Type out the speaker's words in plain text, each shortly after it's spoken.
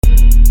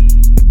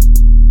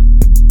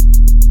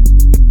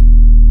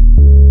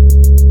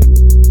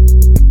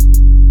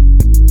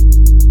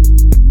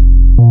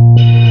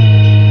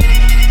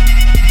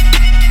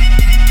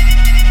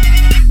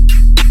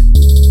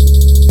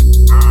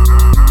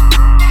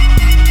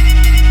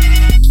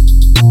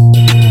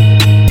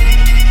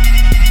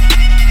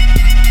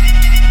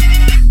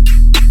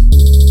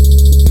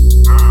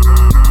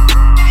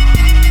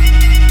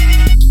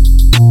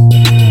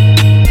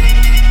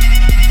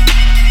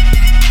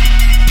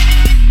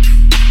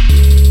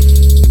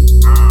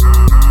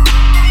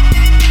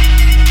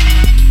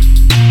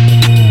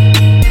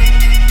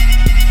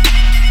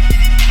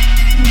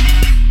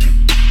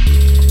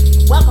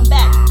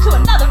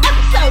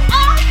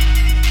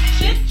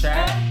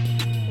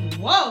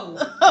Oh!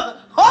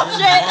 Oh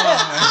shit!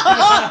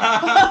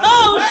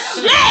 Oh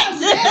shit!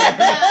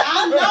 I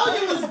know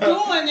you was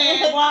doing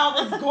it while I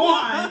was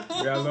gone.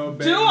 Got a little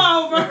baby. Do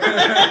over.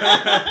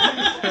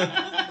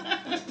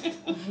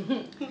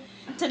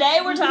 Today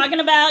we're talking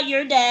about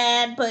your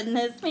dad putting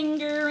his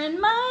finger in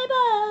my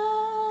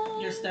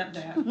butt. Your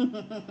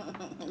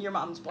stepdad. Your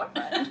mom's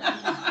boyfriend.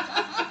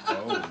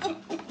 Oh.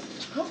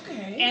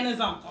 Okay. And his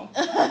uncle.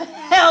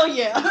 Hell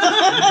yeah.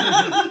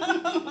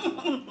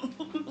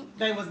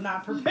 They was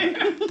not prepared.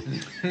 I might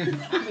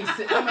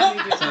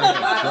need to Sounds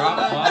like a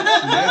Dropbox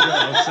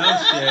nigga or some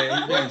shit.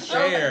 You can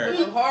share.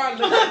 hard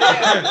looking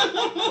there.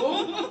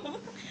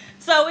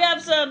 So we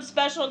have some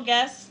special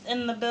guests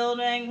in the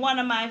building. One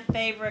of my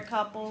favorite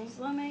couples.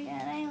 Oh my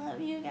god, I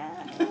love you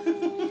guys.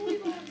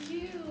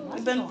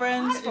 We've been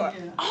friends for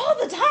all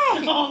the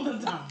time. All the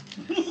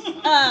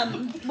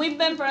time. We've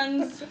been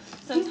friends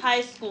since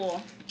high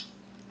school.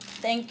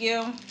 Thank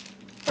you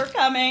for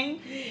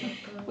coming.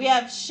 We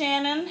have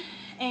Shannon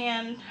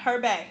and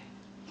Herbe,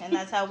 and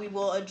that's how we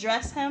will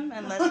address him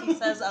unless he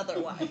says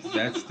otherwise.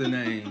 That's the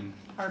name.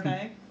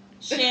 Herbe.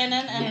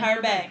 Shannon and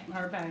Herbe.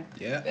 Herbe.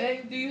 Yeah.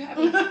 Hey, do you got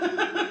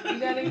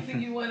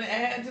anything you want to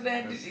add to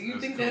that? You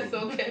think cool. that's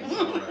okay?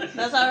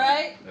 That's all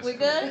right? That's We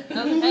cool. good?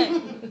 Okay.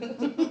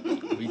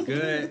 We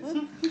good.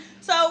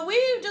 So we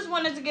just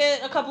wanted to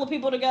get a couple of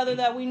people together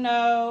that we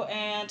know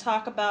and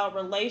talk about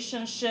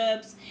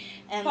relationships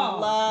and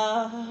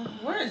love.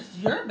 Where's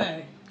your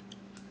bag?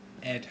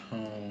 At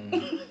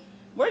home.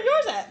 Where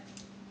yours at?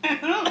 I'm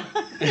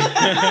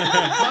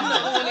the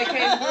one that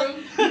came through.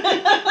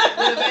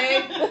 The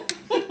bag.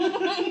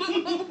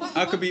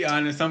 I could be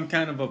honest. I'm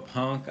kind of a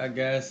punk, I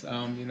guess.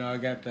 I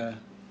got the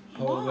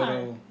whole Why?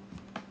 little.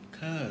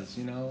 Cause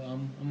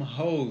I'm a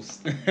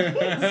host. I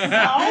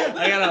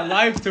got a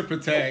life to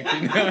protect.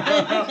 I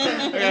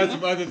got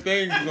some other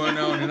things going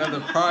on and other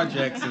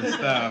projects and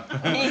stuff.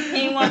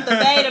 He wants the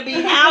bay to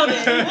be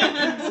outed.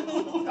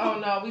 Oh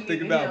no, we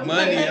Think need about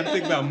money. I'm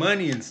thinking about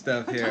money and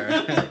stuff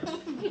here.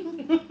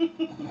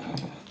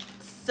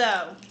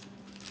 So,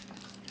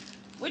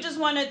 we just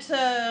wanted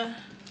to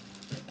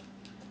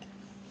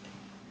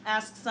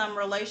ask some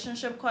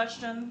relationship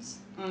questions.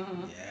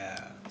 Mm-hmm.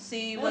 Yeah.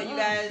 See what you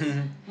guys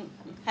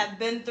have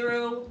been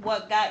through,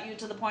 what got you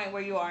to the point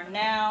where you are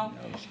now,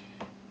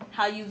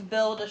 how you've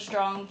built a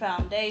strong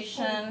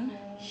foundation.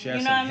 Share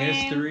You know some what I mean?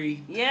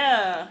 history.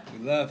 Yeah.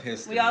 We love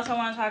history. We also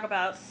want to talk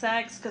about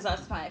sex because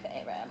that's my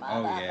favorite.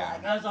 Oh, yeah.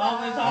 That's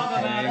all we talk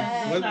about.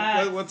 Okay. Is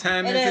sex. What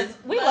time It is is.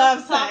 it? We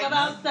Let's love talk sex.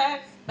 about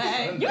sex,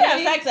 babe. You can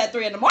have sex at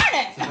 3 in the morning.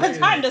 The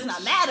time does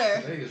not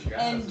matter.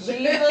 And Jesus,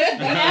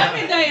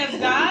 Every day is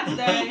God's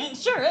day.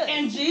 Sure is.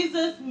 And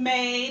Jesus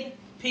made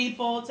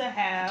people to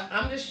have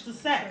I'm just the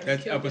sex.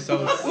 That's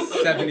episode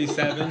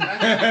 77.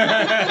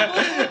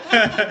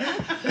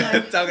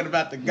 Talking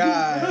about the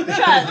God.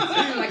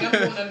 Trust. like I'm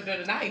going under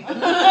the knife.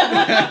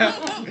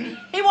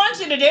 He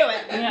wants you to do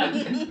it.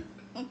 Yeah.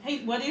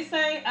 Hey, what did he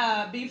say?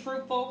 Be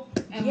fruitful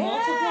and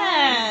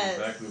Yes.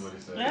 Exactly what he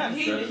said. Yeah, That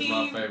is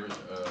my favorite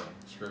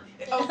scripture.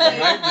 Okay.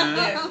 Right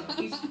now.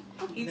 Yes.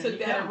 He took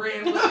that and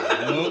ran with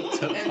it.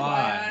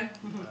 Multiply.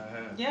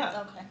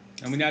 Yeah. Okay.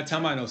 And we're not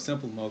talking about no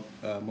simple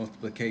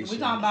multiplication. We're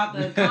talking about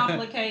the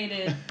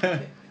complicated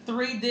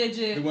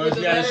 3-digit. The ones with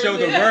you the gotta show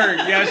the letters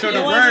word. You gotta show the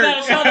The ones you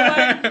word. gotta show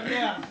the word.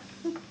 Yeah.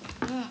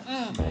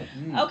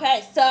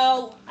 Okay,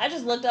 so I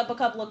just looked up a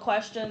couple of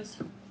questions.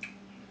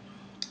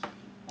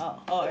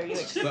 Oh, are you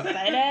excited?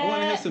 I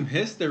want to hear some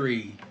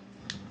history.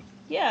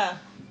 Yeah.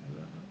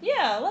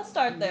 Yeah, let's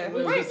start there.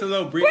 Just a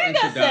little brief bring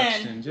us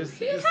introduction. in. Just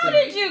How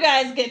did you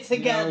guys get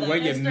together? where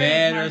you History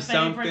met is my or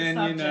something,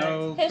 favorite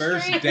subject.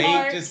 first History, date,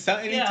 art. just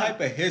any Yeah.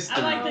 type of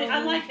history.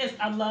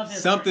 I love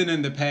history. Something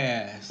in the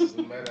past.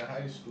 We met in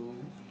high school.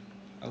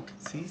 Okay,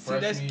 see,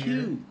 Freshman that's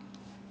year.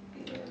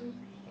 cute.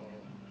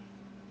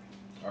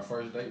 Our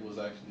first date was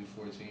actually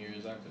 14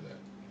 years after that.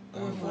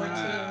 We were 14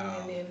 Wow.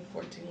 and then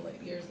 14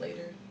 years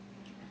later,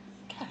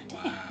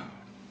 Wow.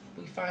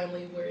 we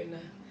finally were in a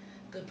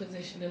good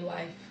position in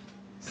life.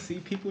 See,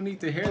 people need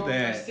to hear Both are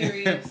that.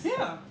 serious.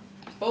 Yeah.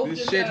 Both This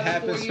just shit got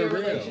happens 4-year for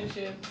real.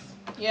 relationships.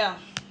 Yeah,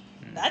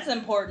 that's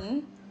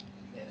important.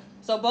 Yeah.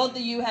 So both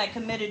of you had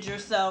committed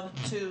yourself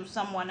to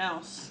someone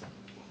else.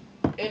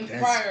 And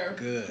That's prior,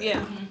 good.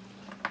 Yeah.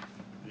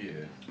 Yeah.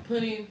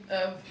 plenty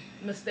of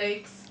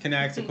mistakes. Can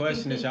I ask a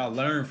question that y'all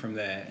learned from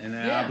that? And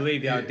I Yeah.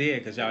 believe y'all Yeah. did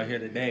because y'all here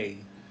today.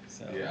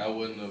 So. Yeah, I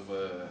wouldn't have,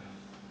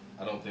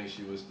 I don't think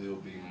she would still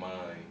be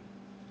mine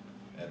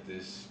at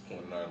this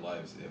point in our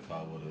lives if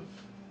I would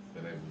have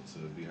been able to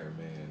be her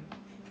man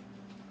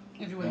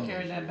If you wouldn't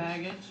carry that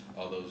baggage.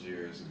 all those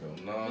years ago.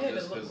 No, You had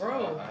just to because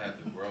grow. I had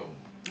to grow.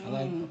 I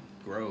like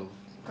growth.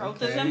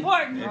 Growth is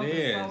important. It Growth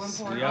is so is.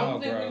 important. We I all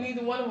don't think grow.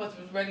 neither one of us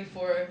was ready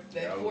for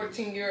that Yeah, I was-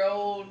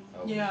 14-year-old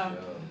I was Yeah. young.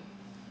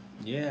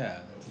 Yeah.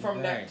 from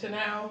right. that to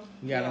now.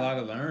 We got Yeah. a lot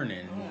of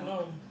learning. I don't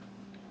know.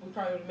 We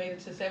probably would have made it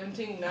to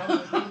 17. Now we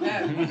would think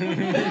that.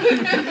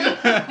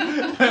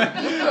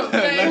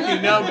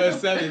 Lucky number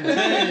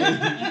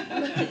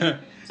 17.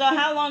 So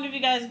how long have you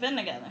guys been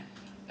together?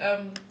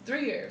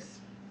 3 years.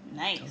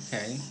 Nice.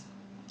 Okay.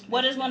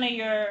 What is one of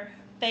your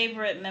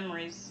favorite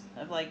memories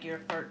of like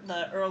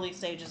the early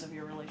stages of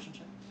your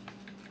relationship?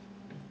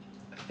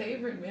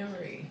 Favorite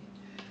memory?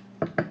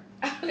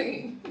 I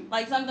mean,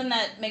 Like something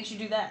that makes you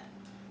do that.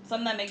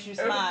 Something that makes you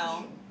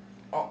smile.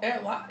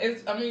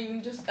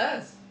 Just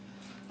us.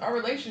 Our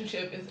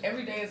relationship is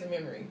every day is a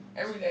memory.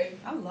 Every day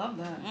I love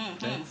that.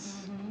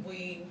 Mm-hmm.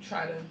 we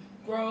try to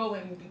grow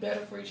and be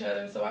better for each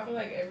other. So I feel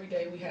like every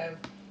day we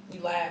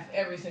laugh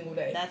every single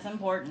day. That's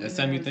important. That's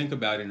something you think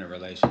about in a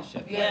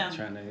relationship. Yeah. Like,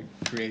 trying to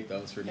create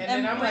those And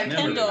then I'm like,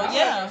 Kindle, memories.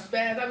 yeah.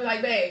 spaz. I'll be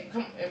like, babe,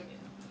 come.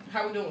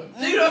 How we doing?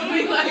 You know what I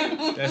mean?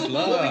 Like, That's what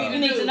love. You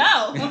need to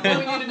know. What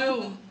we need to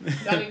do?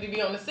 Y'all need to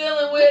be on the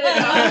ceiling with it.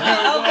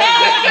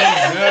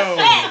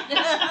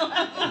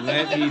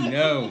 Let me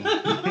know.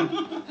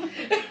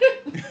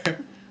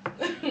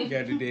 You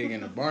got to dig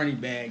in a Barney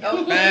bag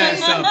and find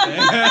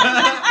something.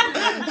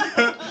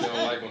 She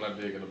don't like when I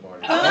dig in the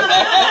Barney.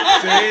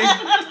 See?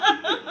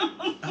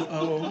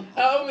 Uh-oh.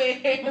 Oh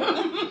man.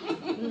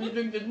 Let me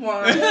drink this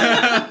wine.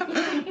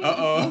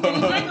 Uh-oh.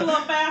 Drink a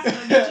little faster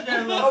and get you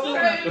there a little sooner.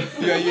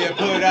 Okay. Yeah,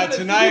 pull it out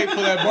tonight.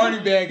 Pull that Barney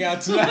bag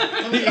out tonight.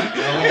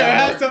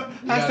 Have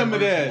some of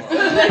that.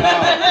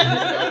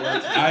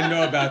 I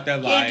know about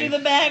that life. Can't do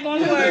the bag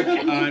on work.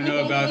 I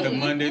know about the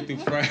Monday through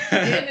Friday.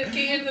 And the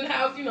kids in the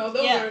house, those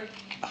are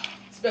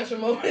special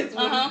moments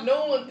when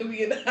no one can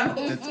be in the house.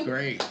 That's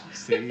great.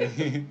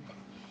 See?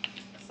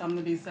 Something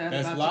to be said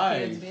That's about life.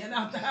 your kids being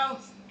out the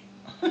house.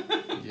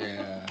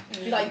 Yeah.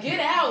 Be like, get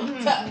out. Go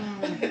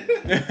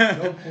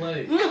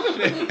play.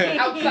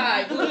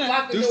 Outside.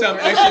 Lock the Do door.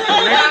 something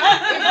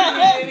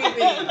extracurricular.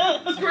 Anything.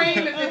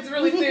 Scream if it's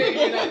really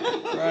serious.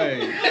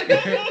 Right.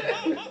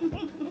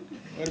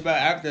 What about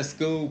after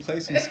school? Play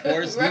some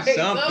sports, Right, do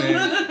something.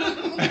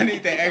 I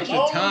need the extra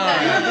Oh, I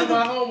time. do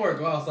my homework.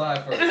 Go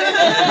outside first.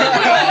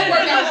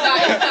 Work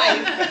outside.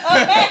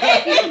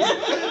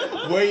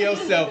 Wear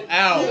yourself When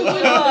out. you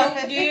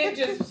don't get,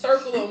 just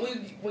circle them.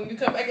 When you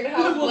come back in the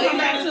house, We'll lay come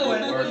back to it.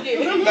 We'll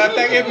get it. I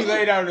think if you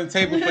lay down on the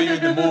table for you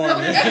in the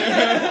morning.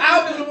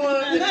 I'll be the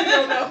one that you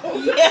don't know.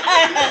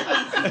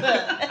 Yes.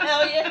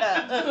 Hell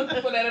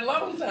yeah. For that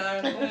alone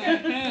time.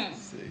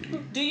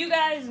 Mhm. Do you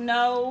guys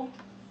know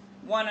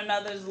one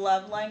another's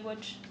love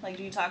language? Like,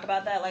 do you talk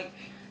about that? Like,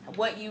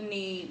 what you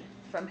need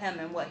from him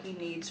and what he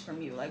needs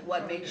from you? Like,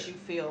 what makes you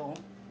feel...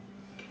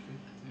 Yeah.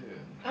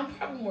 I'm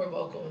probably more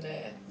vocal than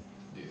that.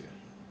 Yeah.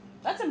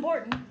 That's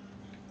important.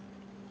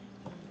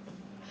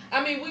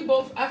 I mean,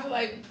 I feel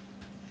like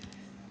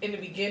in the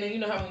beginning, you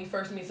know how when you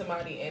first meet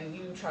somebody and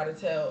you try to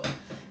tell,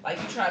 I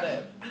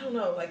don't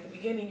know, like the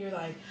beginning, you're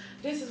like,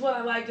 this is what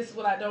I like, this is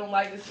what I don't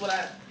like, this is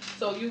what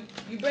so you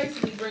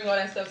basically bring all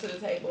that stuff to the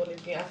table. And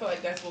again, I feel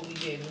like that's what we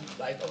did.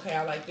 Like, okay,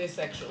 I like this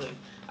sexually,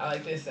 I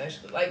like this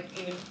sexually. Like,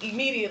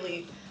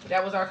 immediately,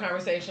 that was our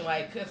conversation,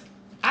 like, because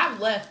I've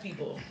left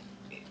people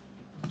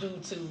due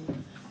to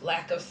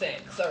lack of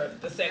sex or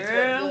the sex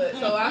wasn't good.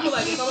 So I feel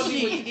like if I'm gonna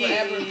be with you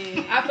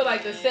forever, I feel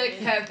like the sex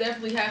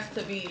definitely has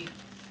to be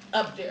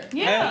up there.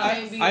 Yeah.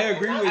 I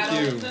agree with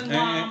you. Then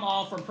why I'm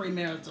all for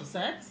premarital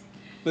sex.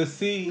 But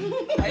see, Are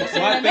you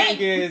saying my that, thing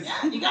babe? is,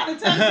 Yeah, you gotta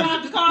test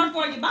drive the car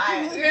before you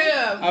buy it.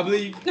 Yeah. I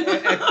believe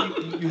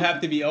you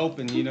have to be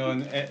open,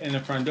 in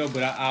the front door.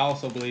 But I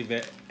also believe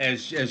that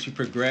as you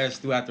progress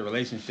throughout the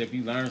relationship,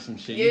 you learn some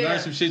shit. You Yeah. learn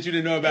some shit you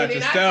didn't know about And then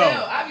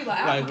yourself. I be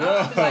like, Like, I be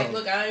whoa. like,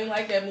 look, I ain't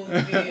like that movie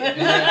you did.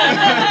 Like,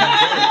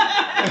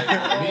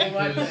 I me, don't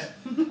like 'cause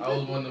that. I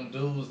was one of them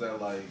dudes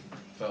that like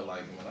felt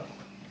like, man,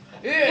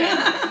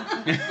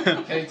 Yeah.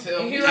 I can't tell.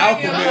 And me. here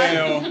Alpha I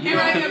male. am, here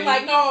I am,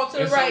 like, no, to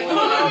the And right, so no,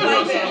 when I like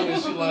do that. something,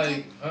 and she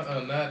like,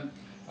 not.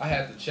 I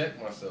had to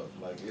check myself.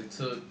 Like, it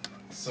took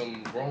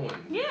some growing.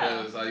 Yeah.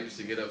 Because I used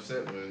to get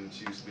upset when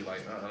she used to be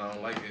like, I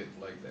don't like it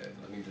like that.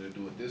 I need you to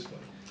do it this way.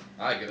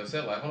 I get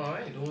upset like, hold on,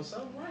 I ain't doing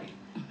something right.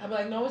 I be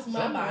like, no, it's my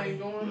Something body. ain't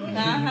going on.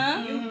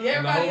 Uh-huh.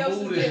 Everybody the else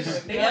whole is mood is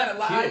different. They might have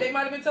lied. killed. They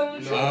might have been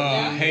telling the truth.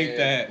 I hate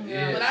that.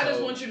 Yeah, But I just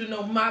so- want you to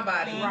know my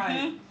body.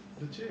 Right.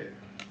 But yeah.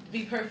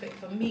 Be perfect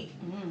for me.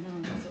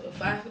 Mm-hmm. So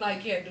if I feel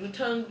like, do the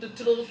tongue to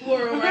the little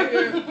swirl right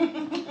here.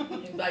 And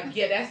be like,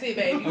 yeah, that's it,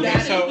 baby. You Okay,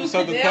 got so it.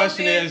 so the Nailed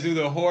question it. is, do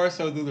the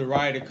horse or do the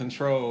rider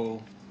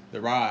control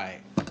the ride?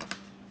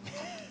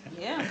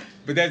 Yeah.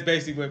 But that's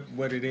basically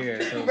what it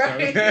is. So,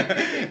 Right.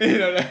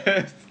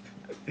 that's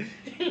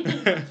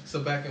It's a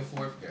back and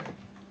forth game.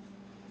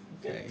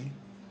 okay.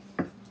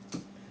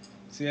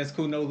 See, that's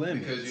cool. No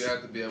limits. Because you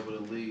have to be able to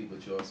lead,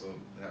 but you also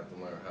have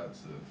to learn how to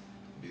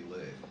be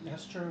led.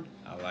 That's true.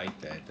 I like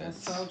that.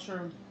 That's so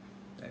true.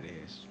 That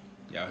is.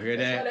 Y'all hear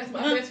That's why that?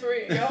 that's my best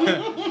friend, y'all.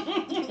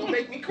 It's gonna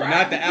make me cry. You're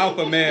not the alpha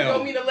You know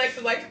male. me and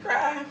Alexa like to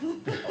cry. I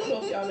don't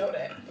know if y'all know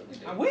that.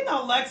 We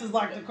know Lexus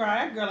like to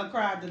cry. That girl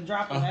cried the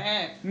drop of the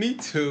hat. Me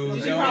too. Did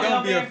you Don't, probably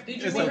don't be a. over Did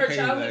you It's meet her okay,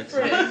 childhood Lex.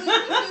 friend? It's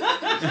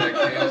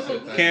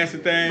that Cancer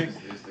thing.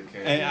 It's the cancer.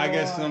 And I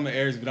guess some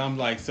areas, but I'm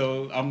like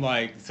so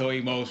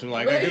emotional.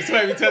 Like I just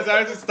maybe touch.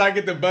 I just start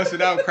get to bust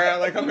it out, cry.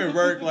 Like I'm at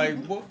work. Like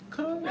what?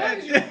 Come Why on.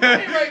 is you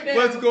crying right now?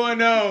 What's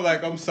going on?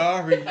 Like I'm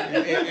sorry.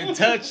 It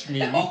touched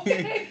me.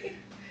 Okay.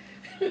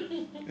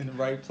 in the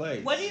right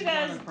place. What do you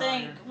guys Not a think?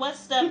 crier. What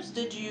steps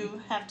did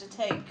you have to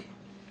take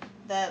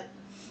that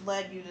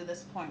led you to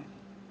this point?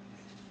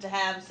 To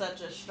have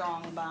such a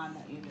strong bond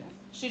that you do.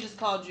 She just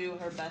called you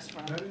her best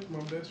friend. That is my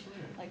best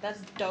friend. Like,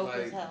 that's dope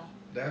as Like,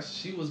 hell.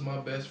 She was my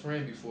best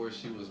friend before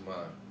she was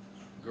my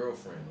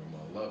girlfriend or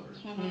my lover.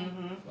 Mm-hmm.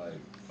 Mm-hmm. Like,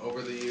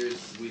 over the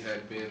years, we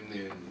had been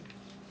in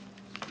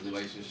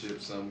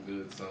relationships, some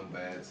good, some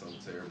bad, some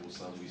terrible,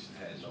 some we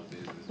had no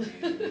business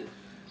being in.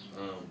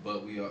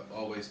 But we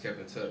always kept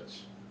in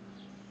touch.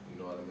 You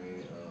know what I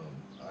mean?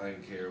 I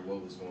didn't care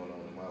what was going on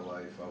in my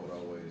life. I would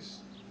always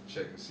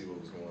check and see what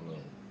was going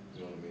on. You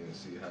know what I mean? And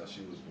see how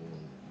she was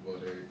doing, what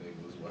everything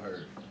was with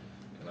her.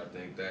 And I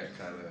think that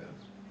kind of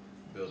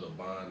built a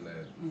bond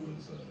that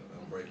was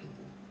unbreakable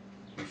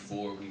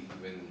before we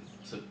even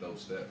took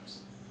those steps.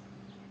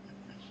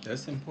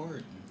 That's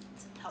important.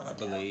 Hella I dope.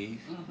 believe.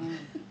 Mm-hmm.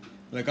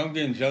 Like, I'm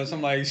getting jealous.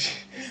 I'm like, So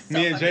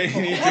me and Jay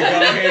fucking need to cool. go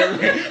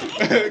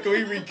ahead. Can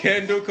we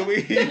rekindle? Can we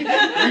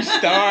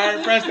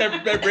restart? Press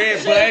that red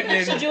button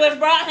Should and you have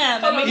brought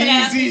him? And we could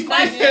ask easy. these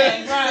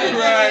questions.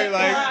 Right,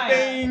 like, Right.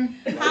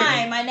 ding.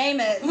 Hi, my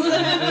name is.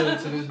 Still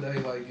to this day,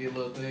 like, get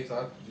little things.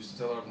 I used to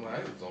tell her, I'm like, I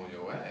was on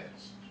your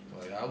ass.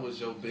 Like, I was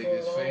your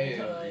biggest long fan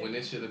time. when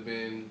it should have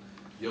been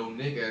your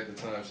nigga at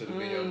the time. Should have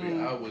been your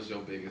nigga. I was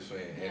your biggest fan,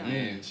 and Yeah.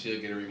 then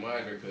she'll get a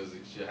reminder because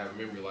she'll have a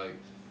memory like,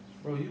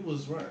 bro, you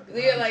was right.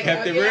 Yeah, like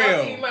Kept it yeah, I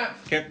real. see my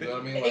Kept You know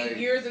it. what I mean? 8 Like,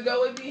 years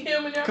ago it'd be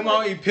him and y'all. Come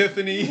on,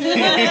 Epiphany.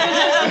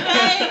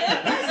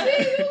 I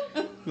see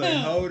you. Like,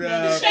 hold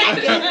Yeah,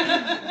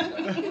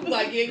 up. He was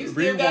like, yeah, you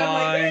still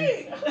got him. Like, Rewind.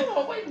 hey, hold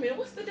on, wait a minute,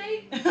 what's the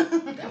date?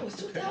 That was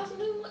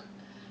 2001.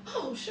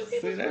 Oh, shoot, he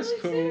See, was that's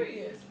really cool.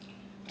 serious.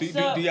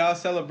 Do y'all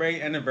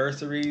celebrate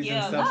anniversaries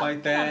Yeah, and stuff no,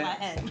 like get out of my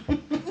that? head.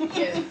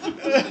 Yes.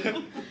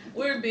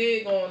 We're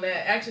big on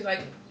that. Actually,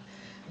 like,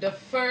 the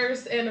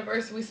first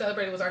anniversary we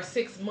celebrated was our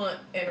 6-month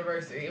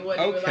anniversary. It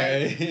wasn't even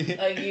Okay.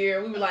 like a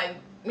year. We were like,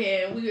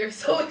 man, we are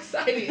so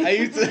excited. I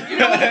used to. You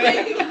know what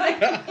I mean?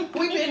 Like,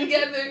 we've been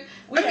together.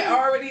 We had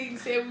already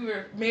said we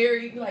were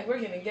married. Like, we're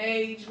getting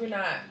engaged. We're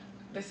not.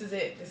 This is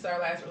it. This is our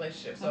last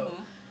relationship. So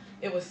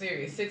it was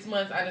serious. 6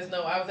 months. I just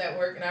know I was at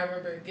work and I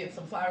remember getting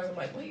some flowers. I'm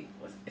like, wait,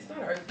 it's not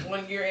our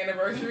 1-year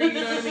anniversary. You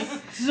know what I mean?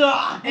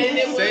 Stop. And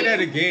it was, Say that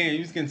again. You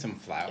was getting some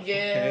flowers.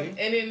 yeah. Okay.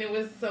 And then it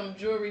was some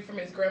jewelry from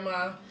his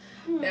grandma.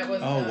 That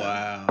was Oh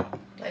wow.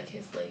 like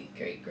his late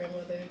great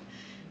grandmother.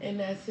 And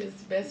that's his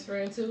best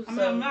friend too. I mean,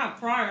 So I'm not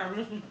crying. I'm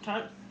just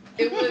type.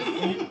 it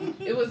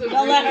was a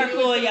Don't let her it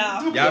was fool some-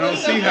 y'all. Y'all don't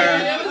see her.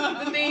 That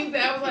was the things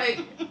that I was like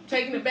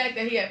taken aback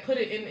that he had put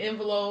it in the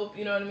envelope,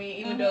 you know what I mean?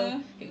 Even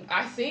though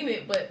I seen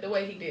it, but the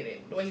way he did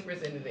it, the way he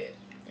presented it,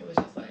 it was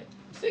just like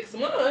 6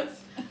 months.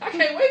 I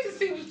can't wait to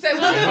see what you say.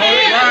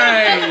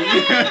 Right.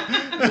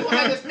 You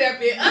want to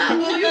step in?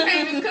 Well, you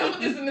can't just come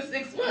with this in the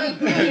 6 months.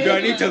 Do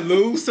I need to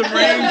lose some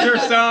range or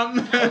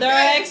something? There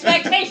are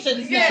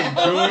expectations Yeah.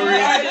 now. Jewelry.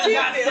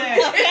 Got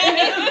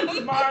that.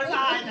 Okay. Bars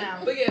high now.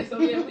 But yeah, so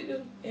yeah, we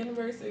do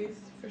anniversaries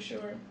for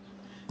sure.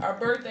 Our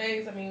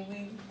birthdays, I mean,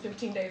 we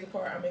 15 days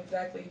apart. I'm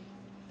exactly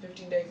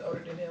 15 days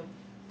older than him.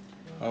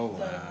 Oh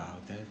wow.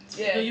 That's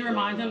Yeah. Do you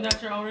remind him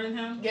that you're older than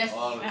him? Yes,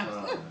 all the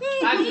time.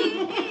 I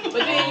do. But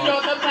then, you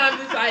know,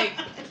 sometimes it's like,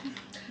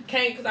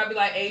 can't, because I be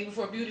like age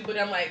before beauty, but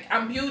I'm like,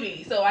 I'm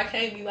beauty, so I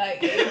can't be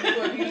like age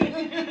before beauty. So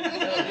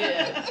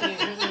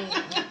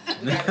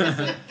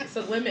yeah, it's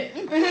a limit.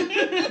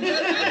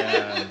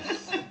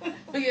 yes.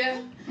 But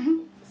yeah,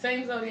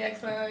 same zodiac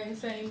sign,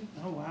 same.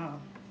 Oh wow.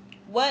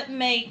 What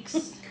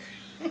makes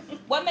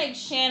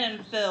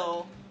Shannon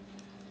feel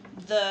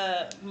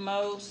the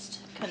most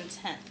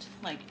content,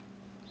 like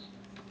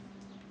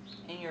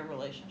in your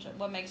relationship?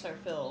 What makes her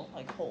feel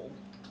like whole?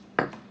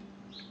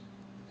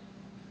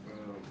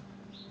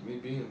 Me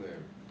being there,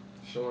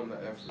 showing the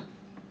effort.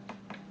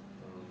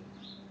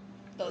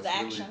 Those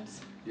That's really-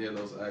 actions. Yeah,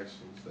 those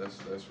actions.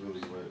 That's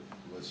really what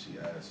she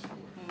asked for.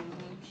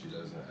 Mhm. She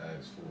doesn't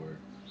ask for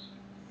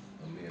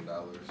 $1 million. I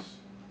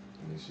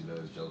mean, she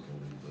does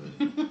jokingly, but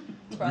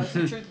There's probably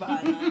some truth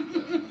behind that.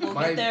 We'll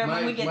get there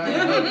when we get might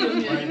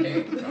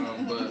there. help,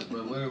 but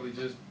literally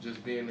just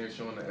being there,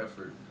 showing the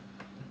effort.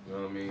 You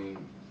know what I mean?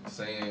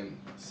 Saying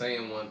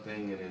one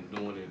thing and then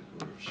doing it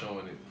or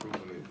showing it,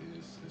 proving it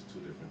is two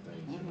different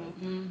things. You know?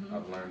 Mm-hmm.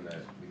 I've learned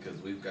that because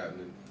we've gotten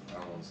in, I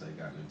don't want to say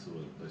gotten into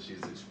it, but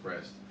she's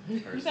expressed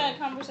You've had herself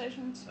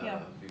conversations? Yeah.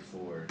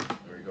 before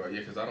in regard. Yeah,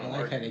 because I I don't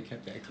like how argue. they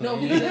kept that No,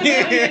 clean. he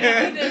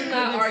does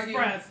not argue.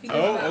 Expressed. He does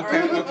Oh, not okay,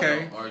 argue. okay. I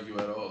don't argue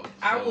at all.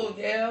 I So will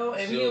yell,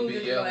 and she'll he'll be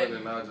just be yelling, like,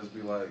 and I'll just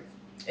be like,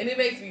 and it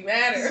makes me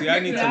madder. See, I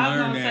need to Yeah, I was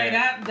learn gonna say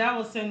that. that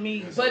will send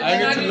me. But I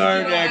then need to just, learn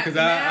you know, that 'cause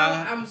now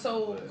I- I'm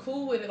so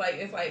cool with it. Like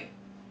it's like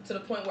to the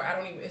point where I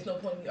don't even. It's no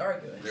point in me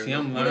arguing. there's See,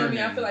 I'm You know what I mean?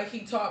 I learning. feel like he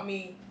taught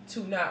me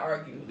to not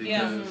argue.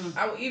 Yeah. because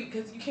I would even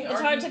because you can't. It's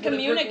argue hard to with a brick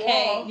communicate.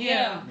 wall.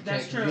 Yeah, You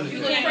that's can't true. communicate. You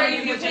look can't crazy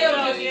argue as with hell.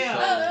 yourself, Just,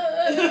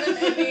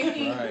 yeah. and then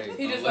he, Right.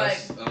 he just like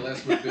unless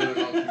we're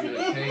building on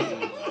communicating,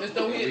 just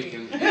don't then hit we me.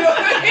 can. You know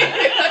what I mean?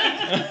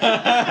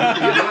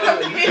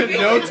 That's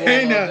No That's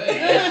Tina.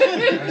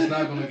 That's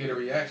not gonna get a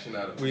reaction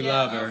out of me. We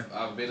love her.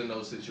 I've been in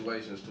those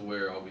situations to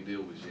where all we did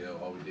was yell.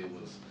 All we did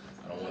was,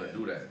 I don't want to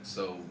do that.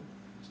 So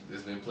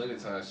there's been plenty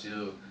of times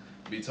she'll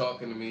be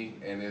talking to me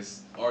and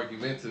it's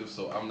argumentative,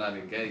 so I'm not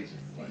engaging.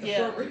 Like,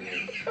 Yeah.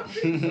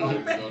 I'm not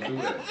even gonna do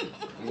that.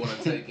 I'm gonna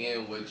take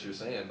in what you're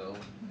saying though,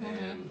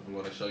 and I'm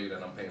gonna show you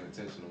that I'm paying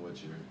attention to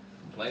what you're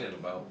complaining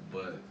about,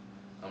 but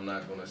I'm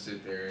not gonna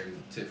sit there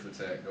and tit for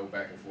tat, go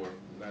back and forth.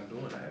 I'm not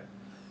doing that.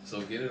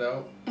 So get it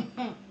out.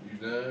 You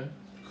done?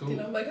 Cool.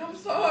 And I'm like, I'm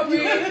sorry.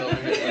 So I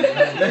told me,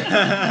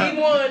 like, He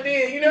won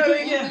then, you know what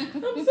I mean? Yeah.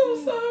 I'm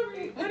so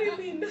sorry. I didn't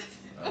mean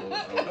nothing.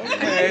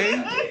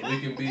 Okay. We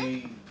can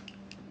be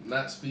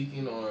not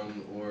speaking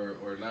on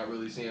or not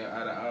really seeing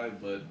eye to eye,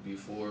 but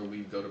before we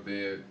go to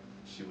bed,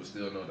 she will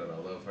still know that I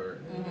love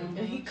her. And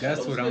And he That's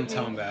cuddles what I'm with me.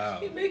 talking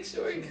about. He makes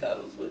sure he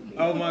cuddles with me.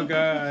 Oh my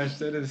gosh,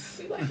 that is.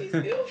 Be like, he's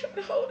still trying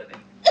to hold it.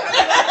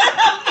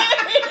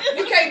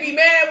 You can't be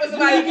mad when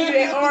somebody give you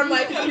that arm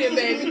like, come here,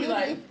 baby. You be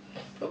like,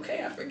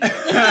 okay, I forget.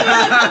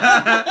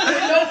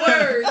 With no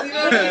words, you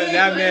know what I mean?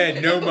 Not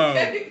mad no more.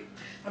 Okay.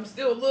 I'm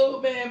still a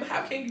little mad, but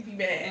how can you be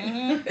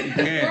mad? You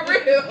can't. For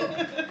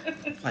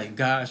real. Like,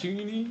 gosh,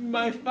 you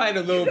might fight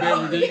a little bit,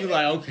 No, but then you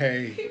like,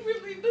 okay. He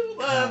really do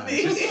love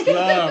me. Just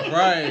love,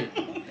 right.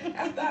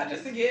 After I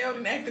just yelled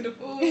and acted a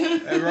fool.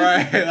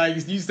 Right,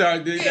 like you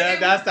start doing that.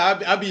 That's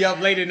I be up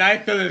late at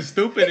night feeling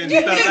stupid and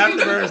stuff.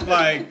 Afterwards,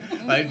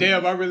 like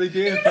damn, I really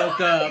did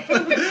fuck up.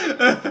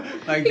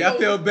 Like I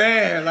feel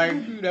bad.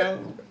 Like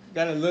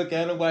gotta look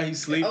at him while he's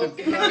sleeping.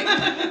 Okay.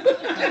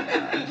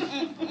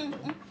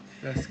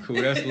 That's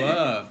cool. That's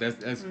love.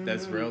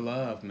 That's real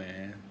love,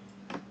 man.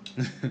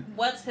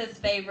 What's his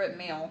favorite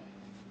meal?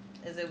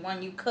 Is it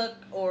one you cook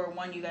or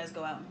one you guys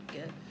go out and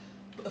get?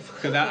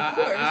 Cause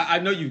I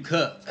know you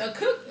cook. A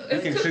cook,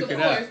 it's can cook, cook of it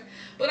course. up.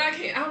 But I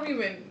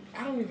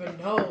don't even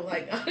know.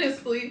 Like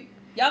honestly,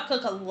 Y'all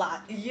cook a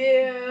lot.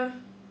 yeah.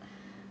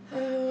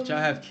 But y'all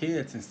have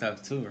kids and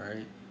stuff too,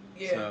 right?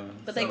 Yeah. So,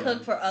 But they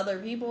cook for other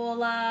people a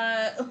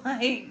lot.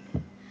 Like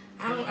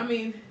I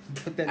mean,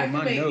 put that I in can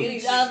my make notes.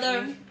 anything.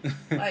 other.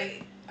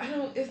 Like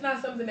it's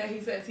not something that he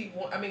says he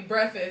want. I mean,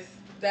 breakfast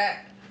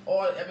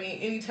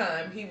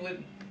anytime he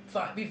would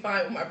be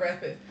fine with my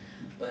breakfast.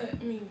 But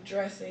I mean,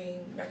 dressing,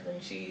 macaroni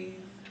and cheese.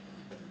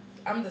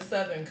 I'm the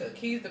Southern cook.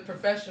 He's the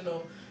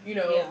professional.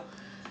 Yeah.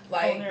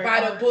 Like Culinary by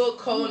the arts.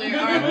 book, culinary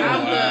art. I'm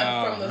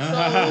wow. from the soul.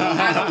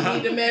 I don't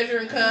need the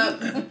measuring cup.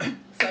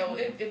 So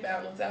it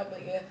balances out.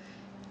 But yeah,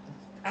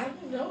 I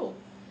don't know.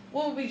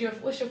 What's your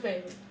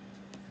favorite?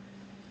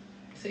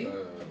 See?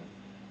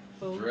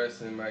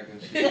 dressing, mac and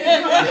cheese.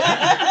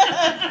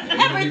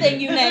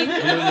 Everything you name.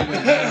 It don't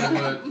even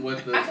matter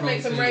what the I can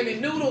make some protein-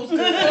 ramen noodles. It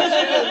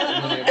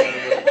don't even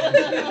matter what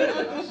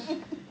the protein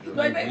is.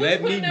 Like, baby,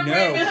 Let what's me put in them know.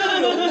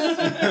 ramen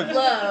noodles?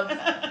 Love.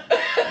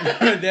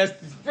 That's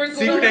the Sprinkle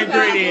secret on top.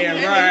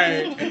 ingredient,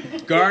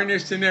 right?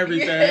 Garnished and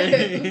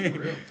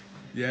everything.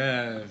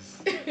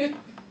 Yes.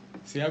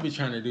 See, I be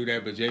trying to do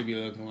that, but Jay be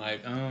looking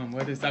like,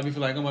 what is? I be feel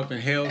like I'm up in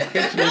Hell's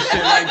Kitchen and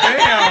shit. Like,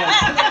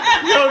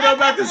 damn, you don't know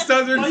about the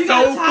Southern You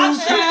soul got top food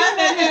shit. chef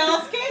in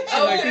Hell's Kitchen.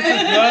 Like, this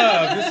is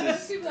love.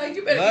 This is She's like,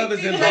 you better love eat is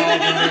these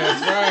involved in ramen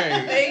this,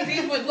 right? Make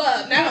these with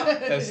love. Now,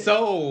 The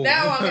soul.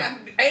 now I got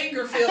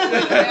anger filled.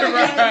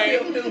 Right.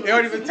 It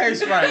don't even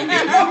taste right.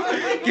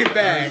 Get It's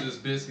back.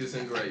 just biscuits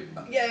and gravy.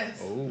 Yes.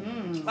 Oh.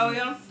 Oh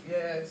yeah,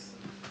 Yes.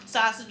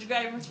 sausage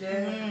gravy. Yeah.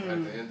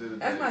 At the end of the day,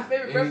 That's my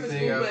favorite breakfast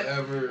anything food, I've but-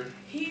 ever.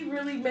 He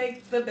really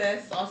makes the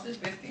best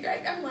sausage biscuit.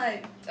 Right? I'm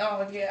like,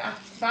 oh yeah,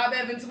 Bob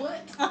Evans, what?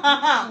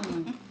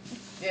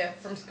 Yeah,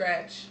 from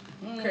scratch.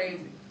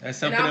 Crazy.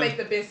 That's And something. I'll make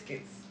the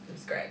biscuits from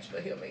scratch,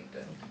 but he'll make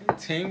the.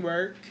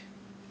 Teamwork.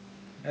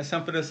 That's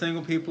something for the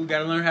single people. Got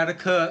to learn how to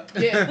cook.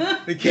 Yeah.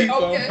 To keep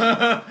Okay.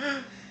 them.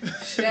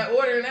 That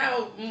ordering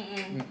out,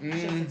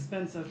 It's just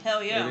expensive.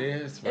 Hell yeah. It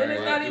is, and it's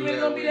right? not Do even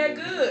that gonna be when- that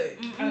good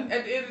Mm-mm.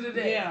 at the end of the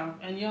day. Yeah,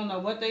 and you don't know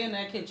what they in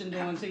that kitchen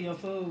doing to your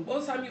food.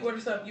 Most time you order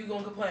something, you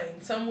gonna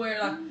complain. Somewhere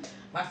like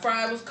my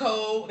fry was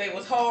cold, they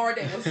was hard,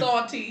 they was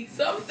salty,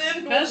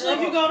 something. was Especially if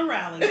you wrong. go to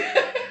rallies.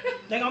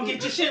 They gonna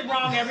get your shit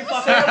wrong every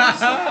fucking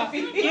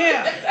time.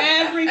 Yeah,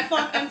 every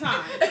fucking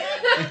time.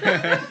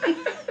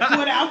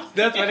 Without,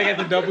 That's why they got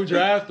the double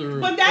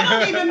drive-through. but that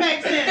don't even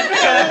make sense. It's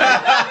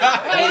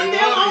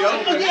still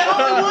open. Yeah,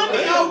 only one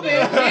be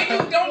open.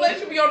 Then you don't let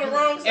you be on the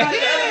wrong side, the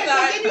Yeah, other so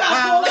side. then you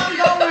gotta pull up and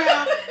go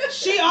around.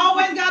 She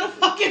always got a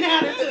fucking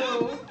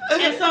attitude.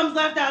 And something's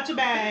left out your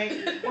bag. Or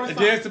And something.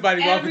 then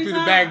somebody walking Every through the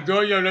time. back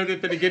door, you don't know they're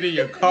finna get in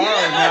your car or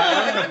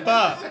not. What the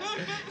fuck?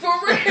 For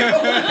real.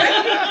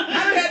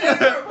 I had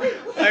that.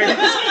 Like,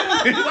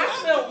 Do I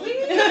smell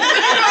weed?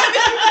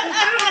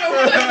 I don't know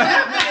what's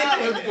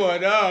happening. what's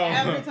going on?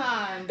 Every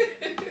time.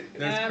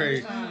 That's Every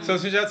crazy. time. So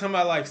since y'all talking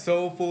about like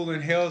soul food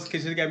and Hell's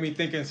Kitchen, it got me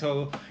thinking.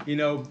 So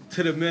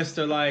to the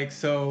Mister, like,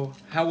 so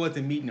how was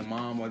it meeting the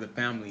mom or the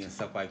family and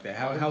stuff like that?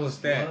 How was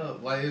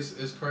that? Like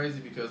it's crazy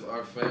because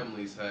our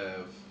families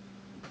have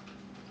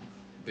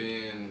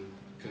been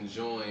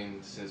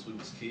conjoined since we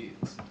was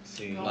kids.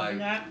 See, Going Like,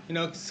 that. you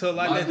know, so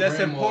like My that's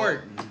grandma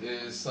important.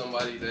 Is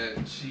somebody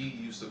that she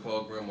used to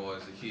call grandma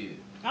as a kid.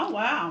 Oh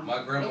wow,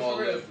 My grandma Oh,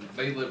 for real?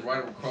 they lived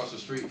right across the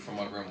street from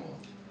my grandma.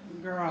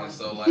 girl. And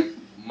so like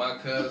my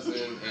cousin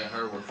and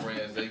her were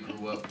friends. They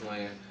grew up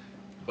playing.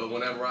 But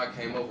whenever I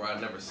came over, I'd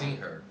never seen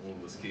her when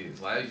we was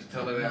kids. Like I used to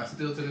tell her that I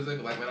still to this day,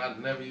 like man, I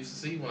never used to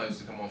see you when I used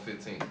to come on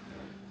 15.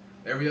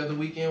 Every other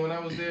weekend when I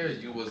was there,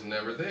 you was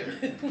never there.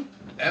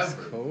 That's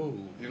Ever. cool.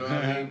 You know what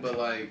I mean? But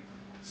like,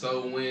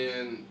 so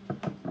when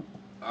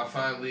I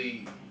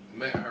finally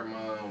met her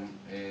mom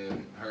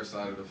and her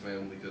side of the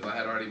family, because I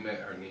had already met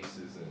her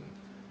nieces and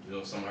you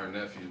know some of her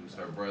nephews,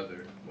 her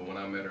brother. But when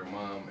I met her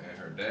mom and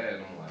her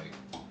dad, I'm like,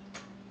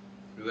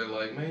 they're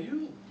like,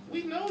 man,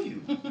 we know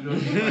you. You know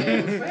what I mean? Like,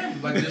 we're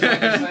family. Like just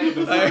like you're saying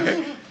before.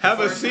 Like, have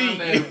a First time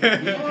seat.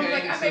 that we Oh, I'm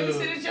like, I came to-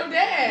 babysitted your together,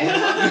 dad.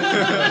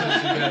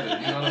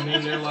 you know what I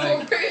mean? They're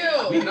like, For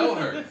real. we know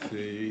her.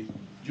 See,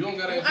 You don't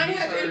gotta I ain't introduce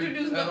have to her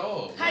introduce at no.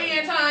 all. Hi,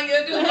 Aunt Tanya.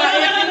 This is my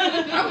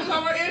auntie. I was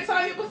calling her Aunt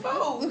Tanya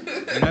before.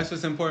 and that's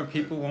what's important.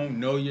 People won't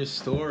know your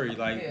story.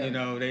 Like Yeah. you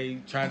know, they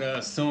try to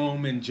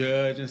assume and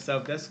judge and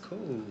stuff. That's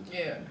cool.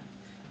 Yeah.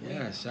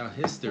 Yes, our It was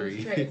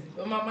history. crazy.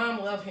 But my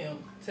mom loved him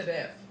to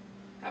death.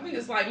 I be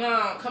just like,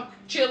 Mom, come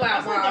chill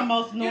out, That's like the Mom.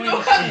 most You annoying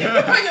know, shit.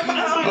 your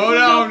mom. Hold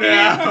on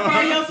now.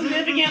 From your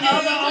significant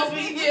other.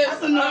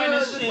 That's annoying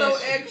as just shit. so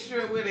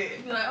extra with it.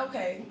 You're like,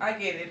 okay, I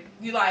get it.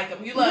 You like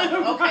him. You love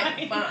him. Okay,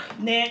 Right. fine.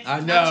 Next. I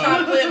I'm know.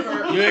 trying to live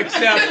You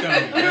accept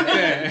them. That's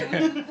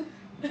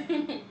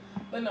it.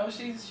 But no,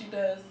 she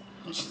does.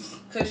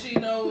 Because she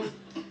knows,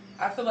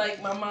 I feel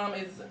like my mom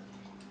is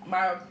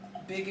my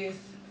biggest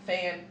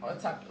fan on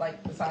top,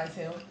 like besides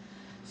him.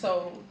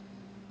 So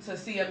to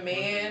see a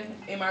man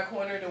in my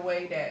corner the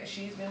way that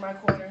she's been in my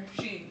corner,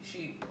 she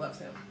loves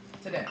him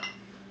to death.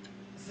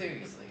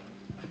 Seriously.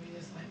 I mean,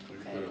 it's like, We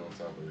okay. put it on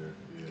top of that.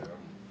 Yeah,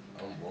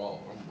 I'm raw. I'm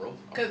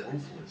 'Cause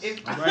ruthless.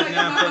 If I Right feel like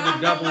now my for the mom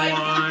don't double like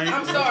wine. you,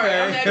 I'm sorry,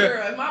 I'm that Okay.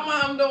 girl. If my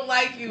mom don't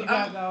like you, You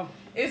gotta go.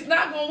 it's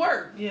not gonna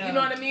work. Yeah. You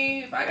know what I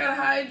mean? If I gotta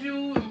hide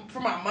you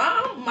from my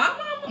mom,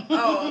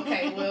 oh,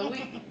 okay. Well,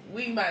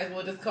 we might as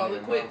well just call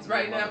it quits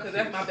right now because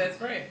that's my best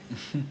friend.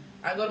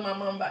 I go to my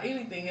mom about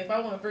anything. If I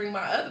want to bring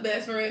my other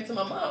best friend to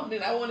my mom,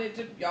 then I wanted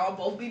to y'all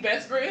both be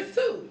best friends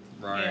too.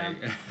 Right.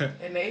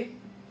 And they,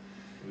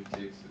 We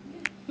kicks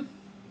it.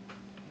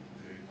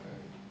 Everything.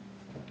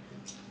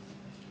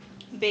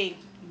 B,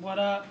 What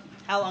up?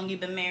 how long you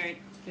been married?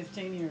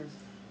 15 years.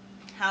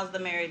 How's the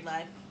married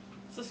life?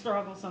 It's a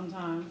struggle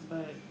sometimes,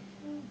 but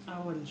I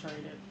wouldn't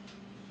trade it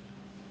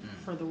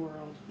for the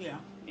world. Yeah.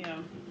 Yeah.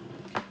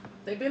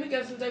 they've been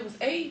together since they was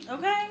 8.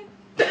 Okay.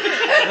 Y'all don't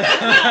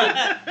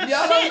know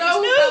Shit,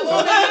 how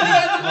long they've been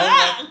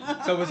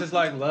together. So was this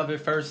like love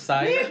at first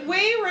sight?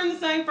 We were in the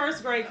same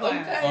first grade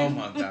class. Okay. Oh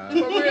my god.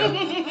 For real.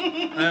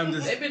 I'm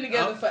just. They've been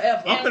together I'm,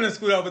 forever. I'm gonna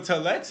scoot over to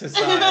Alexa's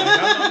side.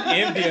 I'm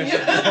envious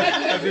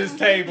of this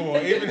table.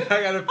 Even though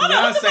I got a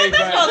fiance,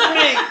 but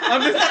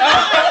I'm just.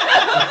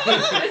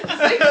 It's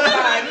the single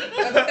side of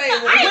the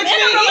table. I ain't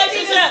in a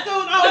relationship.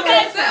 Look at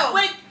yourself.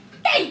 Wait,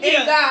 thank you.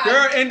 And God.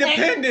 Girl,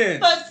 independence.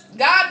 But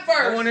God I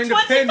first. want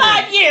independence.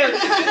 25 years.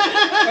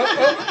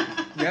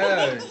 Oh,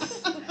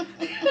 yes.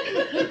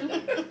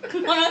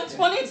 I'm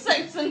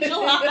 26 in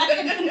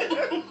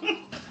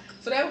July.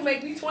 So that would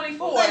make me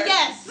 24. Well,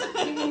 yes.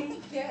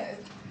 Yes.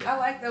 I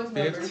like those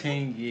numbers.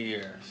 15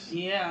 years.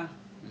 Yeah,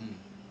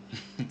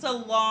 It's a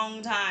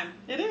long time.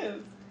 it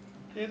is.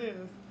 It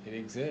is. It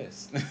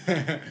exists. In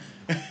the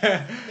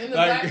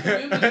black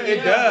community, it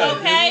yeah. does.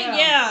 Okay, Yeah.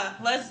 yeah.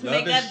 Let's Love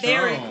make is that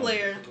very strong.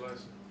 clear.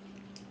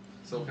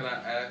 So can I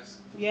ask?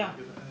 Yeah.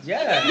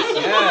 Yes,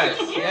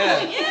 yes,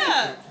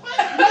 Yeah.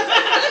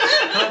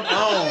 Come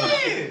on.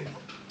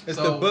 Is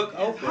So- the book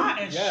open? hot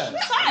as Yes.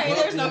 Sorry, What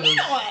there's no was-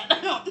 one.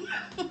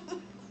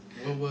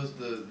 What was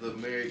the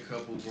married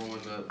couple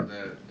growing up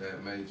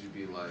that made you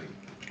be like,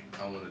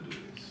 I want to do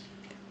this?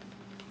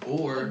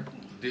 Or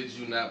did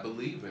you not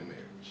believe in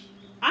marriage?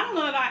 I don't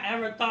know that I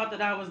ever thought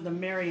that I was the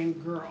marrying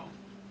girl.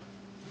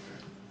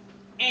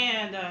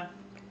 And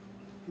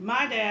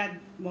my dad,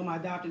 well, my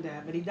adopted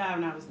dad, but he died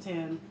when I was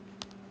 10.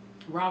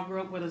 Ralph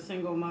grew up with a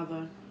single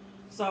mother.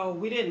 So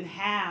we didn't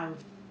have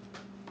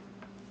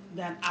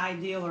that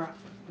ideal or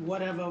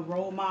whatever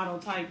role model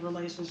type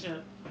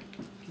relationship.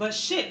 But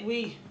shit,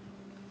 we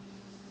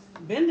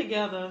been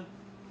together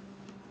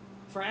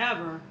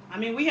forever. I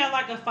mean, we had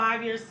like a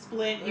 5-year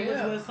split. He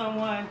Yeah. was with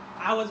someone,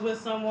 I was with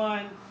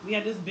someone. We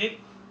had this big,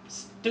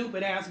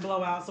 stupid ass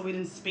blowout, so we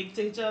didn't speak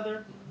to each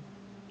other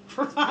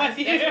for 5 Best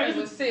friend years.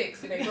 was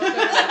 6 and they broke up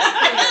at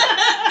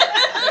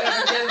 10. They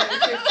got together at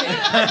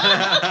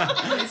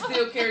 15. It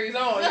still carries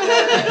on.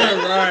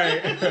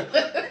 Right.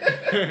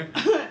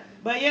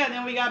 But yeah,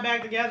 then we got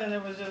back together, and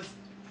it was just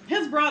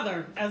his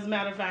brother, as a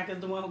matter of fact, is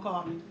the one who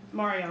called me,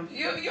 Mario.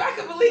 I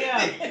can believe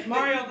Yeah, it.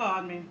 Mario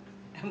called me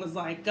and was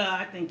like,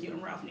 I think you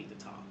and Ralph need to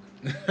talk.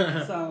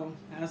 So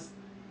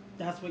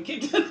that's what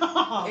kicked it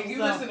off. And you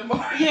So, listen to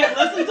Mario. Yeah,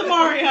 listen to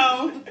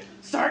Mario.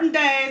 Certain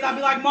days I'd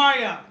be like,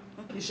 Mario,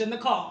 you shouldn't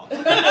have called.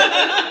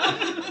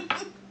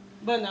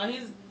 But no,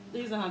 he's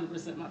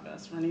 100% my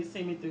best friend. He's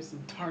seen me through some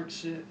dark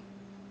shit,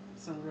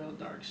 some real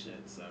dark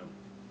shit. So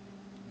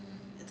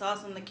It's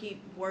awesome to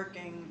keep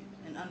working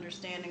and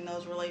understanding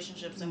those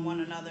relationships in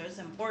one another. It's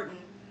important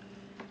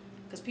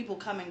because people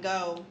come and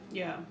go.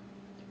 yeah,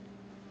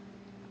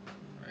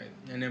 Right.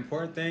 And the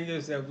important thing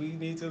is that we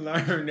need to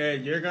learn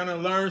that you're gonna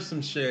learn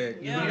some shit.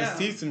 You're Yeah. gonna Yeah.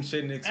 see some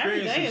shit and every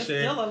experience day some is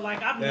shit. still I've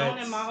known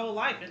that's- him my whole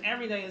life, and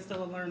every day is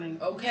still a learning.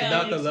 Okay. Yeah.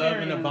 About the love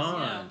and the experience.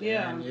 bond.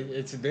 Yeah. And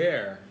it's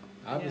there.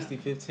 Obviously,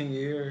 15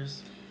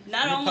 years.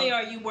 Not You only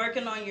talk- are you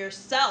working on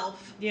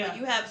yourself, Yeah. but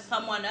you have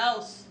someone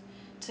else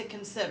to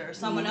consider,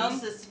 someone Mhm.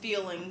 else's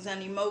feelings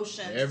and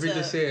emotions. Every to,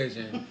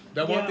 decision.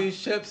 Do I want Yeah. these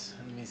chips?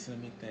 Let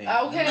me think.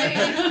 Okay.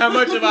 How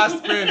much have I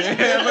spent?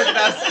 How much did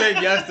I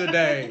spend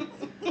yesterday?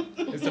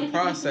 It's a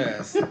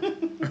process.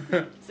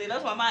 See,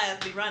 that's why my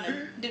ass be running.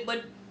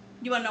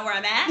 You want to know where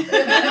I'm at?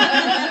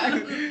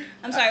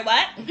 I'm sorry,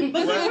 what? But see,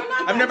 we're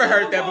not I've never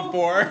heard that typical-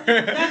 before.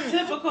 That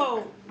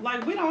typical,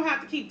 like, we don't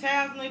have to keep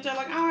tabs on each other.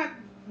 Like, I don't have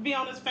to be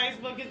on his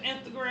Facebook, his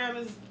Instagram,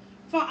 his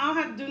phone. I don't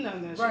have to do none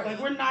of that Right. shit.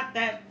 Like, we're not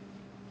that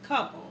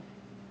couple.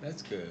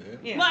 That's good.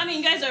 Yeah. Well, I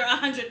mean, you guys are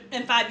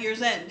 105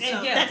 years in,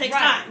 so Yeah, that takes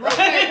right, time. right.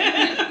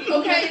 Okay.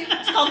 Okay.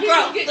 It's called People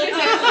growth. get this at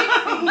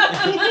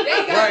 60.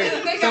 They got Right.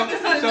 this. They got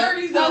this in the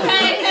 30s though.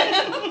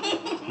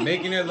 Okay.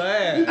 Making it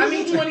last. I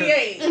mean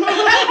 28.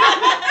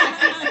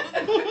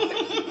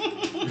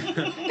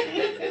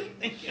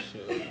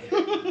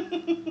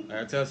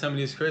 I tell some of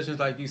these Christians,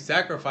 like, you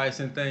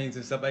sacrificing things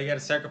and stuff. Like, you got to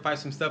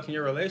sacrifice some stuff in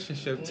your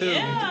relationship, too.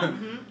 Yeah.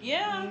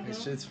 Yeah.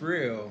 It's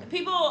real.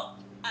 People,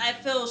 I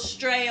feel,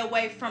 stray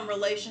away from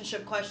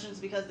relationship questions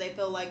because they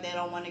feel like they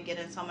don't want to get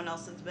in someone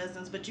else's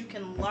business. But you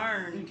can You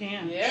learn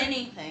can. Yeah.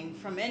 anything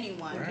from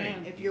anyone Right.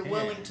 if you're Yeah.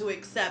 willing to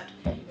accept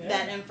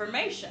that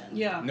information.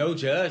 Yeah. No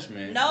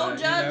judgment. No but,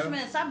 you know,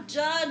 judgment. Stop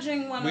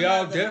judging one we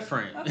all another.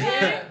 different. Okay.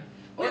 Yeah.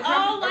 We Or all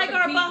com- or like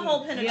our competing. butthole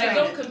Like, penetrated.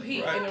 don't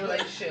compete in a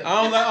relationship.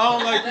 I don't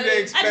like you to I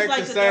expect just like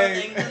the to throw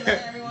same. things in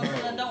there every once in a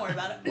while. Don't worry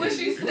about it. What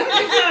she say? What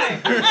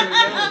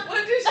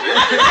What did she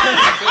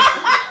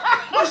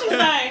What she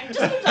say? Just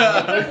keep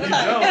talking. Keep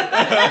talking.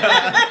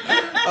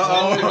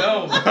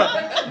 Uh-oh.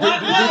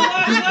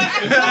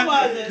 What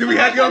was it? Do we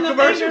have to go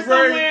Somebody commercial putting a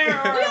break? finger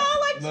somewhere, We or- all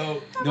like to No.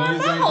 have No, our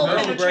he's on butthole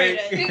commercial break.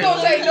 penetrated. He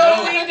gonna say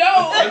no, we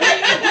don't.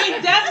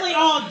 We definitely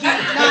all do.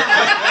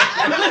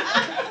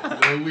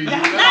 No, we do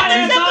That's not. not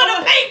Except for the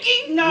it. pinky.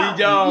 No, We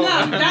don't. no,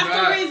 that's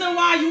Not. the reason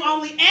why you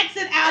only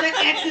exit out and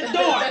exit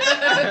door.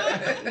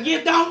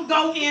 You don't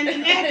go in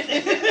and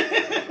exit.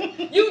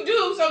 You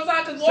do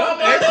sometimes because Some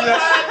Walmart, extra-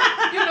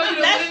 sometimes, you know, you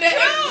don't That's get in that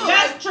true. extra.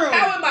 That's true.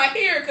 How am I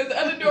here? Because the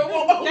other door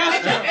won't open.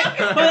 That's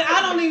true. But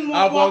I don't even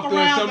I've walk walked through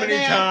it around so the many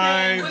damn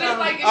times. thing, But it's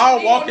like it I'll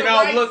should be walk on and the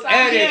I'll right look side.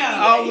 at it.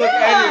 Yeah. I'll look Yeah.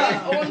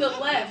 at It's on the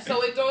left,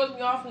 so it throws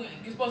me off when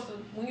you're supposed to.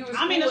 When you were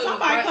I mean, if school, it was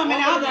somebody right- coming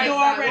on out the right door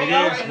side. already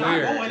Yeah, it's open, I'm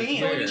weird. going It's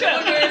in. weird. So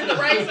when there's the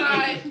right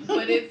side,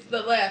 but it's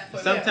the left. for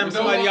them. Sometimes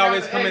Don't somebody walk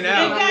always out the coming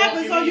exit. out.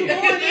 Exactly, so you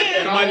going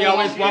in. Somebody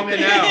always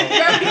walking out.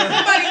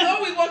 Somebody's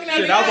always walking out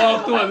Shit, the I aisle.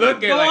 walk through and look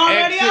at Door like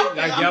already exit. open.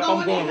 Like, I'm yep, I'm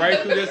going going in. right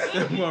through this.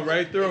 I'm going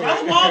right through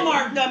That's it.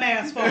 Walmart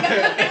dumbass for.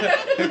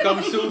 Here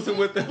comes Susan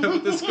with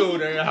the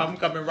scooter. I'm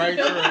coming right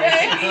through.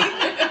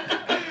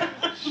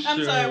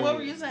 I'm sorry, Shoot. what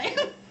were you saying?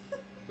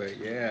 But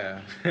yeah.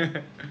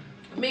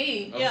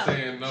 Me. I'm Yeah.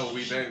 saying no,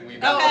 we don't. We Oh,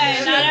 don't.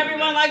 Okay, okay. not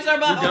everyone likes our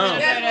butthole don't.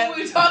 That's penetrated. what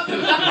we talking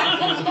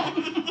about.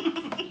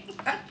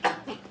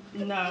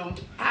 No.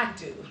 I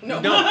do. No.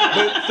 No,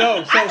 but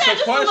so I said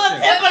just a little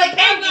question. tip of the I'm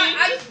pinky. not-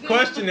 I just-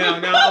 Question now.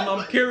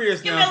 I'm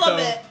curious Give me a now. little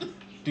So, bit.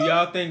 do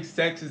y'all think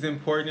sex is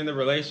important in the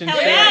relationship?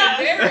 Hell yeah.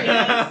 Very.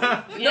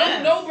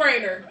 Yes. No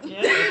brainer. Yeah.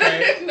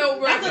 Okay. No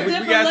That's a brainer. we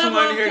different got level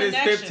somebody of here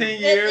that's connection.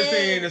 15 years It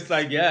in, is. it's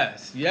like,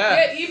 yes.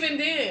 Yeah, even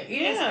then,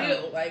 even Yeah.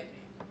 still, like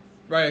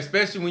Right,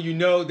 especially when you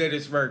know that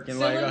it's working.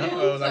 So like, what like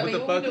news? what I mean, the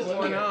what fuck we is doing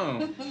going here?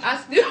 on? I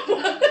still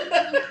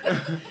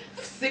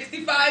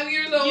 65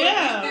 years old.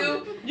 Yeah. We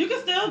still. You can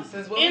still. This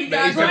is what we in-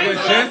 got. Except bring with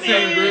stuff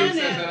ginseng in groups.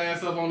 Set and- that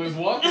ass up on this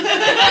walk.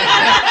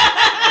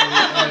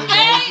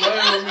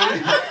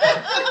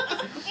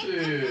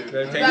 Shit.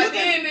 That Back takes-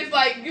 then, it's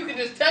like you can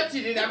just touch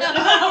it and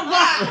I'm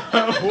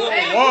like,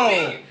 Whoa.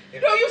 you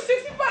know, you're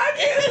 65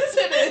 years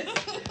into this.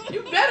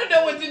 You better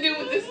know what to do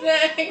with this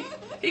thing.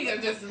 He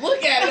can just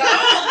look at it.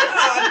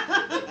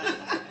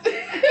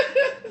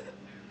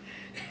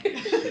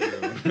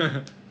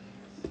 Oh,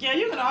 Yeah,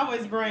 you can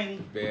always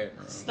bring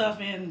Bedroom. stuff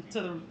in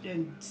to the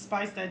and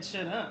spice that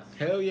shit up.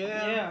 Hell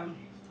yeah. Yeah.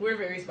 We're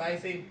very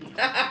spicy.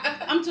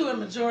 I'm too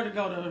immature to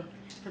go to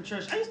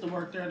Patricia. I used to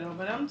work there though,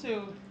 but I'm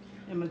too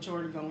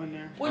immature to go in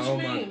there. What Oh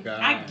you my mean? God.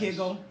 I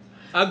giggle.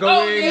 I go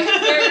Oh, in. yeah, it's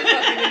very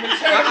fucking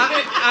immature.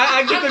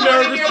 I get the I'm going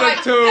in nervous there look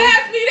like, too.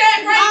 Pass me that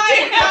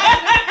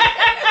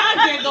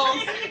I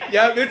giggles.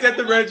 Yeah, it's at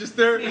the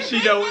register.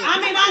 She know. I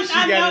mean, she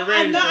got it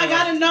ready. I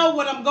gotta know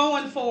what I'm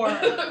going for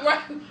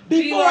right.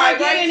 before I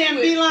get in right and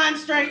to it. beeline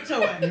straight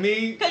to it.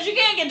 Me. Because you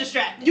can't get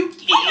distracted. You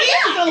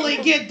easily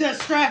get You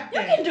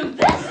distracted. can do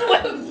this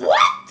with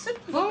what? Flip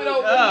it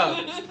over.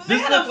 Yeah. They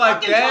This had a look like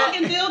fucking that.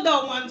 talking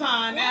dildo one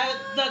time at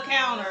the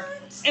counter.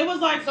 It was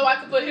like, So I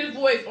could put his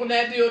voice on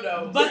that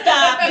dildo. but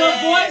Stop the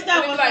it. voice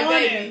that It was like, on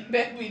baby, it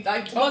baby,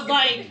 like was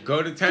like Go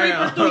to creeping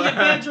town. through your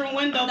bedroom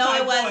window. No,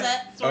 type it wasn't. voice.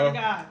 Swear Oh. to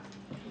God.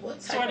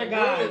 what Swear type to of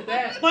God. word is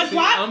that? Like, See,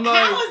 why? I'm like-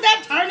 How is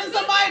that turning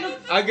somebody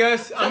to? I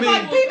guess, I I'm mean,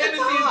 like, people fantasies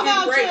talk be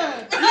about great.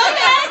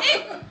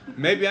 you. Okay.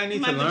 maybe I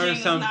need My to learn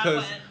vagina's something not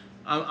because wet.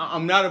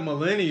 I'm not a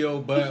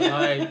millennial, but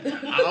like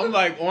I'm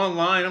like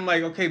online. I'm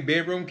like, okay,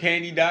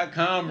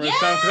 bedroomcandy.com or something.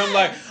 Cause I'm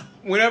like,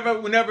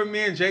 whenever me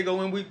and Jay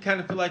go in, we kind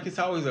of feel like it's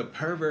always a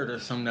pervert or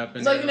something up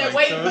in So there. you're not Like,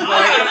 waiting. so it's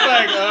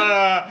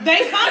like,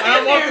 They come I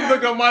in want to there.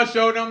 look on my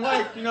shoulder. I'm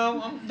like, They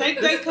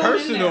it's come in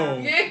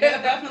personal. there.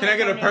 Yeah. Can I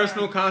get a Come in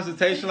personal there.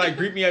 consultation? Like,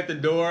 greet me at the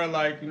door.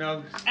 Like,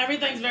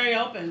 Everything's very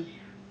open,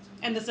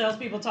 and the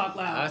salespeople talk I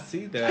loud. see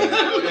I used to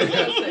that.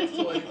 sell sex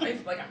toys. I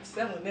feel like I'm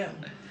selling them.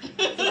 I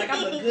feel like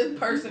I'm a good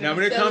person. Now, and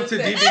when it comes to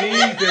selling sex.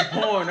 DVDs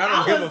and porn, I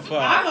don't give a fuck.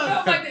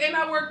 I feel like, and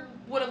I work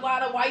with a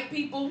lot of white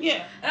people,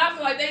 Yeah, and I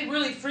feel like they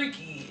really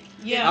freaky.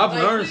 yeah. I've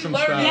Like, learned we some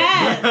learned stuff. it.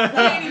 Yes.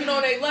 We ain't even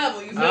on their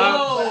level, you feel me?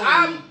 Oh.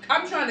 But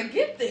I'm trying to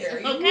get there.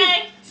 You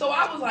Okay. So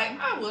I was like,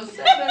 I will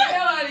sell the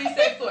hell out of these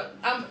sex toys.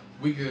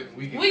 We can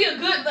We a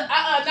good,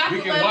 not we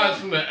the can level. watch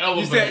from the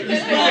elevator. said- You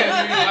said we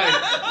like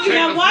take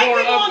Yeah, the white floor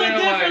people up on a there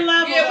different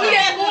like, level. Yeah, we though.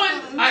 ain't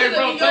going Hey, to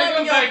bro, the take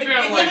them back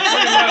down like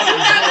 3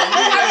 levels.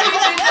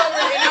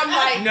 and I'm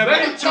like, You never-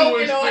 I'm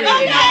choking on it. And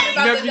I'm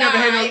about to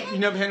die. You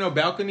never had no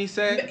balcony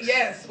sex?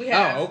 Yes, we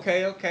have. Oh,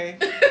 okay.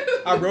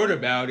 I wrote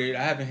about it.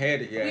 I haven't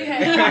had it yet. We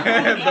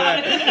have.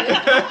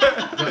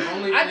 The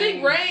only I think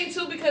thing- Rain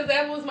too, because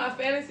that was my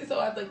fantasy. So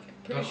I think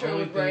pretty the sure it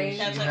only was thing Rain. she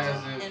That's like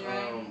hasn't in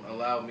Rain.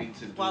 allowed me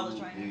to While it's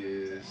do raining.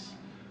 is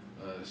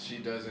she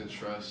doesn't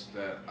trust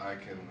that I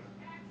can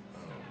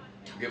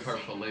give her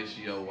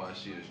fellatio while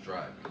she is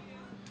driving.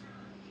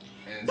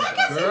 And I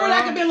can see Girl. where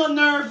that could be a little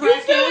nerve You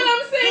wracking. feel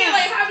what I'm saying? Yeah.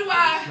 Like, how do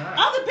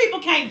I? Other people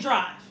can't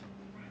drive.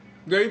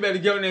 Girl, you better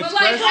get on the But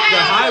express, like, the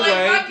how? Like,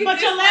 highway. if I get But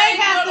this your leg leg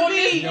has on to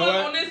this be- You know one,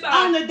 what? on this side.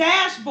 On the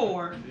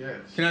dashboard. yes.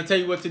 Can I tell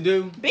you what to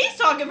do? B's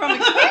talking from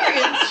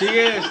experience. She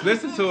is.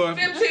 Listen to her.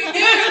 15 years, baby.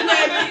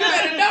 You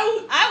better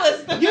know. I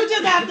was. You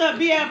just have to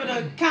be able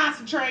to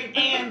concentrate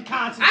and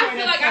concentrate. I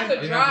feel like I at the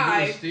could You have to do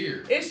drive. is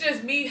steer. It's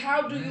just me.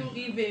 How do you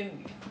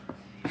even?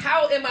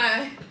 How am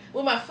I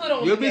with my foot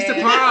on You'll the be gas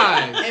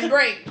surprised. and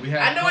brake? We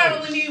have I know I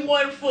posts. only need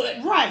one foot.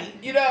 Right.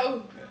 You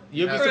know,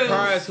 You'll be True.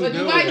 surprised who but do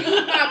do I it.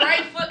 use my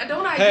right foot?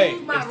 Don't I Hey,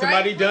 use my if right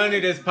somebody foot? done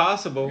it, it's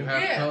possible. You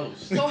have Yeah.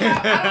 toast. So how,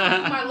 I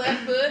don't use my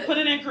left foot. Put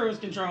it in cruise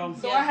control.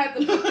 So I had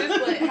to put this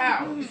foot.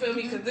 How? You feel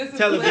me? Because this is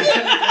Tell the her leg this. I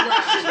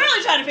need She's to drive.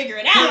 really trying to figure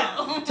it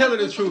out. Tell her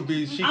the truth,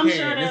 B. She I'm can.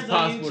 sure there's It's a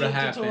possible to YouTube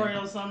happen.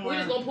 tutorial We're somewhere.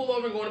 just gonna pull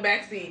over and go in the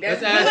back seat.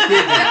 That's Let's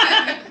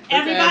ask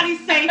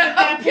Everybody's safe at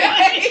that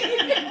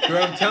point.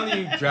 Girl, I'm telling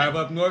you, drive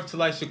up north to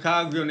like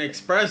Chicago on the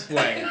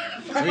expressway.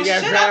 We got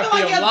Shit, I drive feel for like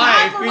your you're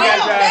life. driving We got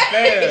around. drive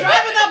fast.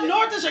 Driving up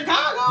north to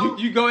Chicago.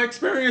 You go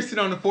experience it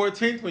on the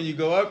 14th when you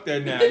go up there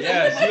now.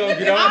 Yes, you gonna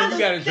get I on it. You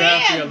gotta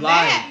drive for your understand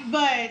life.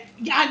 that,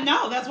 but I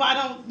know that's why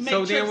I don't make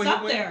So then trips when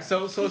up he there.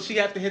 went, so she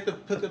have to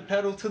put the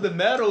pedal to the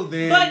metal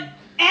then. But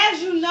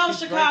as you know, She's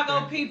Chicago right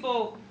there.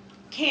 people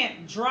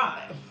can't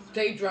drive.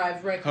 They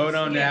drive reckless. Hold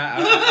on Yeah.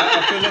 now.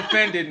 I feel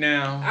offended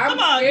now. I'm Come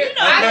on, scared. you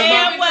know I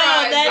damn well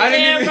I that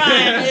didn't damn even-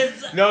 Ryan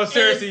is. No,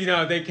 seriously, is- you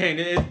know, they can't.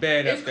 It's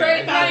bad It's up there.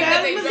 crazy It's how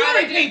bad. they Missouri drive.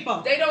 They just-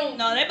 people. They don't.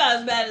 No, they about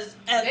as bad as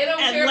They don't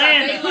care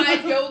Atlanta. about their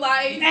life, your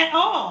life. At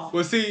all.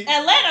 Well, see,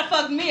 Atlanta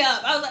fucked me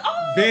up. I was like,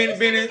 oh, Ben- these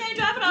Ben niggas is- can't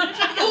drive it on the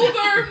track.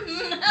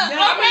 Uber.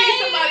 I need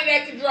somebody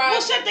that can drive.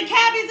 Well, shit, the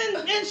cabbies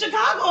in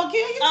Chicago will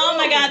kill you. Oh too.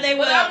 my God, they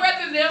But will. I'd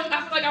rather them.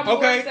 I feel like I'm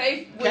Okay. more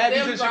safe with Cabbies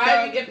them in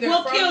driving Chicago if they're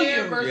will from kill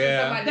there you. versus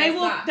Yeah. somebody They that's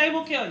will. not. They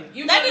will kill you.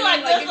 You They know be what I like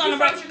mean? this If on you're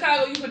the from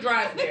Chicago, you could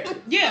drive there.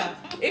 Yeah.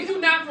 If you're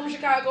not from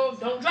Chicago,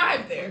 don't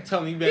drive there. I'm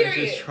telling you, you better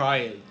Period. just try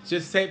it.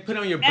 Just say, put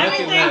on your bucket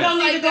Everything list. don't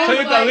need to go So you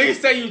to can at like,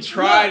 least say you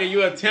tried it,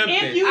 you attempted.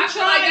 if you I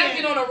feel like I try get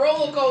it, on a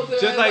roller coaster.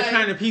 Just and like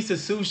trying a piece of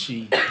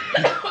sushi.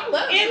 I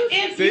love sushi.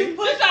 if See? you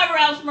put Just drive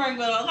around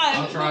Springville, okay?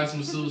 I'll try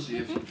some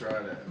sushi if you try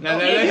that. Now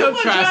if let you him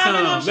put try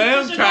driving up some. Let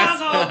to him try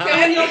Chicago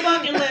some. on your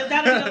bucket list,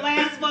 that'll be the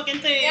last fucking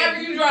thing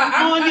Wherever you drive,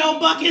 I'm on your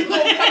bucket You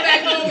gonna list. come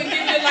back home and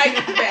get your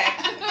license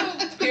back.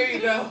 Here you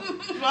go.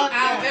 Fuck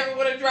I don't yeah. ever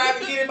want to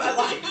drive again in my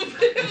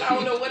life. I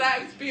don't know what I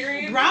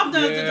experienced. Ralph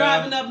does the Yeah.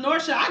 driving up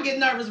North Shore. I get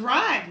nervous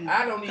riding.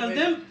 I don't Cause even.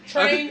 them,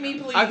 Train me,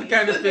 please. I can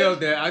kind of feel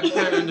that. I can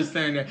kind of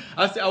understand that.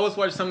 I was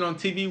watching something on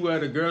TV where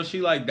the girl, she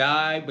like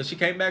died, but she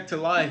came back to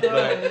life. But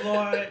oh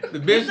Lord. the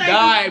bitch This ain't-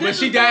 died, but this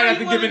she is died story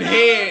after you wanna giving know?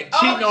 head,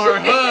 cheating on her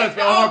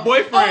husband, on her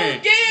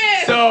boyfriend. Oh,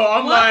 yeah. So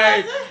I'm What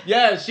like, was it?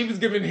 yeah, she was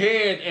giving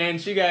head and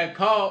she got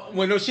caught.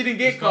 Well, no, she didn't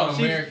get It's called caught.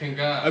 She American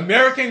God.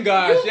 American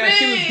Gods. You Yeah,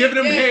 she was big, giving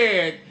him yeah.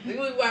 head. We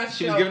watch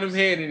She was shows. giving him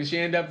head and she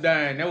ended up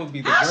dying. That would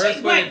be the How worst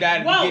she- way to wait, die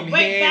to be whoa, getting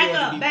wait, head. back or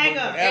to up, be back fucked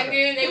up. whatever. And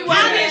then they How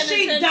was- did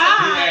she He die?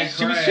 had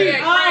She was crashed.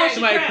 cheating. Oh, she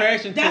Somebody crashed.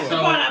 crashed into That's her.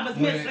 the part I was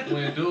when, missing.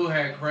 when dude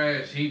had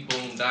crashed, he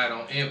boom died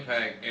on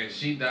impact, and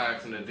she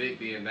died from the dick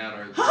being down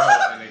her throat,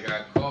 and it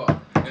got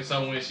caught. And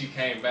so when she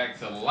came back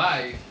to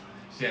life,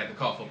 she had to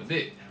cough up a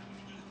dick.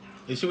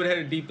 If she would have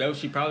had a deep throat,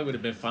 she probably would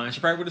have been fine. She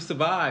probably would have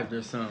survived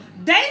or something.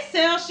 They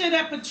sell shit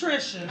at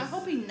Patricia's. I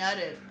hope he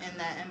nutted in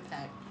that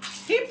impact.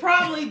 He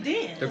probably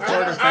did. The I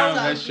quarter don't found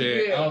think that he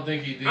shit. did. I don't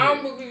think he did. I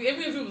don't believe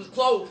even if it was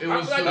close. It I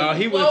was feel like so- Oh, if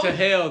he it went was to close,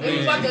 hell It then.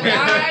 was like a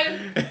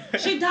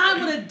dive. She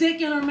died with a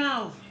dick in her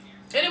mouth.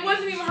 And it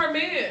wasn't even her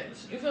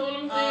man's. You feel what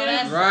I'm saying? Oh,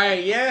 that's-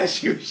 Right, yeah,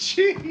 she.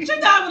 She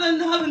died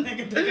with another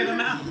nigga dick in her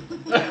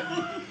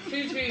mouth.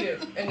 She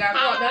cheated and got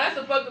caught. Now that's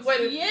a fucked up way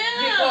to Yeah.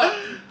 get caught.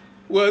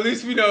 Well, at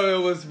least we know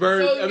it was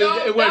birth. So I mean, y'all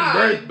it wasn't died.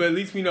 birth, but at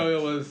least we know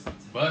it was.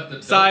 But the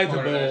dope Sizable.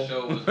 part of that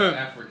show was the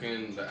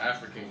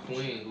African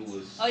queen who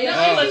was. Oh yeah,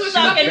 Oh, she was she's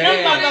sucking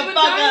that bad.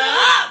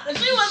 motherfucker up.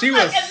 She was She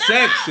was sucking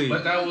them up. sexy.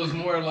 But that was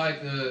more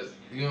like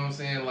you know what I'm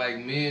saying, like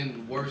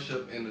men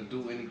worship and to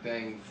do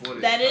anything for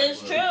this. That type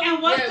is of- true.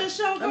 And what's Yeah. the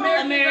show called?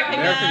 American American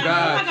Gods.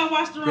 Gods. I gotta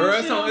watch the wrong Girl,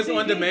 shit it's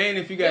on TV. demand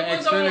if you got It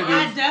was on- Xfinity.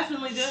 I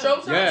definitely do.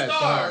 Showtime Yeah,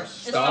 stars.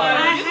 It's Stars. fine.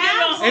 I You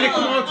have get And it on-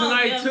 come on oh,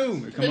 tonight yeah. too.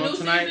 It The come on new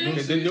tonight.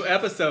 season? The new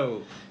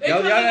episode. It Y'all,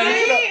 comes y'all, on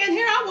See, and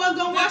here I was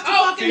gonna watch the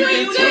Oh, fucking season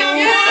reunion. two. reunion.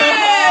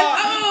 Yes.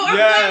 Oh, I'm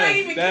glad Yes, they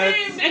even that's-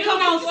 came. It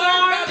come on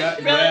Stars? Yeah.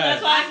 Really?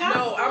 That's why? I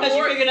No, I'm Because you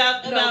more- figured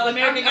out no, about but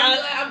American I'm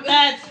Gods? glad-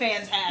 That's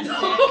fantastic.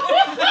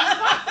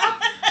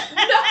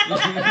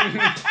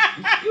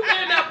 You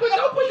better not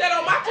don't put that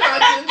on my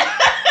conscience.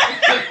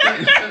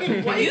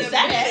 Well, you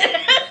said it.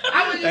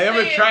 I was just Hey, I'ma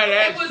saying, try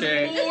that it was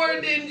shit.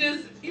 more than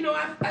just, I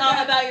Talk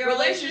got about your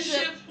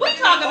relationship. We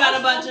talk about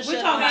a bunch of We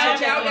shit. talk on about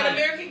this it. Y'all got channel.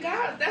 American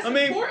Gods. That's I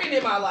mean, important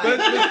in my life. But, You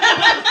know what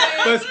I'm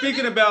saying? but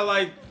speaking about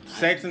like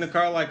sex in the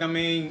car, like I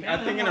mean, Man,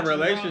 I think I'm in a watching the wrong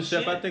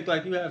relationship, I shit. think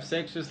like you have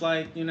sex just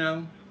like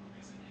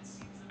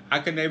I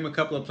could name a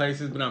couple of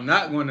places, but I'm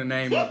not going to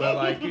name it. But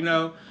like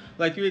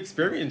like you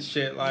experience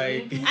shit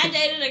like I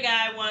dated a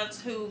guy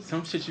once who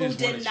some shit you who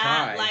just want did to not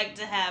try. like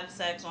to have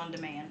sex on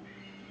demand.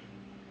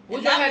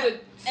 Would y'all had to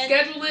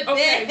schedule it?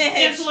 Okay.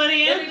 Cancel it Let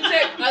me in.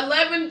 check.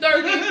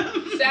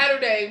 11:30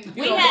 Saturday.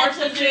 We had March to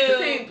the do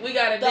 16th. We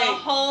got a The date.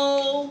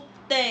 whole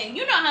thing.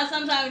 You know how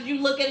sometimes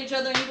you look at each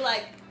other and you be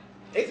like,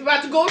 It's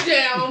about to go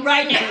down.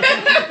 right now.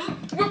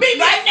 We're being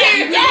Right now,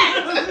 serious.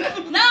 yes.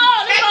 No,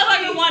 this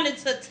motherfucker wanted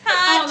to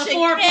Oh, touch the and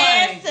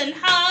foreplay. kiss and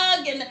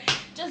hug and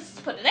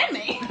just put it in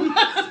me.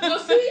 Well,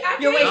 see, I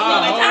You're can't. wasting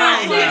my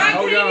time. See, I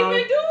Hold can't on.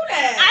 even do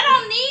that. I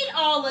don't need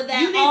all of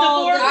that. You need the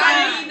all the foreplay.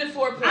 time. I need the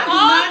foreplay.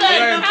 All the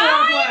Right.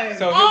 time.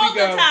 So here All we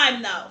go. the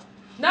time, though.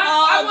 Not,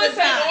 all I the wouldn't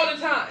say time. all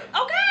the time.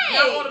 Okay.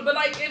 Not all the, but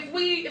like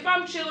if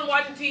I'm chilling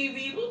watching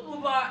TV, blah blah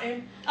blah,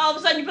 and All of a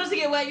sudden, your pussy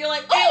get wet. You're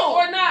like, and- oh.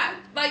 or not.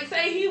 Like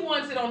say he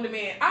wants it on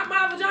demand.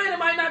 My vagina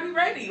might not be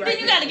ready. Right Then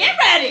you now. gotta get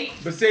ready.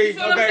 But see, You see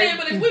what I'm okay. saying?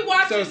 But if we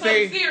watching So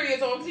something see-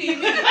 serious on TV,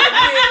 then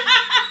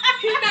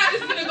he's not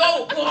just gonna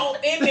go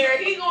in there.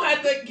 He's gonna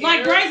have to get Like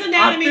her. Grey's I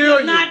Anatomy feel does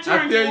you. not I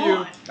turn feel you you.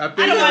 on. I feel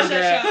I don't you watch on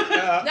that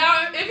that.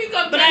 Now, if he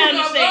comes But back I on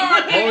understand.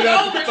 guard, Hold it's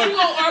up. over. She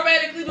gonna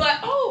automatically be like,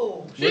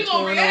 oh, she What's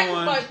gonna going react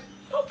on? like,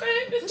 okay,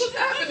 this is what's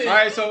happening. All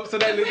right, so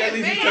that leads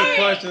me to a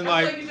question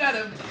I feel like, you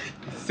gotta.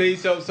 see,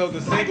 so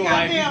the single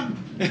life, Goddamn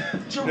the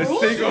Jerusalem.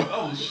 single,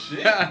 Oh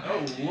shit!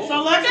 Oh lord!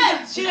 So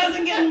let's she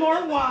doesn't get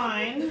more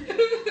wine.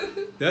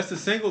 that's the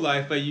single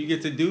life, but you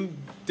get to do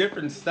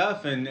different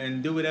stuff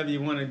and do whatever you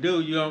want to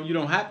do. You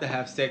don't have to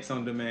have sex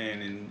on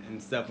demand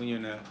and stuff when you're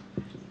in a.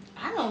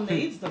 I don't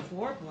need the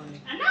foreplay.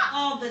 Not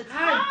all the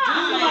time.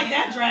 I feel like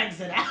that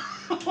drags it out.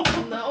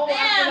 No,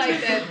 I feel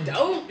like that.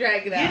 Don't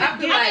drag it out. I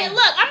feel I like. mean,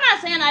 look, I'm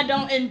not saying I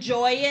don't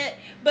enjoy it,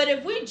 but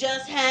if we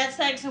just had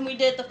sex and we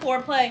did the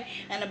foreplay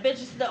and the bitch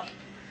is still.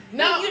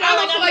 No, you know, I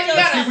like, don't feel I'm like you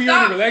just- gotta See, we in a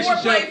stop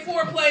relationship.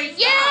 foreplay.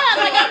 Yeah, stop.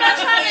 like I'm not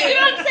trying to, you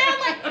know what I'm saying?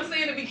 Like, I'm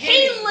saying the he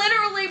beginning.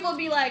 literally will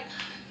be like,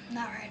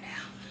 not right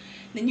now.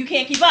 Then you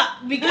can't keep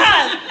up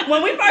because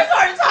when we first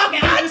started talking,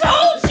 I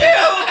told you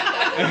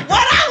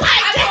what I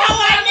liked and how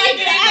I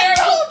needed. I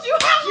told you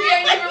how She I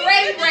ain't even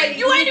liked ready. it.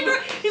 You ain't even.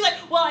 He's like,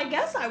 well, I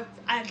guess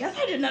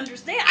I didn't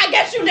understand. I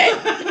guess you did.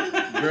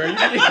 Girl,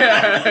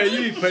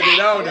 you put it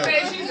on her.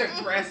 Okay, she's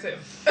aggressive.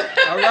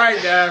 All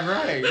right, now,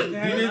 right.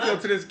 You need to go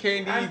to this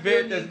candy I event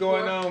still that's need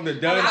going more. on, the I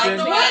dungeon.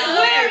 know.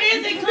 Where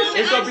is it coming?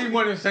 It's gonna be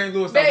one in St.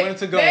 Louis. I Babe, wanted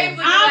to go. babe would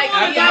be I like,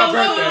 wanna After my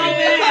go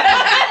birthday.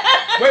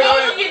 so Wait,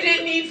 oh, you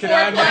didn't need Can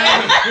I foreplay. now?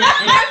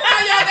 That's how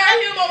y'all got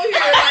him over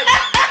here. Like,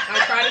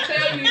 I'm trying to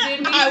tell you, you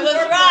didn't need I was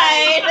foreplay.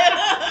 right.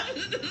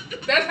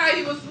 That's how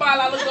he was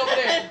smiling. I looked over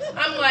there.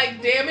 I'm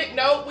like, damn it,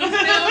 nope, we still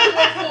doing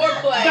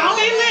foreplay. Don't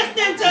be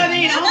listening to them.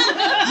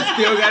 You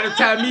still gotta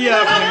tie me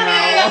up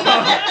now.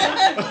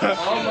 I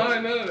don't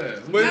mind none of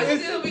that. But I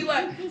it's- still be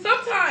like,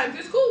 sometimes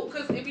it's cool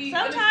because if he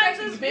Sometimes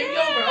unexpected, it's you bend me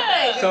good. over.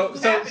 Okay, so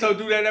it's so happening. so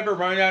do that ever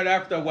run out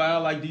after a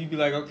while? Like, do you be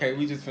like, okay,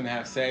 we just finna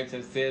have sex?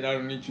 That's it. I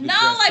don't need you to No,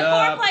 dress like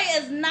up. foreplay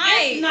is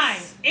nice. It's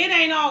nice. It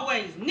ain't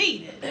always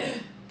needed.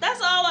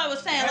 That's all I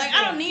was saying. Like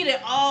I don't need it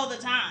all the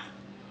time.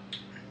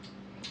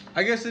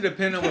 I guess it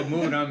depends on what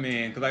mood I'm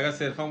in. Cause like I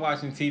said, if I'm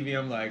watching TV,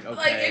 I'm like, okay.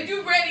 Like if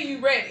you ready, you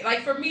ready.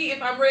 Like for me,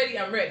 if I'm ready,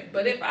 I'm ready.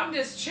 But if I'm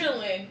just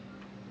chilling,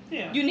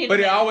 Yeah. You need. But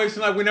to it always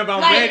seems like whenever I'm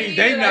like, ready,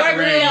 they either not work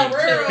me ready. up,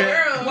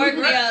 Work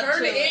me up turn to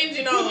the it.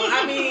 engine on.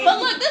 I mean, But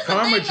look, this is the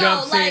Karma thing,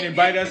 jumps though, in and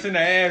bite us in the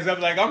ass. I'm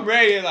like, I'm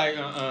ready. Like,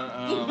 we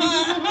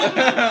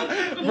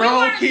wrong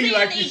weren't key, seeing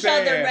like you each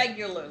other said.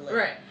 regularly.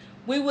 Right.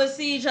 We would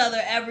see each other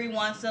every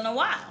once in a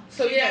while.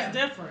 So yeah.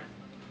 That's different.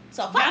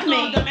 So fuck That's me.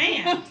 on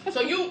demand.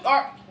 So you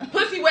are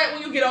pussy wet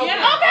when you get over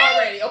Yeah. it Okay.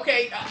 already.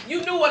 Okay.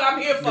 You knew what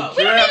I'm here for.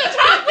 We don't need to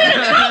talk. We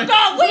done talked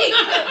all week.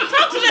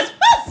 Talk to this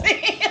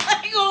pussy.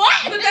 Like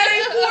what? But that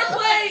ain't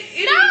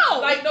foreplay. It No.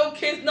 ain't like no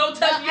kiss, no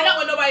touch. No, You I don't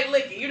want nobody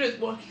licking. You just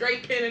want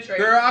straight penetrate.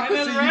 Girl, I And could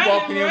then see you right,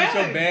 walking in with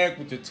right. your bag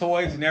with your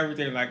toys and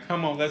everything. Like,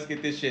 come on, let's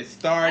get this shit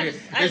started.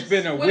 I It's just-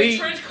 been a with week.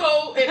 a trench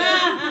coat and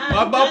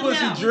My butt No.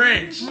 pussy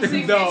drenched.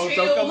 See, No, see,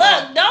 so chill. come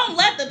Look, don't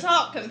let the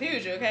talk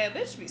confuse you, okay? A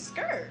bitch be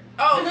scared.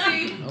 oh,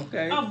 see. on.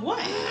 Okay. Of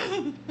what?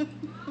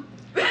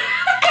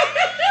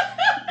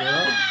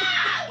 Girl.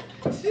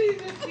 She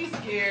just be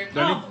scared.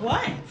 Don't Of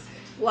what?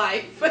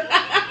 Life.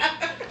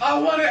 I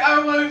want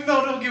it.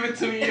 No, don't give it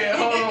to me yet.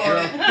 Hold Girl,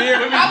 on. fear,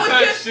 I was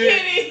touch just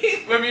shit.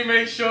 kidding. Let me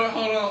make sure.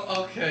 Hold on.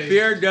 Okay.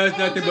 fear does Oh,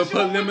 nothing touch but put you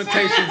one more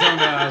limitations on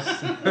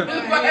us.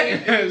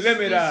 Right.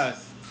 Limit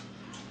us.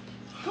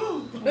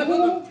 Ooh,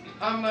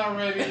 I'm not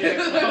ready yet.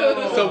 Hold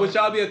on. So would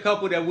y'all be a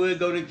couple that would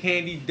go to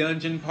Candy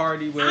Dungeon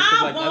Party where it's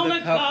I like other wanna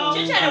go. couples?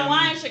 Chit Chat and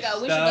Wine should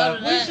go. We should go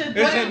to We that. should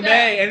It's What in is that?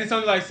 May and it's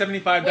only like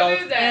 $75. What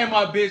is that? And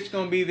my bitch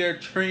gonna be there,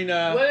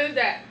 Trina. What is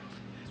that?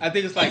 I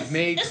think it's like It's-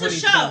 May it's a 20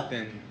 show.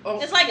 something. Oh,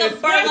 It's like a It's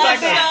burlesque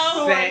like a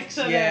show. sex,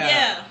 to yeah.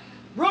 Yeah.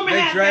 Rumor They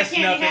has that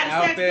dressing up Candy in had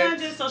a sex outfits.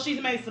 dungeon, so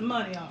she's made some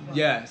money off of it.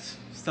 Yes.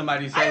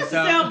 Somebody I say used to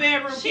sell so.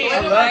 bedroom She- Ain't I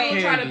candy. love nobody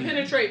gonna try to candy.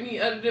 penetrate me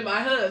other than my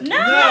husband. No.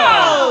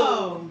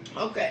 No.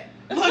 Okay.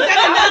 Look, that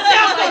don't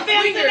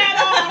self-defense in that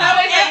No,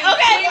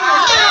 Okay.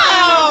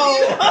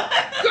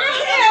 Girl,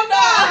 hell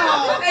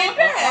no. Ain't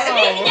that? Oh.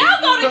 Y'all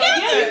go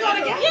together. Yeah, you go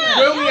together. Yeah,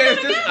 Will y'all we go is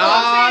this together.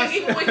 ours?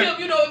 Even with him,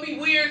 you know, it'd be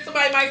weird.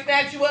 Somebody might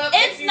snatch you up.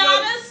 It's you not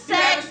know, a you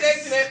having sex.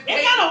 sex and it-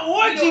 It's not an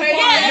orgy you know, party.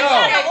 Yeah, it's No.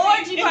 not an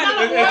orgy It's party. not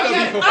an It's gonna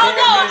be orgy. Oh no,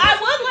 performance. I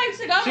would like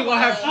to go. She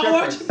gonna have Oh,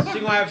 what strippers. you- She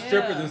gonna have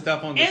strippers Yeah. and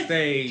stuff on the It's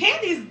stage.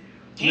 Candy's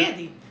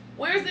candy.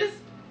 Where's this?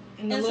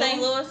 the in little-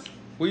 St. Louis.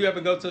 Will you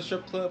ever go to a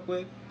strip club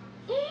with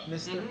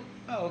Mister? Mhm.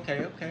 Oh,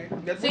 okay.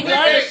 That's See, what we're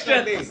we're very,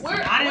 strippers. we're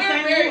Not in we're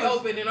St. very Louis.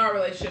 open in our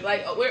relationship.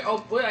 Like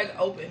we're like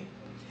open.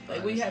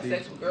 Like we have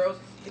sex with girls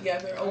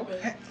together, open.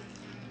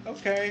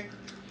 Okay.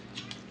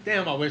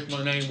 Damn, I wish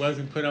my name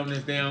wasn't put on this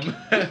damn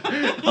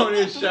on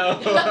this show.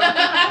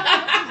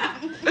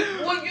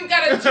 Well, you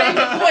gotta change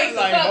your voice or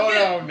Like, something. hold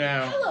Yeah. on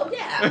now. Hello,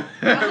 yeah.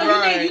 So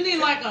Right. you need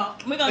like a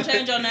We're gonna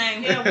change your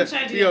name. yeah, we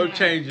change it. You'll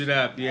change it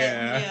up,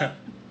 yeah. Yeah.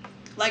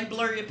 Like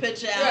blur your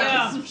picture out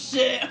Yeah. and some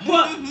shit.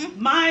 But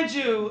mind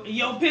you,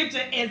 your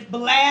picture is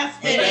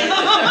blasted. Right,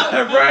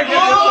 that's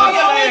Oh, what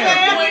I'm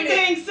saying.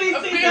 everything I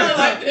CC feel does.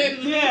 like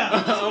that. Yeah.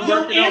 I'm Your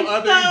working on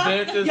other Insta,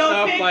 events and your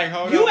stuff. pic- Like,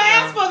 hold you on.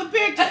 asked now. for the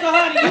picture, so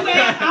honey, you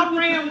asked, I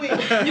ran with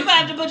it. You gonna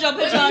have to put your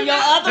picture on your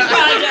other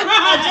project.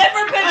 A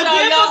different picture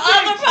on your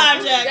other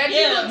project. That you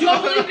Yeah. look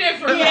totally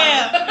different.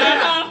 Yeah.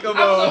 Uh-huh. Come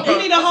I'm on. You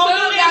need a whole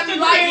Still new got me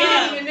light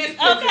Instagram. skinned in this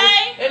picture.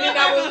 Okay. And then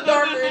I was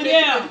darker in this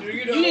Yeah. picture.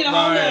 You know. You need a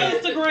whole Right. new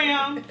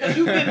Instagram because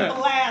you've been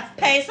blasted.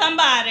 Pay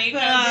somebody.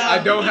 I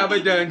don't have a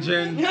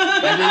dungeon. And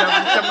then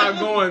every time I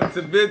go in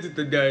to visit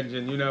the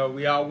dungeon, you know,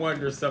 we all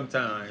wonder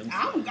sometimes.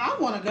 I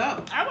want to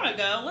go. I wanna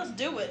go. Let's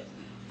do it.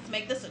 Let's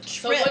make this a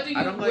So trip. what do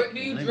I don't like do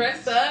you limits.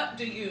 dress up?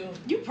 Do you?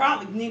 You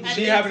probably need to. I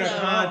She think having a so.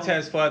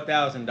 contest for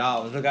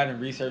 $1,000. Look, I didn't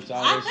research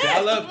all I that shit. I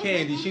bet. love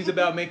Candy. She's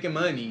about making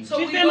money. So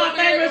She's we been my go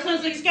there favorite and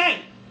since we- Escape.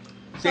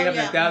 She having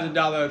yeah. a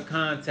 $1,000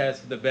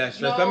 contest for the best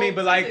dress. No, I mean,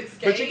 but like, it's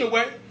but you escape. can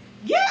wear.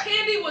 Yeah.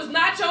 Candy was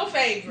not your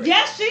favorite.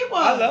 Yes, she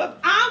was. I love-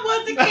 I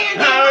was the candy.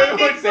 I of my would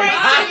big say friend.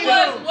 I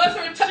was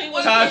her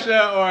was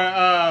Tasha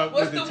or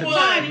What's was it the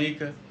one?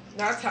 Tanika?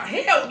 Not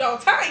Tiny. Hell no,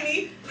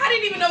 Tiny. I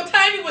didn't even know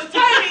Tiny was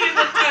Tiny in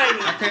the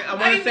Tiny. I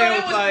want to didn't say know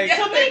it was like. yes.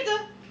 I Tamika.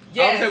 would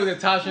Yes. say it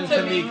was Tasha and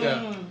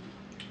Tamika.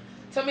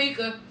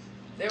 Tamika.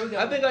 There we go.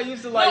 I think I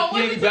used to like no,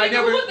 Candy, was but I Tamika?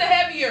 never. Who was the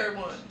heavier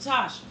one?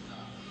 Tasha.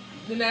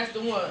 Then that's the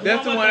one.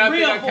 That's the with one the I think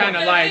real I kind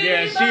of voice. like.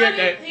 Yeah, she had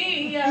that.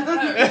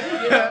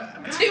 Yeah.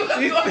 She was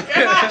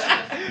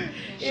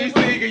She's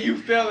thinking you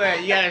feel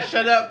that. You gotta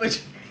shut up,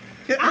 but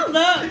I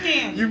love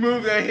Candy. you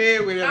move that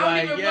head with it I don't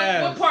like, even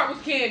yeah. what part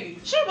was Candy?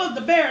 She was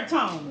the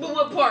baritone. But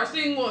what part?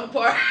 Sing one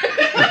part.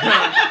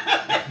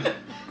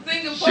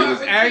 Sing a part. She was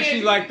with actually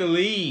Candy. like the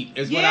lead,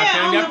 is what Yeah, I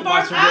found on out the from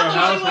watching first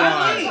Real album, she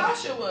was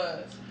Housewives. Tasha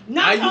was.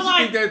 Not I to used to like,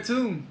 think that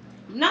too.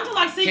 not to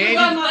like Secret Candy-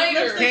 Love My Later.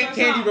 Lipstick or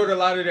Candy something. wrote a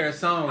lot of their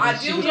songs. I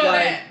and she do was know like,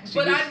 that, she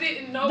but was- I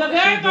didn't know The that.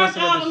 very She doing first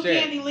some of the album,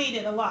 shit. Candy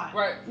leaded a lot.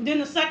 Right. Then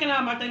the second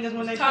album, I think, is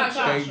when they put Tasha.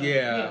 Tasha.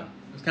 yeah.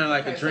 It's kind of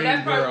like Okay, a so dream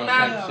that's probably girl when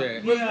I type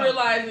shit. was Yeah.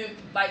 realizing,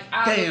 like,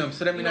 I Damn, was,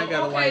 so that means you I know,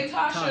 gotta okay,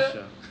 like Tasha.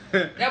 Tasha.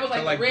 That was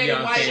like I the red and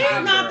Beyonce white She's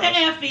album. not the girls.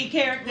 Effie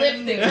character.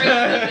 Lipstick,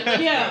 Yeah, lipstick.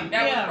 Yeah, That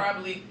yeah. was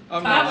probably Oh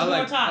no, Tasha I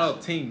like more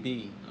Tasha. Team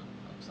B. Oh,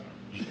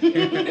 I'm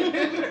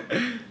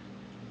sorry.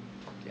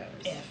 Yes.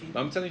 Effie.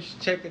 I'm telling you,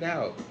 check it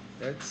out.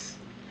 That's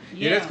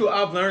Yeah, that's cool.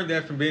 I've learned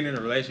that from being in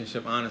a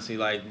relationship, honestly.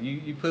 Like,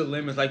 you put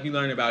limits, like, you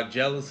learn about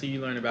jealousy,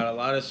 you learn about a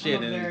lot of shit.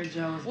 I'm and very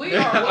jealous. We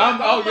are.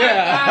 oh, my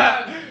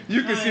yeah. God.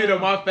 You can see it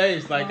on my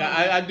face. Like,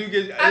 I do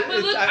get. But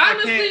look,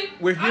 honestly,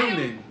 can't. We're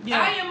human.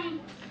 I am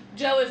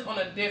jealous on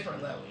a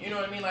different level. You know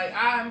what I mean? Like,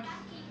 I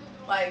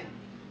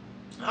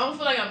don't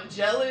feel like I'm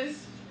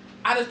jealous.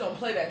 I just don't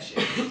play that shit.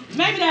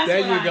 Maybe that's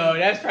There what you I go. am.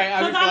 That's right.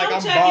 I Because feel I like don't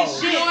I'm check his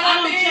bold. shit. You know what I I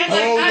don't mean? check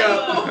Like, Hold his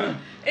up. shit.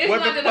 It's What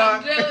not the that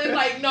I'm fuck? jealous.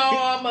 Like, no,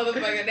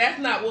 motherfucker, that's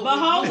not what. But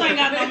we're hoes doing. ain't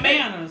got no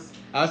manners.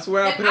 I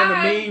swear I And put on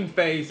I- a mean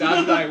face.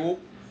 I'd be like, well,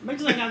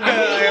 Bitches ain't got no Who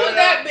manners. was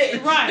that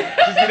bitch? Right.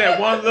 just get that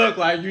one look,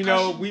 like, you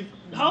know, we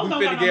Hoes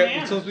don't finna got no get,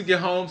 manners. as soon as we get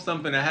home,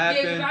 something to Yeah,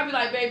 because happen. I be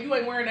like, babe, you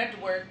ain't wearing that to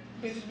work.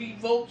 Bitches be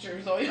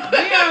vultures. So We I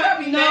are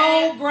be no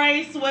mad.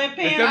 gray It's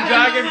sweatpants. them I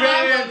jogging have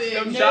half pants, of it.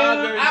 them No.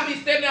 joggers. I be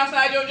standing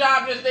outside your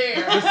job just there.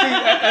 But see,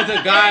 as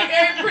a guy,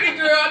 Every pretty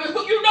girl, I mean,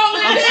 you know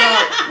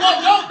Lindell?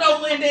 Well, don't know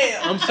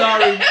Lindell. I'm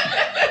sorry.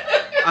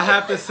 I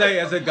have to say,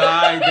 as a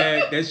guy,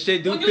 that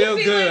shit do when you feel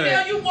see good.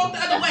 Lindell, you walk the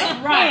other way.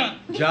 Right.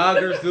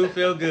 Joggers do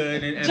feel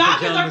good, and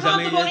Joggers are pajamas. I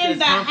mean, comfortable it's in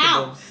the comfortable.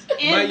 house.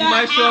 In you the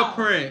might show a house.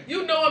 print.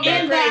 You know I'm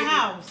that In the crazy.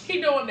 house. He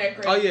know I'm that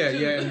crazy. Oh yeah, too.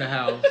 yeah, in the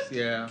house,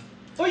 yeah.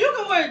 Or you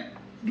can wear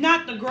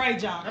not the gray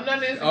jogger. I'm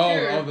not insecure.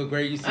 Oh, the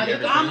gray. You see I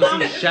just- everything.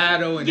 I'm- You see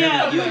shadow and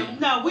Yeah, everything.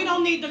 no, we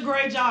don't need the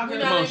gray We're jogger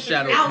not Come on, insecure.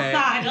 Shadow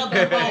outside of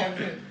the Cat.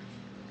 home.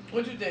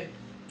 What you think?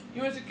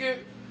 You insecure?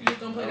 You just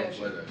don't I play don't that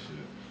play shit. that shit.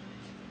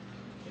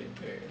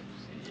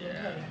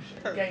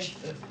 Yeah.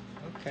 Gangsters.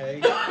 Okay.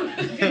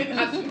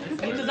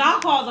 Because I'll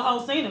cause a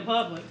whole scene in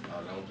public. I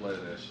don't play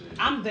that shit.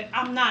 I'm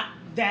not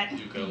that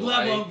You can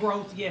level like- of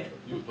growth yet.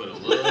 You put a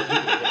look, you put a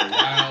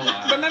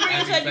wild, Remember you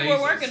happy said you face, were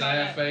a working on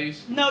sad that.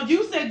 face. No,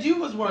 you said you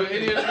was Put working.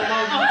 any of the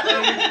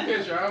emojis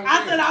picture. I don't I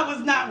care. said I was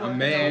not A working.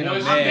 man, So a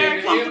I'm man.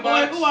 very comfortable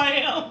in who I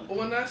am. But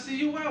when I see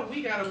you out,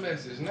 we got a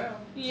message now.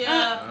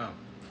 Yeah. Wow.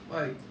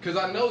 Like, cause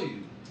I know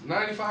you.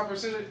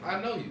 95% I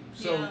know you.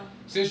 So Yeah.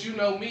 since you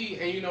know me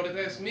and you know that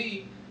that's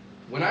me,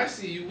 when I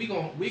see you, we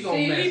gon'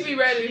 See, message. he be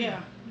ready. Yeah.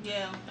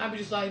 Yeah. I be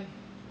just like,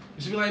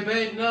 You should be like,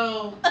 babe,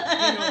 no. No,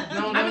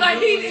 I be like,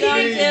 he Don't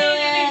do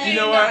it. You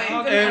know what?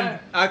 Like, And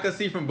I could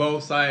see from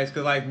both sides,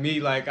 cause like me,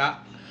 like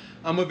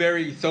I'm a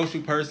very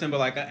social person, but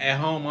like at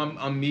home,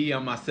 I'm me,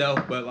 I'm myself.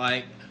 But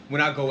like when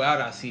I go out,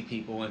 I see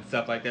people and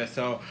stuff like that.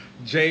 So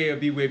Jay will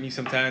be with me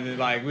sometimes, and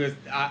like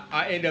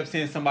I end up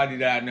seeing somebody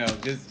that I know,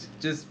 just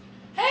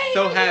hey,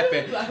 so how you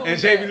happy. doing? Like, who And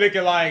is Jay that? be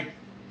looking like.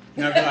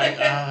 And I be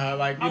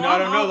like, you know, I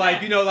don't know,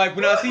 like, you know, like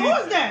when I see, Who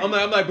is that? I'm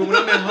like, but when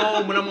I'm at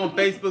home, when I'm on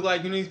Facebook,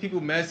 like, you know, these people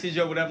message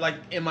or whatever, like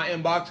in my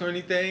inbox or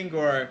anything,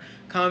 or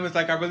comments,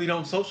 like I really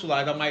don't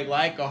socialize. I might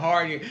like or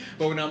heart it,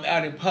 but when I'm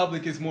out in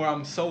public, it's more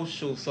I'm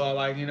social. So I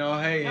like, you know,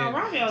 hey, Now, and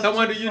Raphael's so I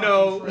wonder, too you fucking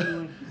know,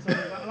 friendly. So,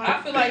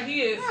 I feel like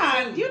he is.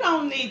 God, too. you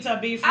don't need to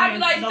be I friends. be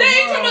like, with they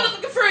ain't the your world.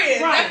 motherfucking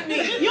friends. Right. That's me.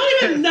 You don't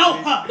even know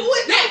her. Who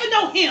is You don't even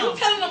know him. You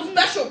telling them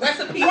special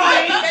recipes.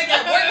 Right. They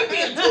got work with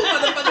being two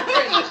motherfucking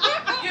friends.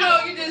 You know,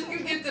 you get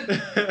to.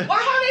 Why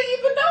how they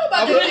even know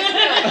about this? You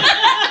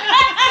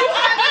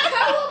had to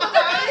tell them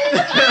about it.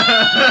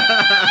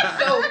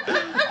 So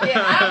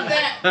yeah, I'm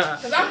that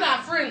because I'm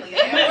not friendly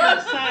at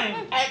work,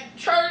 Same. at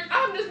church.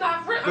 I'm just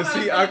not friendly. but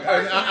see, I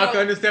can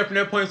understand from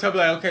that point. So I'm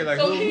like, okay, like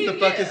So who the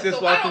fuck is this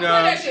so I walking don't play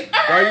up? that shit.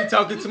 Why are you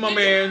talking to my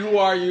man? Who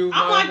are you?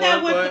 I'm like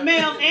that with What? the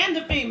males and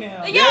the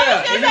females. Yeah, I was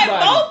gonna say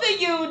anybody. both of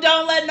you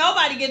don't let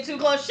nobody get too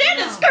close.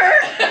 Shannon No.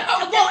 skirt.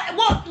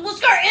 We'll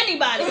skirt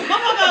anybody. B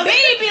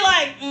be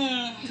like,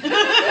 See,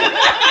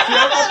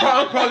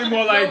 I'm probably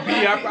more like B.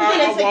 Get it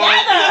I walk.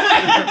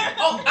 together.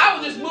 Oh, I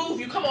would just move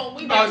you. Come on,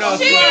 we. Oh, no,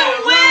 She see. will.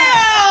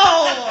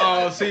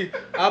 Oh, see,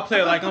 I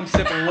play like I'm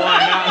sipping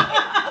wine.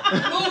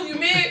 Move you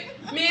mid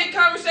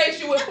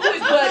conversation with who is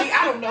buddy.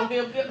 I don't know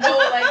him. No,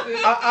 like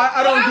this.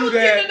 I don't do was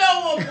getting to that.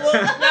 know him,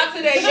 Blue. Not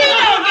today. She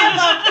don't give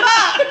a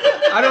fuck.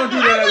 I don't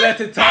do that unless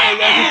it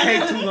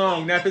take too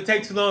long. Now, if it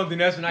takes too long, then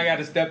that's when I got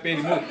to step in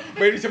and move.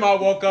 But anytime I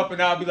walk up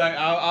and I'll be like,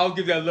 I'll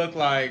give that look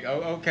like,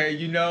 oh, okay,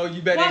 you know,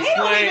 you better Well, he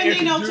don't explain, even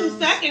need no introduce.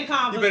 2-second You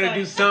conversation. better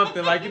do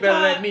something. Like, you better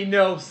let me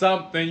know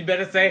something. You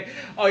better say,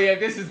 oh, yeah,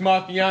 this is my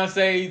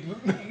fiance,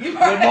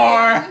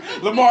 Lamar,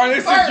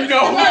 this is, you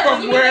know, who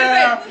from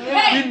where.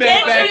 We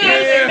met back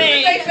introduce then.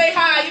 me. They say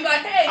hi. You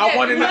like, hey. I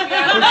want to know.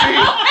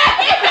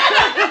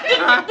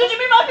 Did you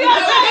meet my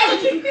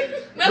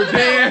fiance? But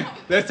then,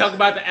 let's talk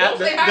about the app. Don't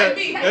say hi to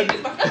me. Hey, this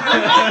is my fiance.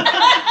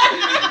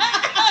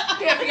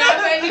 Yeah,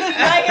 fiance. This is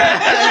Like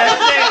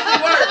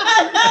work.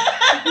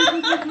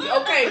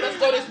 Okay, let's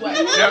go this way.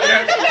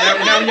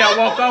 Now when y'all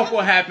walk off,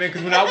 what happened?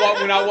 Because when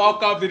I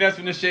walk off, then that's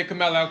when the shit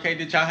come out. Like, okay,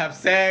 did y'all have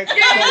sex?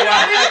 Yeah. What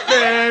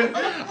happened?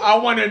 I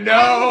want to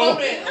know.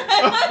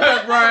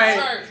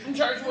 Right. From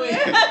church with.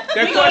 That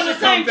We go to question the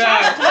same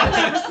comes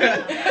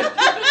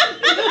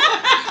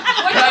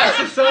What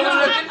Pastor church?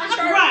 Solomon.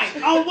 Right.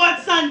 On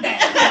what Sunday?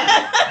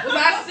 Was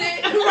I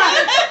sick?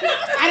 Right.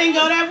 I didn't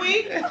go that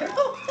week.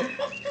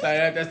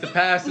 Like, that's the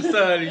pastor's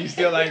son, and you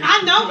still like.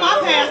 I know my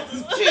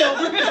pastor's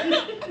children.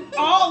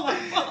 All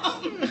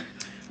of them.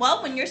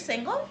 well, when you're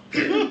single,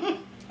 you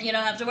don't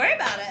have to worry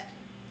about it.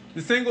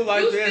 The single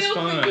life You is still,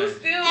 fun. you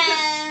still.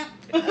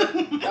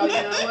 Oh, you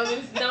know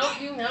what? No,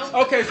 you know.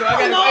 Okay, so I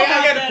don't know got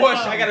about a that,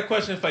 question. though. I got a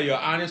question for you. An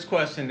honest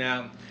question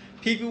now.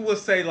 People will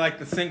say like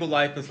the single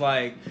life is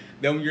like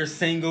that when you're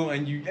single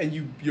and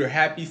you're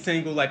happy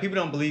single. Like people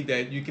don't believe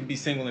that you can be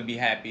single and be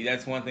happy.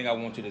 That's one thing I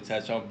want you to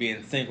touch on: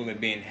 being single and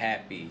being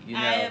happy. You know,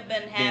 I have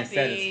been being happy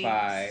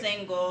satisfied.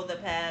 single the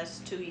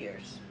past 2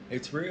 years.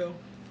 It's real.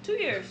 2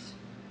 years.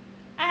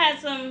 I had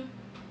some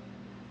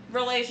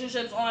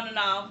relationships on and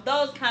off.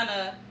 Those kind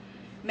of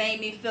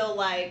made me feel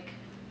like,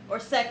 or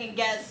second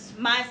guess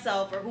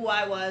myself or who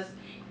I was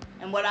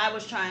and what I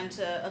was trying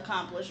to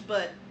accomplish.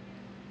 But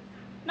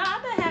no,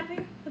 I've been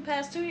happy the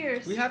past 2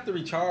 years. We have to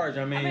recharge.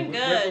 I mean, been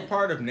we're good.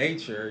 part of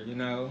nature. You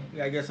know, we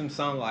gotta get some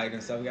sunlight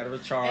and stuff. We gotta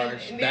recharge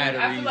And then I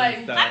batteries feel like-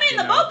 and stuff. I mean, you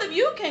the know? both of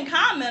you can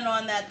comment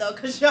on that though,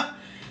 cause y'all,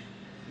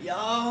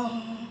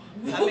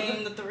 I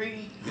mean the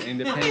three. The I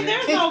independent. mean,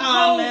 there's no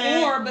Oh, cold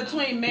man. war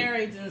between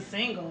marrieds and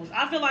singles.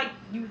 I feel like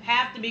you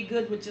have to be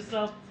good with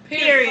yourself.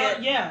 Period.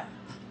 Yeah.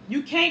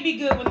 You can't be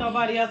good with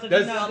nobody else if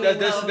That's you're not good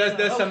with yourself.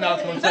 that's something I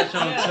was gonna touch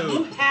on Yeah, you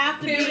too. have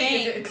to be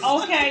Period.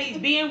 okay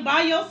being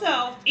by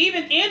yourself,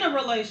 even in a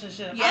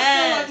relationship. I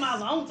Yes. feel like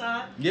my alone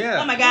time. Yeah.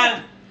 Oh my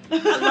god, I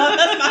love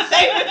that's my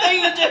favorite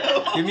thing to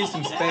do. Give me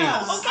some space.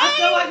 Yeah. Okay. I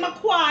feel like my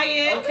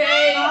quiet,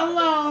 Okay.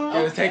 alone.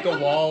 Yeah, take a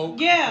walk.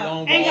 Yeah,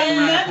 Long ain't walk got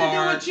around the nothing to do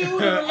park. with you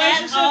in a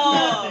relationship.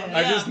 all. Nothing.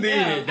 I just need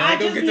Yeah. it. I Don't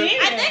just get need the.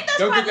 it. I think that's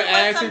Don't get probably to what's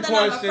asking something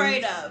I'm questions.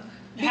 afraid of.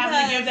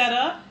 Having to give that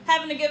up.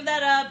 Having to give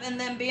that up and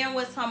then being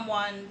with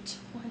someone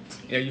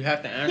Yeah, you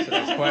have to answer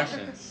those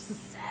questions.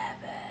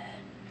 27.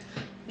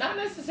 Not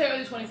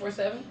necessarily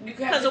 24/7. You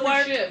can 'Cause have of different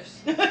work. shifts.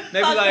 Maybe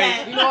Fuck like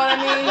that. You know what I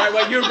mean? right,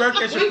 well, you work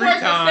at your We free work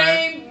the time.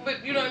 same,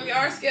 but you know what I mean.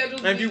 Our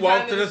schedules. And be you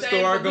walk kinda to the same,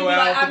 store, but go we be out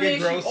like, to I get miss you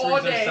groceries all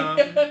or day.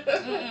 something.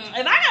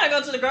 If I gotta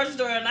go to the grocery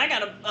store and I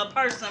got a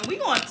person, we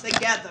going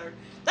together.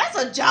 That's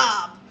a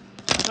job.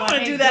 I want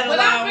to do that But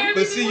I alone. barely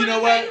But see, be you wanna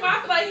know take what? him. I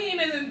feel like he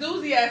ain't as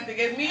enthusiastic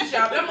as me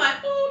shopping. I'm like,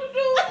 oh, the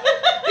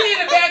dude. He in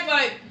the back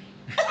like,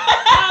 You know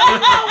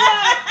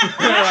what?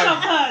 That's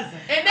your cousin.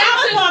 and that I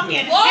just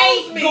fucking blows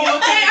hate me. going to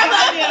Okay, the I'm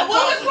like, goddamn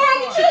what was grocery wrong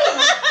with you?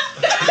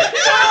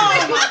 Oh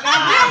my God.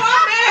 Now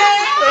I'm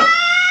mad.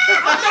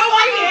 I know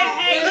we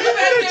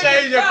Fucking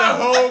Change up the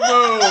whole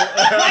mood.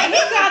 Like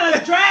he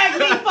gotta drag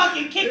me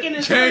fucking kicking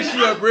and Change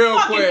screaming. you up real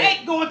I fucking quick.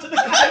 hate going to the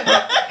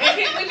goddamn. And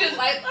we just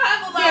like,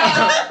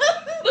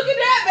 look at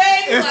that,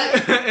 babe.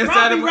 Like,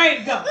 inside of Robbie ready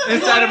to go.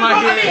 inside of my I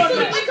mean, as head.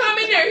 soon as we come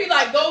in there, he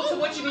like, go to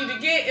what you need to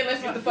get and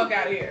let's get the fuck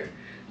out of here.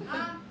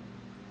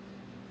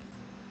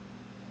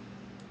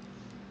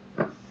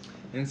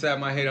 Inside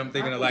my head, I'm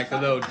thinking of like the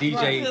little I DJ.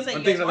 was gonna say, I'm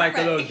you thinking of like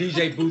guys the were little right.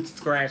 DJ boot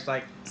scratch.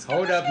 Like,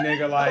 hold up,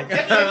 nigga. Like,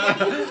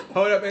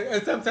 hold up.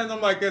 And sometimes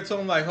I'm like that too.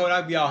 I'm like, hold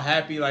up, be all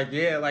happy. Like,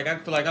 yeah. Like I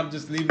feel like I'm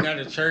just leaving out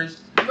of church.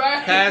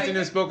 Right. Passing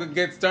and spoken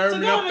get stirred To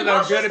me go up, to the feeling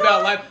grocery good store?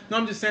 about life. No,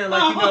 I'm just saying,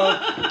 like, you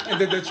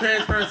know, the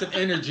transference of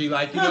energy.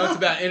 Like, you know, it's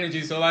about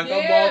energy. So, like, I'm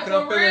Yeah, walking,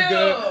 I'm for feeling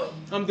good. real.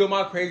 I'm doing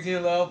my crazy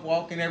in love,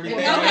 walking everything.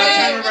 Okay. And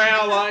I turn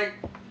around, like,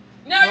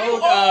 No, you hold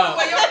old. up.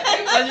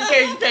 But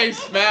you can't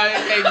smile, you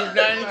can't do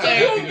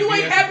nothing. you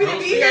ain't happy to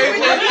be You here ain't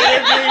with me. You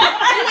ain't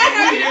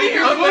happy to be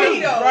here I'm with me,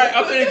 finna, though. right,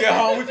 I'm finna get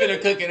home. We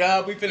finna cook it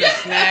up. We finna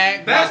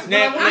snack. That's watch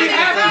what I'm Netflix.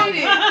 I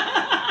need or it.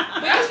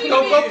 something. But you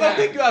Go need to be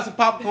pick you out some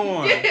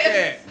popcorn.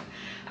 Yes.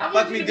 I want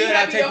Fuck you me to be good, I'll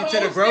happy take the you to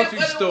the whole grocery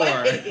step of the way.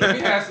 store. We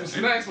had some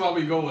snacks while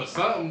we go with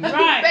something.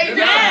 Right. They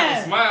Then I have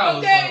Yes. to smile or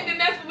Okay, something. then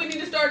that's what we need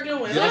to start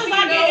doing. As soon as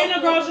I get in the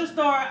grocery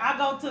store, I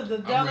go to the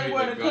deli ready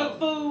where to to go. cook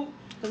food.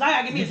 Because I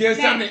gotta give me You a get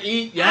snack. something to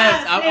eat?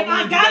 Yes, I if I want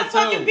to do gotta that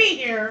fucking too. be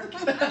here,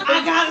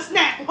 I gotta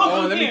snack while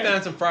Oh, I'm let me here.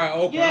 find some fried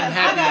okra. Yes, I'm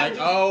happy. I Like,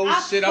 gotta- oh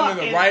I shit, I'm in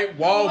the fucking- right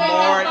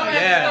Walmart.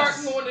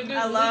 Yes.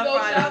 I love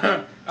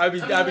fried I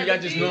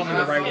just know I'm in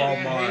the right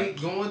Walmart.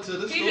 hate going to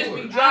the He just store.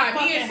 be dry.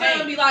 I Me and fucking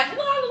son be like,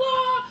 la la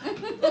la.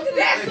 Look at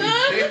that,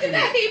 son. Look at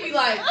that. He be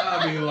like,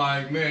 I be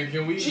like, man,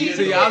 can we cheese.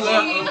 See, I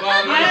love-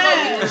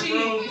 Yeah.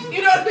 cheese.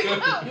 You know what I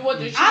mean? You want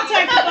the cheese?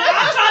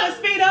 I try to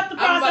speed up the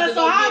I'm about process, to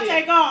so go I'll get it.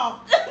 take off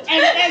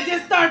and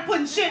just start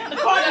putting shit in the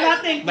cart that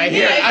I think. Like we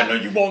here, need. I know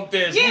you want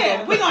this.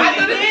 Yeah, we gonna I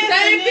get do the this same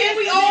and thing this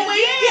we and always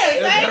this.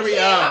 get. Let's Same hurry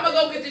shit. up. I'm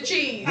gonna go get the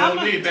cheese.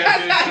 Don't need that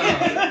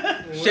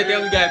this time. Shit, they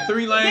only got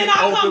 3 lanes Then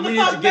I open. come We the need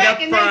to fuck get back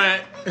up and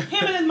front.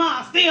 Him and his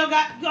mom still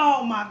got.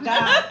 Oh my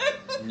god.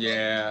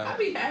 Yeah. I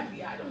be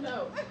happy. I don't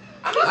know.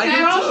 I'm I just do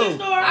happy. Grocery too.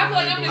 store. I feel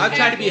like I'm just I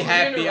try to be in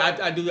happy.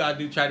 general. I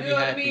do try to You be know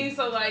what I happy. mean?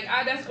 So like,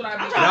 that's what I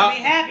I'm be. trying to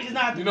be happy, just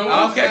not. You know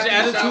I'll what? catch your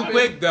attitude Shopping,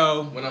 quick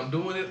though. When I'm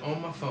doing it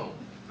on my phone,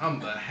 I'm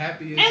the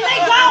happiest. And they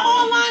go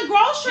online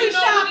grocery You know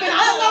what shopping. it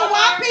I don't know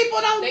why is? people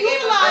don't They gave us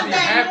utilize I'm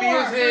that happy more.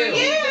 as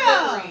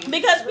hell. Yeah.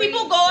 Because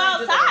people go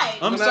outside.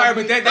 I'm sorry,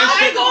 but that I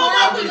shit. go The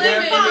world we over live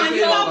there in fine. is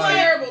You know so what?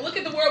 terrible. Look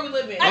at the world we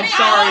live in. I'm It's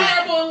sorry.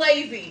 terrible and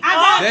lazy. I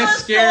All got. That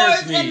the scares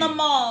stores me. in the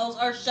malls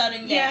are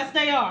shutting down. Yes,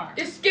 they are.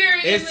 It's scary.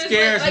 It and it's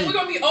scares like me. we're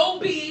gonna be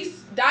obese,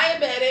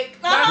 diabetic.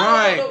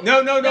 Right.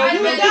 No, no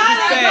Diabetic,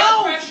 disrespect.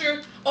 blood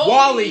pressure,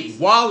 Wally, obese.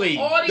 Wally.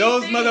 all these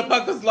Those things.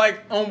 motherfuckers like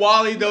on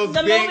Wally, those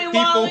The big movie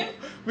people. Wall-E?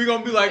 We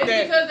gonna be like It's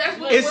that. because that's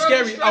what It's the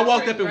world is scary. I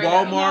walked up in structuring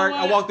right now. Walmart. You know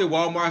I what? walked in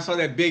Walmart. I saw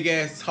that big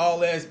ass,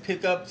 tall ass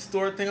pickup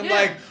store thing. I'm Yeah.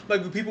 like,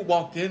 when people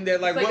walk in there,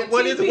 like, It's like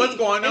what a is it? TV, What's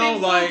going and then on?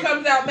 food Like,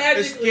 comes out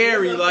magically it's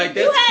scary. or Like,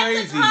 something. You that's had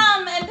crazy. to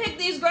come and pick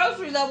these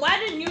groceries up. Why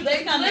didn't you just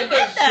They come and deliver.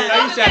 get that?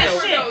 I used to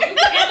have to-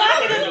 If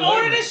I could just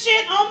order this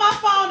shit on my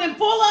phone and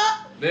pull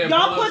up, Then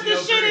y'all pull up put to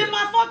this your shit crib. in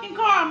my fucking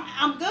car,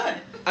 I'm good.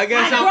 I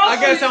guess I I'm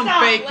grocery fake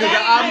shop. because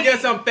I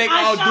guess I'm fake.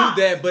 I I'll shop.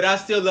 do that, but I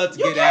still love to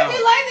You get can't out.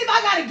 be lazy if I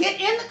gotta get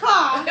in the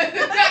car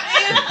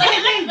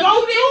and then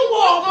go to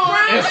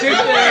Walmart And sit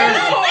there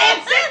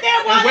and sit there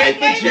while and wait they for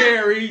make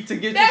Jerry to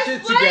get That's the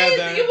shit lazy.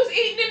 together. You was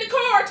eating in the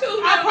car too.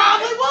 I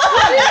probably was.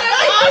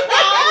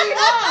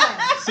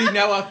 See,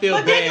 now I feel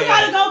But then you bad.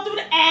 gotta go through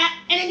the app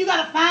and then you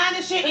gotta find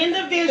the shit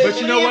individually.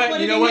 But you know what? and put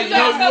You it know in what? You your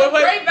know got car. some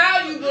what? great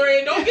value,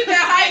 Brand. Don't get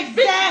that high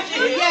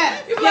Exactly, shit.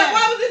 yes, You be yes. like,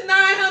 why was this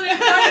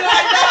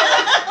 $999?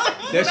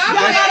 That shit, Y'all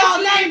that got all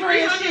name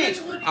brand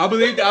shit. I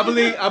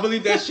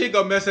believe that shit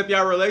gonna mess up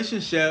y'all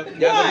relationship. Y'all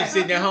gonna be What?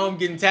 sitting at home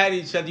getting tired of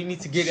each other. You need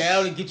to get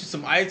out and get you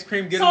some ice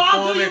cream, get So them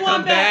I'll home do you and one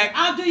come better. back.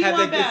 I'll do you have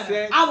one that good better.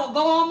 sex. I will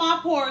go on my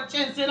porch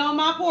and sit on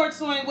my porch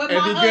swing with And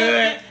my be husband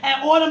good.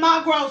 and order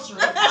my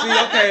groceries.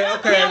 See, okay.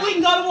 Then we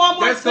can go to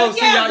Walmart Let's go see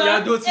y'all. together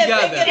Y'all do it And pick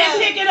together. it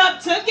and pick it up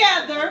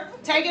together,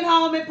 take it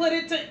home and put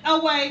it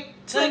away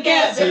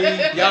together. See,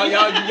 y'all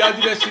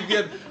do that shit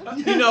together.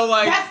 You know,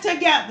 like. That's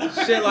together.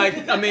 Shit,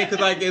 like, I mean, cause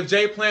like if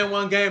Jay playing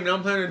one game and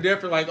I'm playing a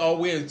different, like, oh,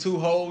 we're in two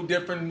whole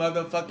different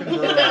motherfucking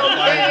worlds.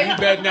 Like, you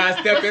better not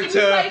step But see, we into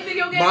play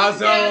video games my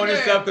zone and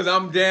together. stuff, cause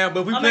I'm down. But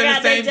if we Oh my playing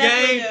God, the they same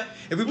definitely game, do.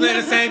 if we playing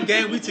the same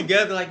game, we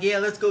together. Like, yeah,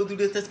 let's go do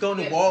this. Let's go on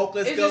the walk.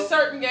 Let's It's go. just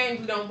certain games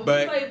we don't. But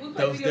But we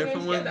play those video games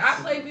different together. ones-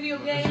 I play video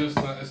It's games.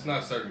 just it's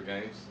not certain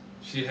games.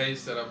 She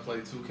hates that I play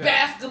 2K.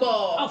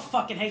 Basketball. Oh,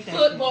 fucking hate that.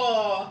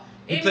 Football.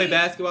 You play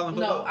basketball and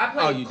football? No, I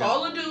play Oh, you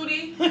Call of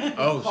Duty.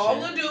 Oh, Call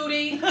shit. of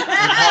Duty. See,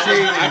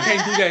 I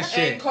can't do that And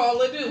shit.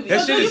 Call of Duty.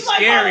 That So shit do you is play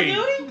scary.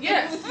 Call of Duty?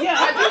 Yes. Yeah.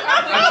 I do.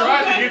 I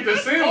tried to get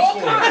the Sims all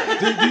for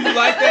kinds. it. Do you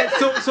like that?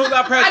 So as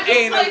I press I do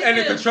A and play the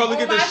Sims controller on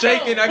get to my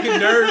shaking, phone. I get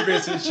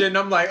nervous and shit. And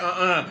I'm like,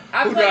 I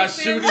Who do play I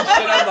Sims. shoot and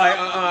shit? I'm like,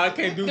 I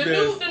can't do The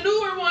this. the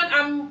newer one,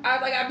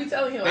 I be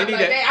telling him, They I'm need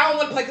like, that- "Dang, I don't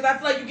want to play because I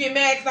feel like you get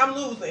mad because I'm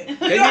losing.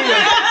 They need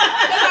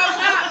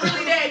that. Because I'm not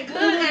really that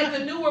good at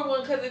the newer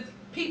one because it's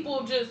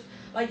people just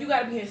like you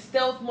got to be in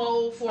stealth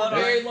mode for Hold a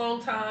on. very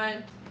long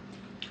time.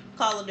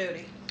 Call of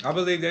Duty. I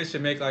believe they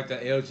should make like the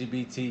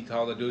LGBT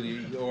Call of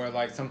Duty or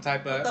like some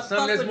type of The something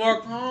fuck that's would more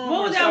you- calm. What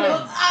or was that something.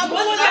 look?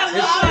 What was I that It's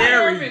look? still be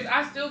scary. nervous.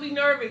 I still be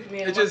nervous,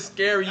 man. It's just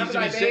scary. You I should be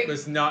be like, shit, babe,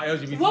 but no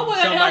LGBT. What was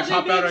Something that might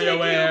pop out on your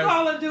LGBTQ ass.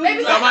 Call of Duty? They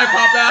be Something might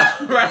pop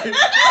out, right?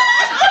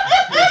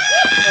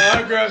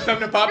 Oh, girl,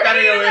 something pop out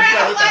of your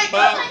ass. What the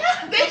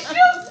fuck? They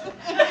shoot.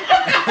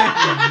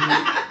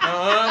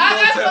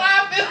 That's what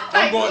I feel like.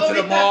 I'm going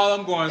to the mall.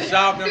 I'm going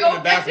shopping. I'm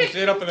gonna buy some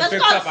shit. I'm gonna That's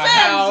fix called up a Sims,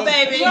 house.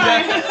 baby.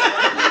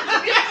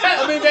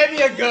 I mean,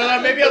 maybe a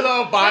gun, maybe a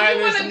little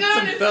violence, want a some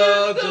gun in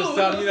thugs Sims or too.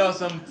 some, you know,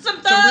 some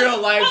Some thugs.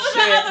 real life What was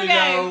that shit, other you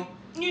game? know.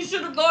 You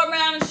should go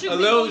around and shoot A people.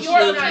 little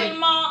You're shooting. in the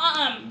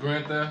mall.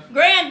 Grand Theft.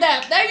 Grand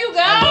Theft. There you go.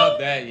 I love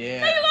that, There you yeah.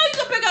 go. You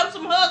can pick up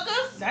some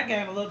hookers. That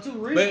game a little too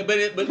real. But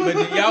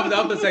y'all was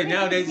gonna say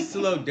nowadays it's a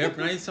little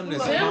different. I need something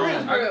that's Sims calm.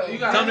 is real. You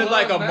got Something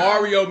like a now.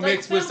 Mario Like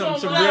mixed with some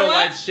Sims on real what?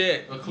 life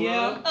shit. A club.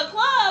 Yeah. A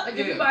club. Like if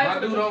Yeah, you buy my it for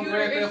the dude on computer,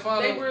 Grand Theft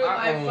Auto, they real I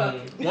life own-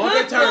 fucking. Why don't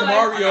they turn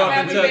Mario up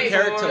into a Happy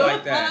character Days.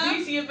 like that?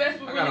 DC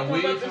investment I got a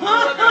really wig. come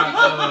up and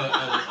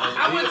I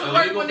I went to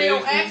work one day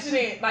on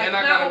accident, like and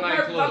I not got a on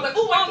purpose. I was nightclub. like,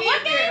 "Ooh, I On what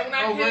can't there." When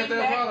I Oh, Grand came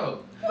Theft back,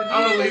 Auto.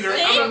 I'm a leader.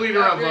 I'm a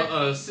leader of I'm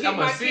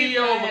a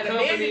CEO of a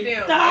company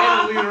and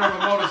a leader of a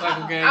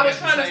motorcycle gang. I was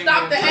at trying to same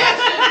stop the time.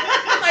 action.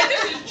 I'm like,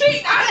 this is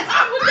cheap.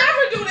 I would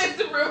never do this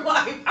in real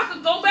life. I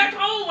could go back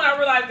home when I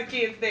realized the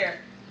kid's there.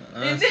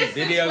 In this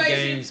Video situation,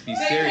 games be they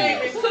came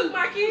serious. and took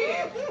my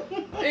kid.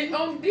 And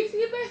on DC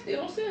invested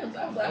on Sims.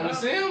 I was like, On the oh,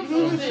 Sims?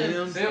 on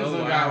Sims? Sims Oh,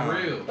 done wow. got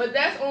real. But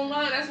that's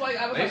online. That's why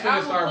I was They like, finna I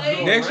will start play.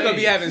 doing Next, you gonna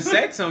be Rage. having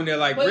sex on there,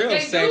 like But real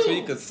they sex, do. where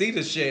you can see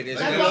the shit. It's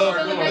That's a what little, I'm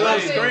the saying. little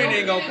They screen say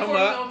ain't gonna come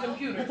up. On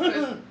computer.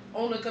 'Cause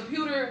on the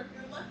computer,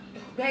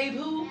 babe,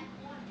 who?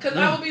 Because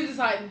I would be just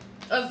like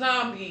a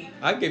zombie.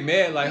 I get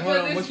mad, like, hold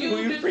on, Because what it's you, who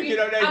you just freaking me.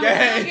 on that I'm a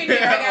game? freaking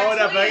there. I got Hold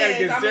up, I gotta twins.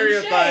 get I'm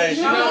serious, in like. shade.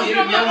 You know, You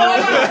don't no know more what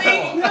I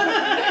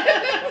football.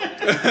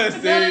 See?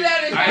 None of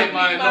that is I ain't happening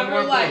buying in no my more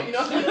real life. You know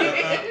books. what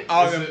I mean?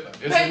 All It's them.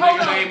 a, it's Hey, a hold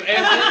nigga on. named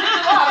Ethic.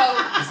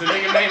 Auto. It's a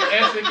nigga named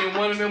Ethic in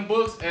one of them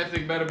books.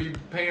 Ethic better be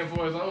paying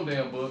for his own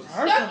damn books.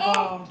 First That's of all.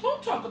 all,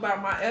 Don't talk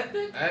about my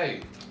ethic.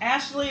 Hey,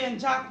 Ashley and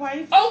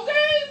Jacquees.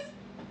 Okay.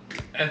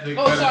 Ethic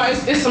Oh, better. sorry.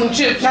 It's some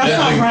chips. That's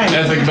all Ethic, right.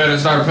 Ethic better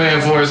start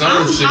paying for his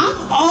own shit.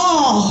 I'm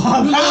all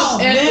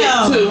about Ethic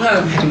them. too,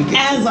 huh?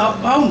 As a,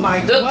 oh my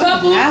The God.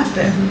 couple-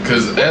 Happened.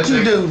 Cause What you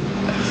Ethic, do?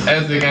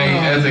 Ethic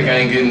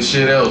ain't getting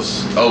shit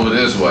else over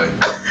this way.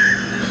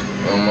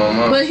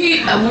 Mama. But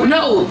he,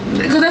 no,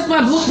 because that's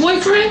my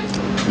boyfriend.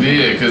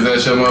 Yeah, cause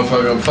that's your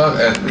motherfucking fuck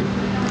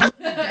Ethic.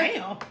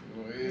 Damn.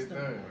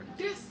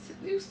 Yes,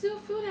 you still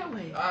feel that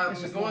way. I'm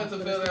going to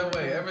feel that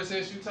way ever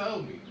since you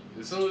told me.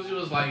 As soon as you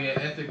was like, yeah,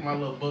 ethic, my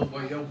little book,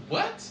 boy, yo,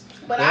 what?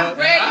 But Well, I've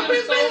read I've him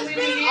been so many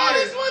spending all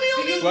years. this money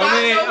on Do you this. Well, not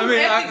I mean- know I who mean,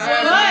 ethics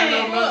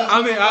I- was?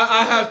 I mean,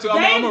 I have to.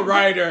 I'm a Dave-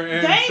 writer,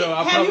 and Dave, so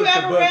I have you publish a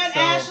ever book. read so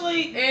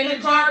Ashley And the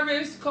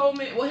Jarvis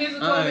Coleman. Well, here's a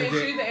Coleman, and is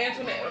it- she's the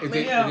Antoinette. Is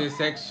it, Yeah. is it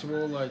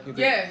sexual? Like, is it,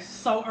 Yes.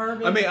 So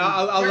urban. I mean,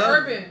 I They're love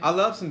urban. I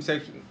love some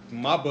sexual.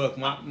 My book,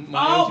 my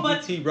Oh,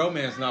 but- LGBT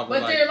romance novel.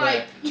 But like they're that.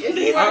 like, it's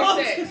These more are-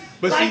 sex.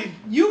 But like see,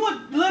 you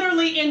would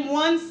literally in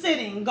one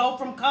sitting go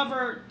from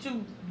cover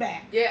to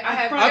back. Yeah, I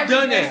have I've every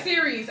done that.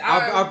 series.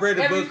 I've read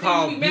a every book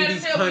called single- you mad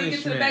as Beauty's hell when you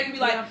get to the back and be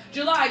like, Yeah.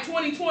 July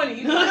 2020.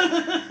 You be like,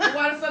 well,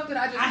 why the fuck did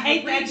I just I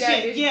hate read that that?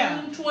 shit, It's yeah.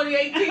 June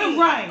 2018.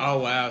 Right. oh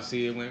wow,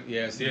 see it went.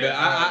 Yeah, see,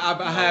 Yeah,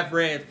 but I have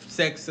read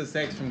sex to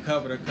sex from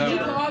cover to Did you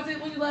cover, pause it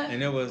when you left?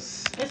 and it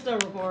was It's still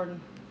recording.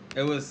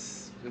 It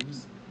was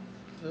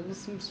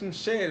some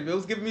shit. It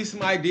was giving me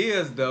some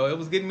ideas though. It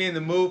was getting me in the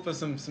mood for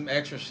some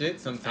extra shit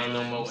sometimes. Ain't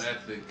no more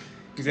ethic.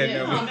 He said Yeah.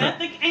 no more.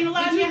 Ethic ain't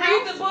allowed Did in you your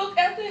read house. the book,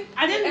 Ethic?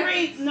 I didn't Ethics?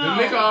 read. The No.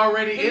 nigga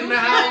already in the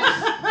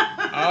house.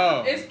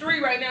 Oh. It's 3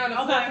 right now, and the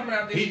 4 Okay. coming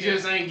out this He year.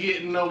 just ain't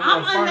getting no more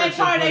I'm on that furniture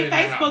part put of in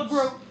their the Facebook house.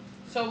 group.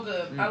 So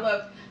good. I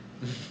love.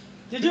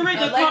 Did you read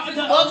the? Alexis,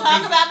 the We'll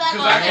talk about that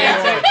Cause I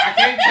can't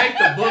later. take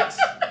the books.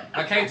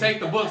 I can't take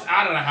the books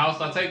out of the house.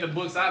 I take the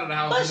books out of the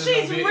house. but and it's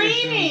gonna she's be an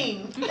issue.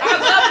 reading. I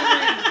love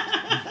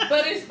to read.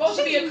 But it's supposed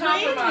to be a She's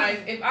compromise.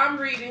 reading. If I'm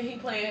reading, he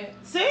playing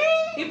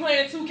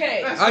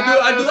 2K. That's I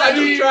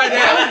do try I'm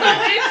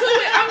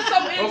that.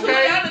 so into it.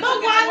 Okay. I done But took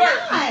it to why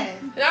work. not?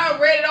 And I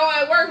read it all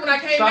at work when I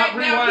came Stop back.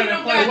 Now he rewinding.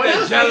 don't Play got what?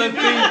 nothing. Jealousy.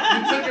 You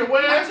took it I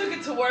where? took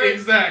it to work.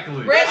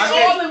 Exactly. Read I it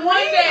can't- all in one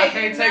day. I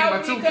can't take Now my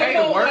when he 2K come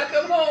to home, work. When I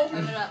come home,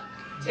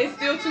 it's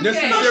still 2K. This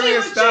is So she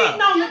serious was stuff.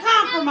 cheating on the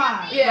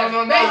compromise. Yeah,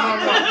 No.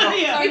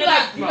 basically. Yeah. He be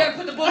like, you better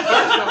put the book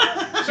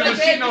up. She was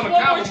Like, cheating on the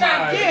one more time.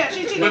 compromise. Yeah,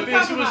 she cheated But on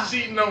then she was compromise.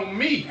 cheating on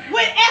me.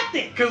 With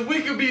ethic. Cause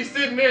we could be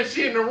sitting there,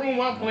 she in the room,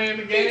 I'm playing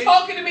the game. He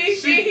talking to me,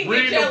 She he get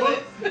reading the jealous.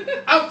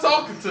 I'm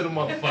talking to the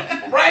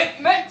motherfucker. Right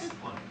next.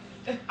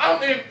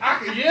 I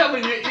can yell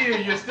in your ear,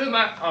 you're still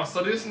not. Oh,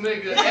 so this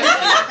nigga. Me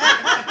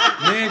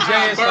and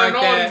Jay is burn like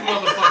all that. these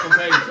motherfucking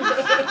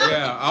pages.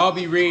 Yeah, I'll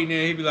be reading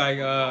it. He'd be like,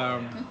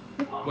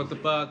 what the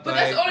fuck? But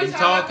like, that's the only I'm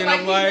time I talking. feel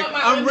I'm like like, he's not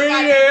my I'm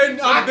undivided reading. attention.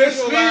 I'm I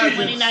can see.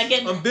 When he not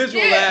getting- I'm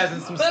visualizing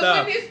some but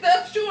stuff. when his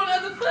stuff shoe on the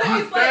other foot, You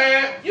it's like,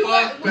 bad, you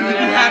fuck got, that.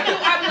 You have to-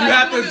 I'm you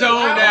have to "Look,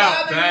 zone I don't out,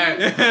 bother Bad.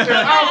 you." If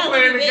I'm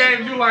playing the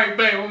game, you like,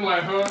 babe, I'm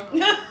like,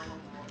 huh?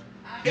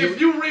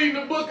 If you read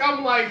the book,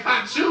 I'm like,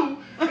 hot you.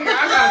 Nigga,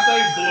 I gotta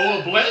say,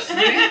 Lord bless me.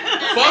 And he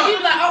be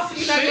Fuck. like, oh, so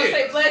you're not gonna Shit.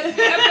 say bless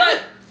me? I'm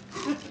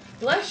like,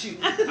 bless you.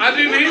 I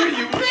didn't hear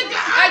you. Nigga,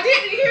 I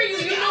didn't hear you.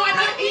 You know I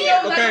know he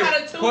knows how to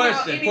Okay, tune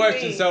out question.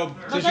 anything. So,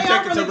 But since they you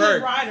are take it to really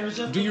good work, writers.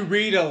 Just do you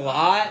read a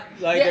lot?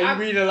 Like, Yeah, you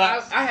read a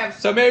lot. I have.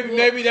 So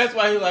maybe that's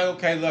why you're like,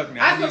 okay, look,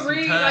 now I I need could some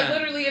read time. like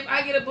literally if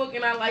I get a book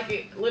and I like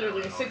it,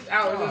 literally in 6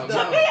 hours it's To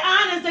done. be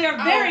honest, they are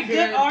I very don't good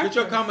care. authors. Get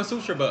your Kama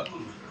Sutra book.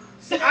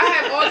 I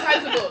have all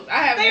types of books.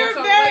 I have They are books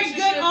on very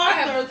relationships. good I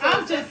have authors. books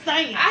on I'm just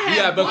saying. I have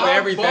You got a book for I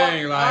everything.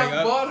 bought, Like,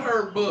 I bought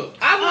her book.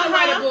 I want to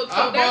write a book, so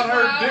I that's bought why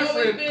her I've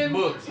always different been.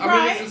 books. I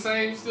Right. mean, it's the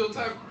same still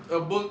type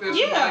of book that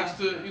she Yeah. likes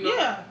to, you know.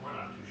 Yeah.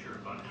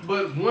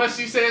 But once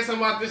she said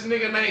something about this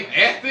nigga named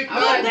Ethic, I'm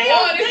But like, they boy,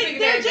 are, this they, nigga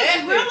they're named just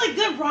Ethic. really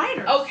good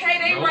writers. Okay,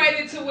 they Nope. write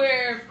it to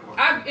where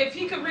if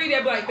he could read it,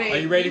 I'd be like, babe. are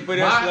you ready for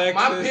this, my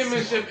Lexus?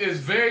 penmanship is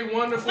very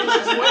wonderful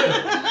as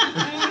well.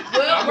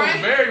 Well, I'm a right?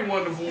 very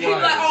wonderful He's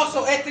like, writer. oh,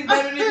 so Ethic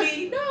better than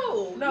me?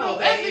 No, No,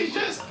 babe. Ethic's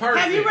just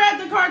perfect. Have you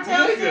read the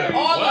Cartel Nigga. series?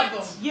 All What?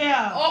 of them.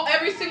 Yeah.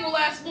 Every single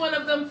last one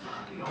of them.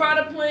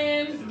 Product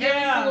plans. Yeah.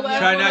 Every single last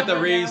Try one not of to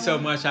them. read so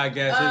much, I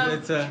guess. Um,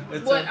 It's a.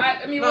 What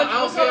I mean, No, what, I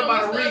don't what's care the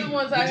about other reading.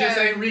 ones You I just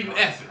have? ain't reading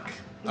Ethic.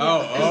 Oh,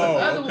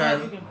 other okay.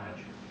 ones.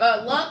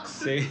 Lux.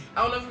 See,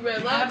 I don't know if you read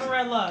I Lux. haven't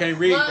read Love. can't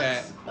read Lux,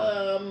 that.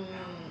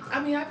 I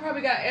mean, I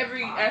probably got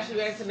every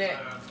Ashley Antoinette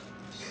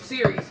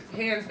series,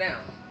 hands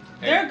down.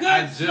 They're good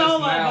I just solo,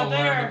 now but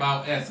they're- learned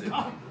about Ethic.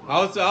 I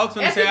was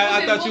gonna Ethic say, I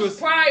was in thought you books was.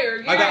 prior.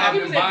 Yeah, I got- he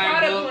was in I've been buying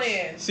product books.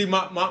 plans. See,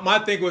 my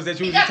thing was that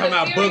you He was just got talking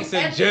the about books series in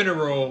Ethic.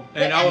 general,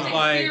 and The I was Ethic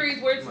like,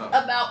 series where it's No.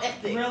 about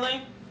ethics.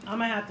 Really? I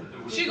might have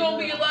to. She gonna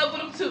be in love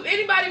with him too.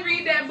 Anybody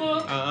read that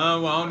book?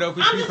 well, I don't know if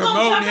we I'm should be just gonna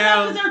promoting check it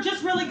out because him. they're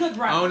just really good I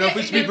writers. don't know if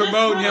we should be They're just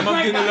promoting really him. I'm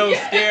great getting a little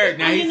writers. scared.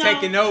 Now And, he's you know,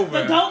 taking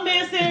over. The Dope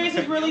Man series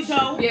is really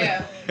dope.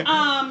 Yeah.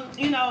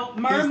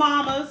 Murder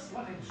Mamas.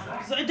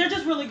 So they're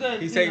just really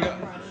good. He's you taking. know,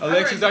 writers.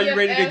 Alexis, are you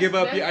ready to give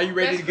up? That's- Are you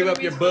ready to that's give up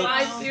gonna your be books?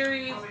 my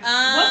series.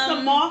 What's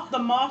the moth? The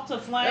moth to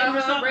flame or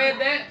I something? read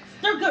that.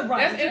 They're good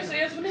writers. That's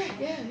Antoinette.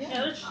 Yeah, Yeah,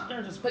 yeah.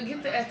 they're just. But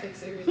get the ethics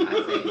series. I say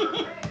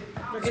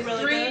They're it's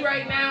really 3 good.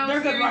 right now. They're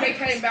good Series they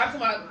writers. came out to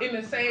my in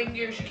the same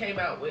year she came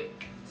out with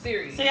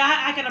series. See,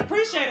 I can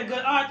appreciate a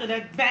good author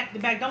that back to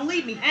back. Don't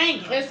leave me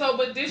hanging. And so,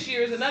 but this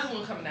year is another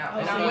one coming out,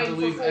 and Oh, I'm Not waiting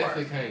to leave for 4.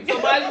 Ethic hanging. So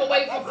might as well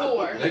wait for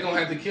 4. They gonna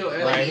have to kill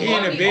Ethic. Right, he in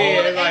wanted the me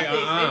all bed, like,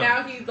 ethics, And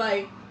now he's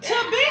like, To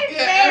be Yeah,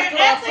 fair, after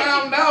I Ethic-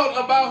 found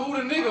out about who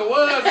the nigga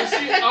was and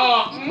she,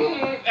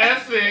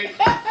 Ethic.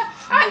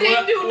 I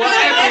didn't do Well,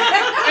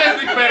 nothing.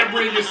 Ethic better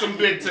bring you some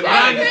dick I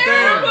tonight. understand.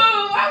 Terrible.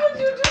 Why would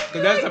you do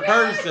Because that's a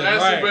person,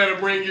 That's right? better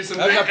bring you some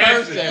That's a ethic.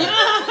 person.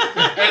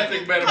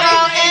 Ethic better bring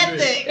Oh, you some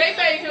ethic. They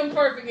made him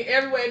perfect in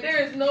every way. There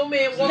is no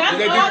man walking. That's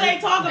They all do- they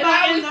talk And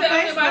I about in always the tell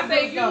him, I Facebook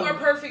say, group, you are though.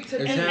 perfect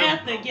to It's In him.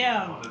 ethic,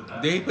 yeah.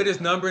 Did he put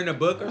his number in the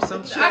book or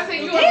some shit? I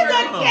say you He's are a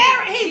perfect.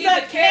 character. He's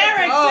a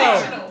character. Oh.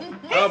 Fictional.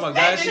 Oh my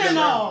God.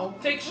 Fictional.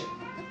 Fiction.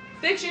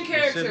 Fiction Shit,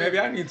 character. maybe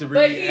I need to But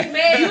read he's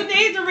that. You made.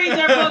 need to read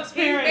their books,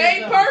 He's period.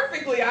 made though.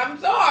 perfectly. I'm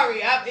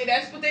sorry.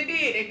 That's what they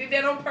did. They did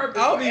that on purpose.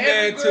 I'll For be every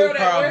mad girl too, that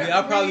probably. wears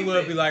I probably the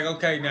would be reason. like,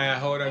 okay, now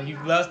hold on, you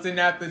lusting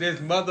after this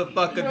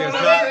motherfucker No, that's no,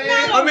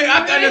 not. no. I mean,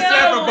 I can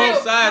understand from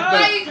both sides,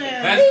 but Like,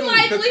 That's he cool,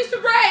 like 'cause- Lisa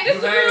Ray. This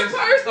is a real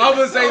person. I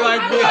would say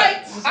like I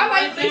this. I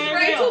like Lisa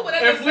Ray too, but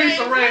at If the Lisa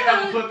same Ray time.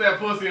 ever put that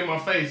pussy in my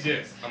face,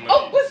 yes. I'm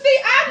Oh, but see,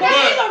 But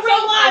she's a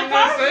real life I'm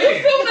not person. saying.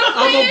 You see what I'm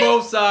I'm on saying?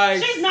 both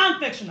sides. She's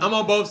non-fictional. I'm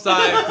on both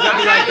sides. 'Cause I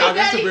be like, oh,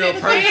 that's a real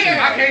person.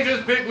 I can't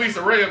just pick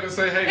Lisa Ray up and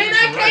say, hey, And Lisa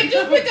I can't Ray.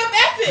 just pick up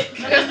ethic.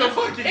 Yes, the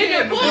fuck you In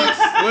can. the The books.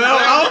 Well,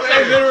 I don't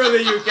say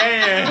literally you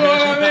can. You know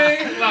what I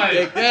mean? You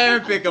Like,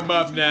 can pick them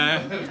up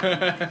now.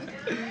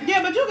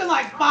 Yeah, but you can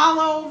like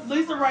follow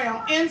Lisa Ray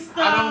on Insta.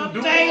 I don't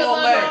do Facebook, all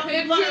that.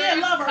 yeah,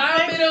 love her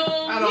Comment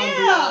Facebook. I on. don't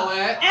do Yeah. all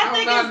that. Ethic I'm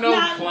is not no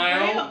not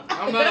clown. real.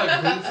 I'm not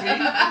a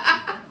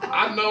goofy.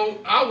 I know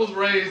I was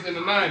raised in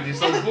the 90s,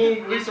 so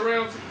boom, Lisa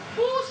Ray,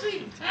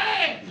 pussy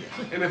tag.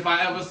 And if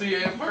I ever see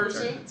her in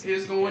person,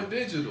 it's going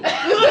digital.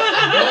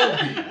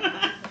 Dolby.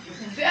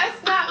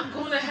 That's not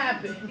gonna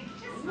happen.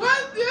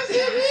 What? Yes, it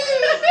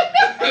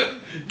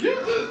is. You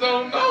just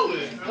don't know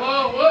it.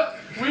 Well, what?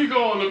 We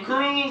go on the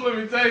cruise. Let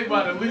me tell you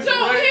about it. Lisa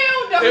No, Ray.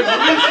 hell no. If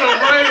Lisa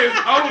Ray is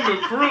on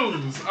the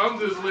cruise, I'm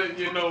just letting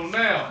you know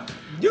now.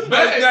 You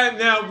Babe,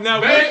 now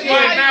Babe which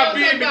might one? not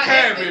be in the Ethic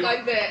cabin.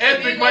 like that.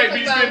 Ethic You might know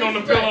be somebody sitting on the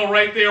Lisa Ray. pillow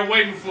right there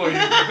waiting for you. They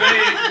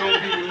ain't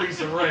gonna be with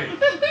Lisa Ray.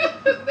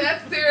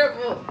 That's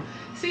terrible.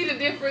 See the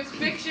difference?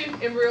 Fiction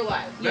and real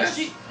life. Yeah, That's,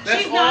 she- that's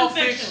she's all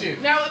non-fiction.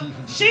 fiction. Now,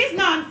 She's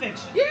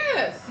non-fiction.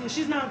 yes. Yeah,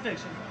 she's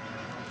non-fiction.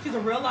 She's a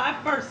real life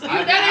person.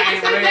 I- That I ain't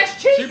ain't say read-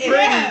 that's cheating. She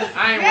pretty. Yes.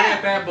 I ain't Yeah.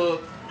 read that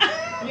book.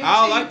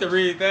 I would like to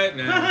read that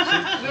now.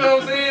 You know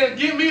what I'm saying?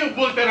 Give me a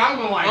book that I'm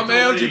gonna like. I'm to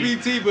read.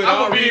 LGBT, but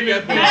I'ma I'll be read in that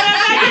this book. Matter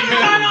of fact, you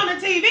can turn on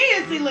the TV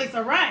and see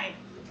Lisa Ray.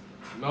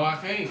 No, I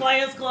can't.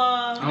 Players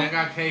Club. I don't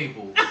got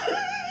cable.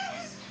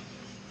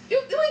 We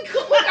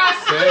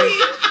got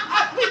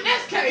sleep.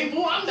 That's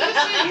cable. I'm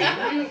just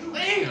saying.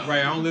 Damn. Right,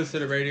 I don't listen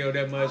to the radio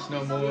that much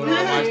no more.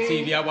 I watch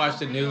TV. I watch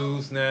the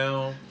news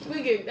now.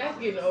 That's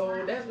getting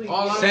old. That's what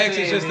All I'm Sex is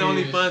saying just the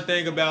only is- fun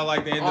thing about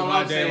like the end of All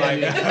my I'm day. saying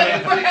Like, is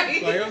like Right.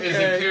 Is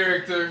a okay.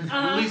 character.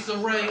 Uh-huh. Lisa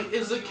Ray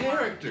is a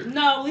character.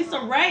 No,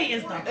 Lisa Ray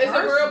is the person. It's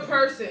a real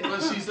person.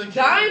 But she's a character.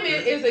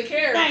 Diamond is a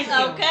character. Thank you.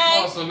 Okay.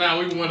 Oh, so now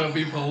we want to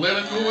be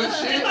political and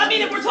shit? I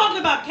mean, if we're talking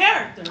about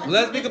character,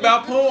 Let's speak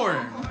about porn.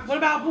 what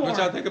about porn? What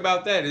y'all think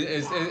about that?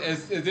 Is it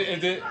It's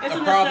a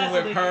a problem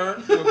with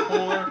necessity.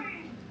 porn?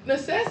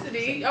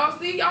 Necessity. Y'all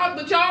see,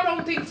 but y'all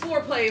don't think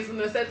foreplay is a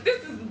necessity.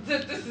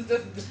 This is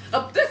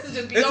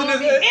just It's beyond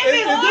me.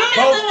 It's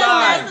both a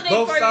sides, necessity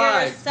both for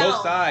sides, yourself.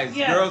 both sides,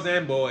 Yes. girls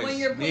and boys, When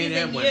you're men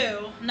and pleasing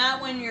women. you,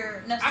 not when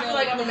you're I necessarily feel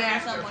like I'm a pleasing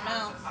master. someone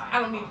else. I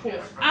don't need porn.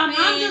 I'm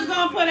just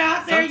gonna put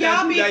out there, Sometimes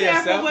y'all you be got careful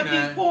yourself with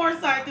now. these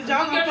porn sites, cause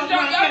y'all gonna Y'all fuck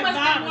around must and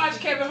have watched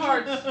catch Kevin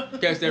Hart's.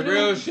 Catch that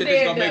real shit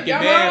that's gonna make you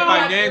Y'all mad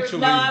heard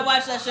financially. No, I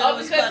watched that shit. It Oh,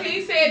 was because funny.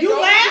 he said, You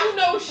don't laugh? do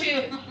no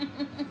shit.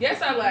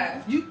 Yes, I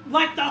laughed. You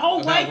like the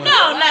whole About way? what?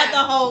 No, not the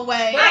whole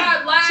way. But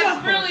I laughed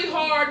chuckle. really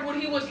hard when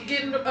he was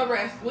getting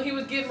arrested, when he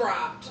was getting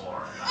robbed.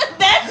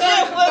 That Gun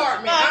shit was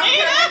compartment. I don't funny.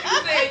 care what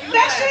you said, you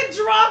That laughed. shit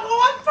drug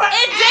on forever.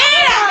 It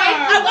did.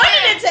 I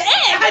wanted it to I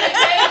end.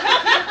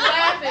 kept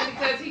laughing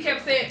because he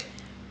kept saying,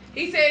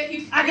 he said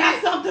he's I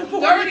got something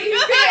for 30. you. He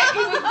said he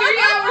was 3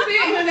 hours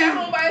in. He was at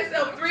home by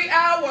himself 3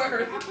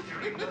 hours.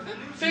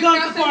 Figuring Gun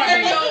out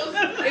compartment. scenarios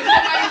if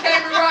somebody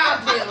came and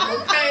robbed him.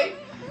 Okay,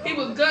 he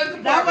was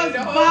gun That compartment was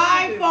the whole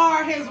by season.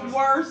 far his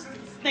worst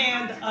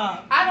stand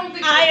up. I don't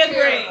think it I was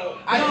agree. terrible.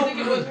 I just think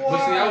it was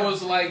But see, I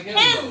was like him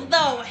Him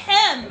though. though,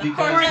 him.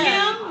 Because- For him.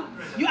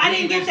 him, I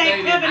didn't get that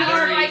Stated Kevin I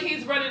Hart. feel like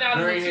he's running out of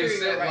During his material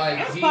set, right like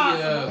now. It's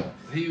possible.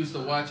 he used to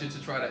watch it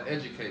to try to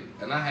educate,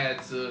 and I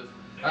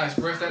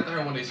expressed that to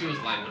her one day. She was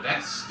like, "Well,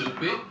 that's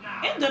stupid."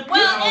 It depends. Well,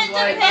 I was it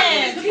like,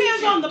 depends. It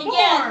depends on the porn.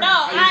 Yeah, no,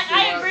 I used to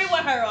I watch- agree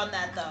with her on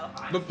that though.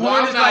 But Well,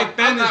 porn I'm is not, like I'm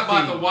fantasy. not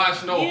about to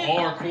watch no Yeah.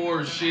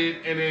 hardcore shit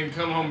and then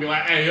come home and be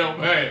like, "Hey, help,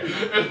 hey,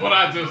 that's what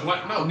I just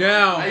like." No,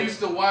 Now- I used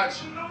to watch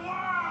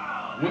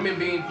women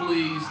being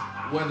pleased,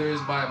 whether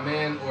it's by a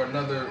man or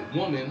another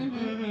woman,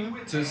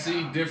 Mm-hmm. to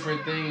see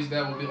different things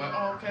that would be like,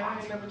 "Oh, okay, I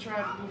ain't never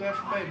tried to do that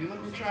for baby.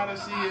 Let me try to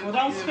see it." Well,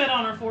 don't spit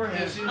on her Yeah,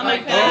 forehead. she I'm like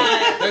like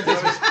that. that.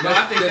 That's No,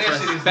 I think that shit is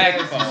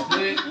disrespectful.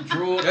 nasty. Split,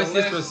 drool, That's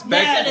unless-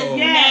 disrespectful.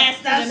 Yes,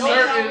 that's Nasty.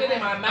 certain. Don't put it in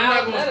my I'm mouth.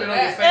 not gonna None spit of on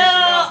your that. face,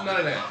 your mouth, none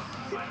of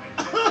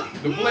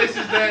that. The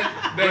places that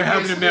We're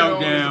having get a spit on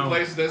is meltdown. the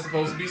places that's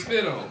supposed to be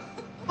spit on.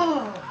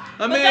 Oh.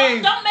 I But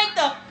mean, don't make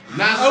the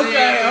Not Okay,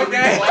 saying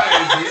okay. it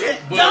requires it,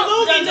 but don't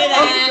do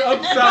that.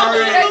 I'm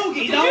sorry.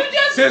 Loogie, Did don't. you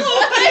just Since-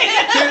 move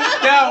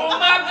it now, on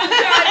my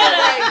vagina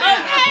right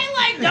now? Okay,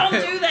 like don't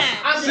do that.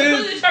 I'm Since-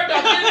 completely turned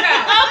off. Get it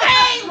out. Okay,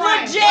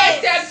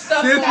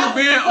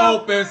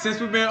 since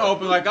we've been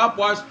open, like I've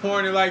watched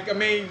porn and like I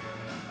mean,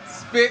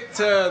 spit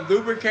to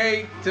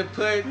lubricate to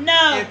put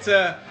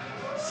into.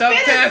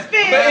 Sometimes,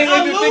 spit. but if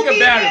A you think loogie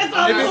about is it,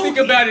 a if you think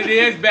loogie. about it, it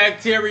is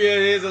bacteria,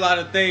 it is a lot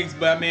of things.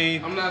 But I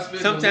mean, I'm not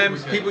spitting sometimes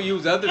lubricate. people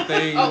use other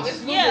things. Oh,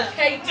 it's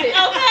lubricated.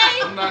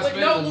 Okay. I'm not With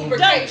spitting no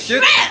lubrication.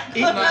 Just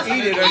eat, I'm not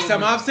eat it or spitting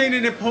something. I've seen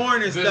it in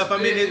porn and The stuff. I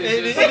mean, spit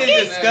it is didn't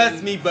just-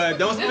 disgust me, but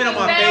don't spit on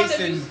my It face sounds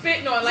that you and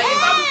spitting on. Like if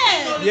I was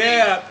spitting on the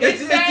yeah, dick,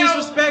 it's it sounds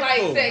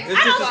disrespectful. Like sex. It's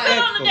I don't spit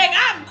on the disrespectful. dick.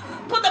 I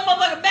put that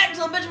motherfucker back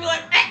till the bitch be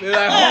like, They're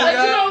like, But hold you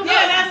up. don't know.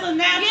 Yeah, that's a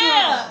natural.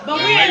 Yeah.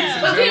 But And we ladies and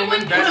But then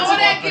when gentlemen, all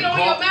that's that what get the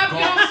on your Gawk mouth, you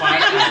Gawk don't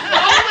fight spit.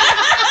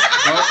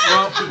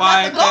 Well,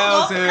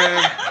 5,000.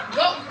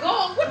 Go.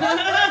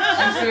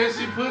 She said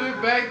she put it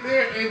back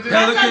there and just.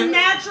 that's a Pelican.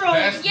 natural.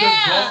 That's the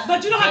Yeah. Gawk-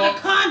 But you don't have Gawk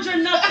to conjure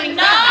nothing.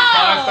 no.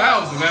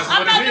 5,000. That's I'm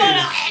what not it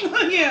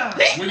doing is. Yeah.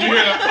 When you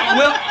hear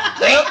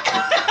the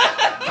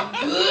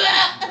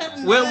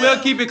We'll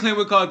keep it clean.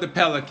 We'll call it the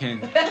Pelican.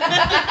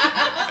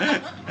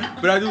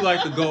 But I do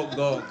like the Gulp.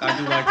 I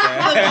do like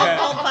that.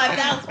 Called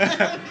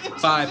 5,000.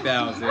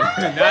 5,000. Not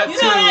You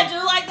know what I two.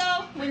 do like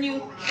though? When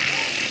you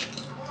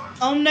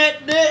on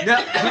that dick.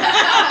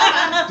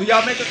 Do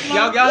y'all make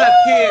y'all have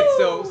kids?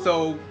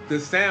 So the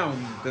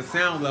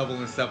sound level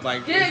and stuff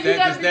like Yeah, is you that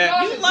gotta just be that?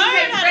 cautious. You learn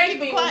can't how to spank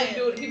keep me it when quiet. we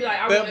do it. He be like,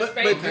 I But- want to but-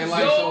 spank but you do-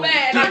 so do-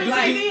 bad. do- I'm do-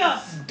 like,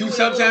 do it a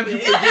sometimes little you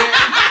bit. forget?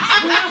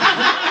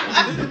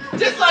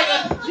 just like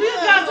a, You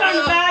just gotta turn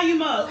the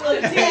volume up. A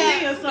TV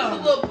or just a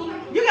something. little boom.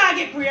 You gotta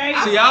get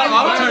creative. See, I'll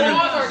My turn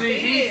balls it. are See,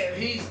 dead.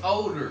 he's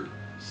older.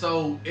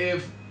 So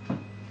if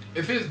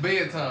it's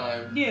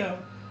bedtime, Yeah.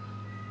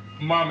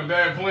 mom and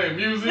dad playing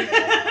music,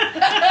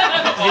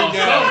 Yeah. something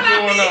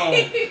going on.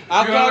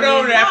 I caught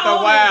on after a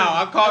while.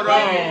 I caught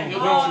It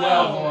was on.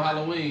 12 on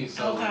Halloween,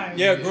 so. Okay.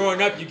 Yeah,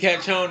 growing up, you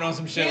catch on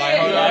some shit like,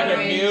 Yeah, hold on,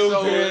 the yeah.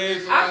 So music.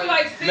 it's I feel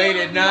like still Late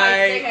would at be like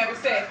night. they having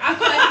sex. I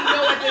feel like you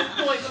know at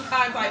this point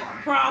sometimes like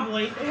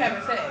Probably. they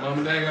having sex. Mom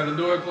and dad got the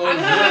door I closed.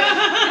 know.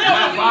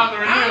 Not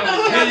bothering I don't know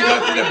them. if Then you go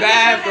to the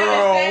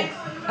bathroom.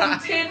 You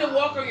tend to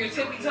walk on your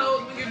tippy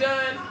toes when you're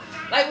done.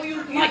 Like when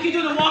you Like you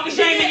do the walk of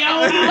shame in your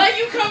own house. Like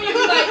you come, you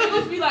be like, you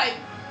just be like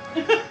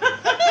you liar.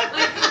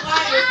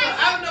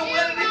 I don't know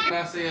what it is.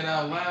 Not say it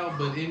out loud,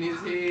 but in his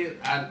head,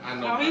 I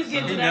know. Oh, he's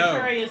getting to You that know.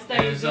 curious And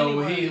stage so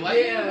anyway. he like,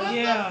 Yeah.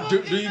 Yeah.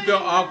 Do you feel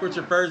awkward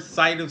your first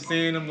sight of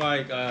seeing him?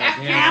 Like,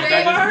 After damn, like, I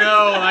just afterwards?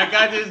 know. Like,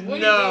 I just When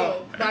you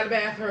know. go by the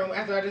bathroom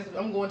after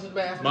I'm going to the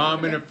bathroom.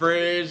 Mom in the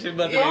fridge, she's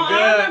about to Yeah. Oh, be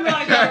I remember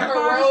like the good. Her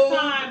first robe.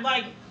 time,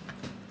 like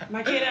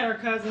my kid had her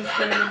cousin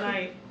spend the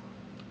night,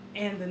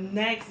 and the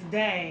next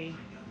day,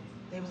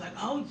 they was like,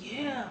 "Oh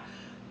yeah,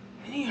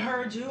 and he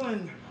heard you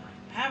and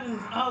having."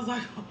 I was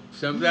like,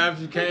 Sometimes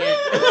you can't.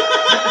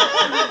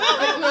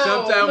 No,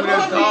 Sometimes when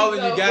they're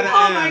calling, you gotta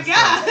 "Oh my answer.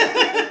 god."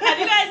 Have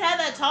you guys had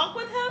that talk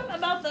with him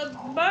about the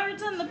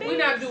birds and the bees? We're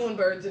not doing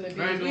birds and the bees.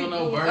 I ain't doing We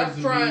no doing birds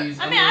and upfront. bees.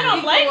 I mean, I don't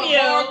We blame doing you.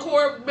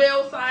 Hardcore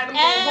male side and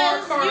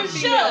As hardcore you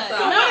female should. So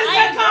side. what is I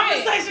that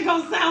agree. conversation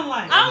gonna sound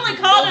like? I only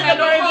call it the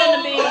birds and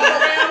the bees. All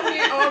around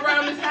here, all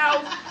around this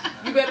house.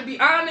 You better be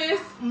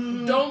honest.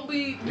 Mhm. Don't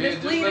be Yeah,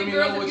 just let misleading me know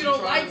girls what if you you're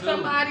don't trying like to do.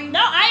 somebody. No,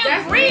 I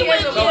That's agree me with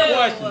as a you. So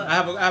question. I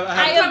have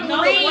I a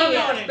agree.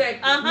 Perspective.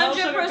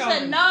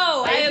 100%.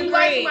 No, I If you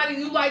like agree. somebody,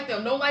 you like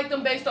them. Don't like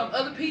them based on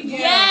other people.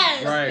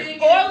 Yes. Right.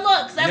 Or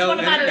looks. That's You know, one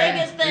of my and-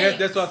 biggest and things.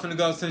 That's what I was gonna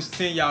go since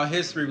seeing y'all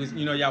history was,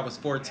 y'all was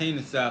 14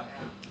 and stuff.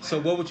 So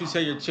what would you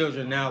tell your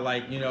children now,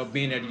 like,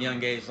 being at a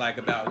young age, like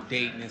about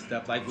dating and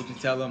stuff? Like, would you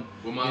tell them,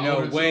 With my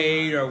older two-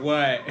 wait or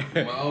what?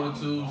 My older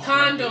two.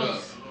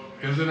 Condoms.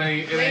 Cause it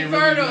ain't They really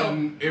fertile.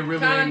 nothing. It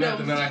really Condoms. ain't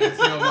nothing that I can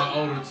tell my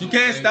older two. You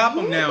can't stop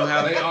them now.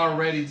 They How?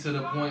 already to the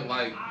point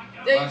like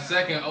They- my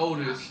second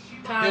oldest.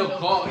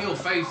 Condoms. He'll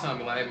FaceTime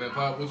me like, hey man,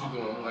 Pop, what you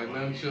doing? I'm like,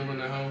 man, I'm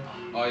chilling at home.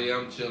 Oh yeah,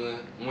 I'm chilling.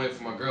 I'm waiting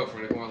for my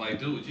girlfriend. They're going like,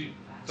 dude, you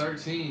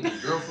 13. Your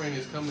girlfriend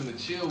is coming to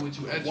chill with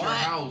you at your What?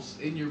 house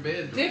in your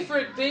bedroom.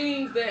 Different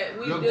things that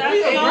we Your do. That's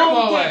your so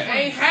grandma different. at.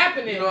 Ain't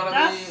happening. You know what I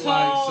That's mean? so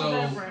Like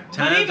so. different. But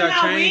Times even are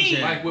how changing.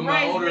 we Like with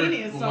my raise older, Vinny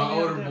is with so my damn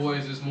older different.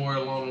 boys, it's more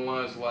along the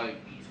lines like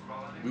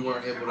we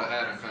weren't able to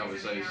have the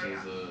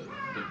conversations,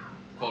 the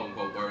quote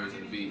unquote birds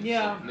and the bees.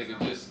 Yeah. So, nigga,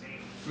 just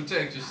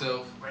protect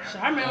yourself.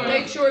 I remember.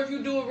 Make sure if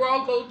you do it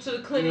wrong, go to the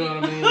You clinic. know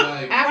what I mean?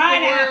 Like,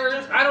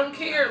 Afterwards, I don't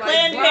care. Like,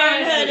 Planned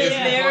Parenthood is if you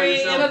very find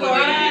yourself Because a putting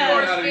lot of in people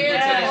are out of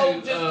scared to protection,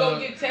 go, just go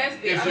get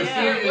tested. if I you don't feel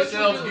care what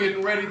yourself you do.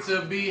 getting ready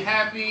to be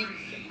happy,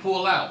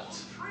 pull out.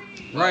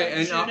 Right,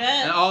 and True that.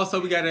 and also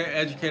we gotta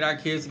educate our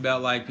kids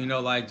about like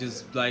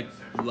just like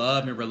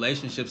love and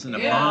relationships and the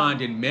Yeah.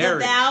 bond and The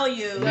marriage.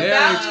 value. The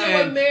Marriage value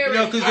of and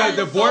marriage. because I'm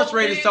the divorce so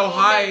rate is big so on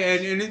high,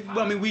 marriage. and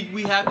I mean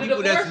we have The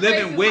people that's divorce rate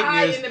living is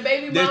high witness and the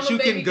baby that mama, you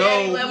can baby go-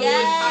 daddy level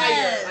is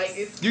higher. Like,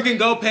 it's you can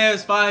go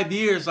past 5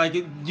 years, like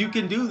you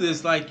can do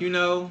this, like It's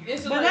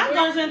But like, that where-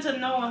 goes into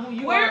knowing who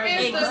you Where are.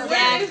 is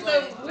Exactly.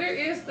 where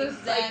is the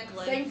Exactly.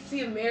 like,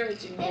 sanctity of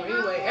marriage anymore?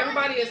 Anyway,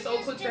 everybody is so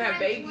quick to have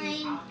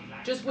babies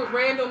just with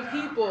random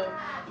people,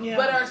 Yeah.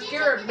 but are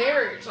scared of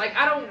marriage. Like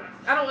I don't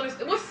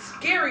understand. What's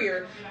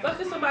scarier?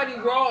 Fucking somebody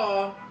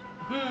raw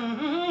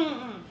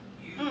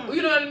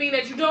you know what I mean,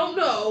 that you don't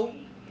know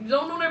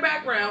their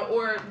background,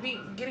 or be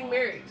getting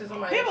married to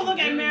somebody. People look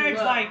at marriage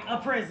like a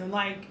prison,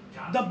 like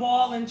the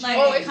ball and chain.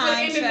 Like, oh, it's gonna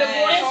end in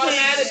divorce Contract.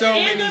 automatically. So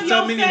many myths and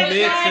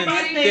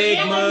It's the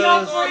end of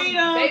your stigmas.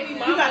 freedom. Baby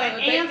mama, You gotta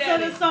baby answer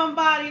daddy. to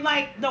somebody.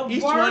 Like the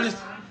Each one worst,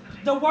 is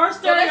the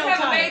worst So let's have a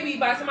stereotype. baby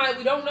by somebody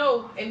we don't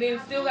know, and then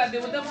still got to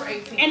deal with them for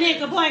 18. And then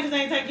complain because they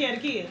ain't taking care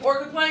of the kids.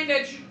 Or complain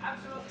that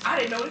I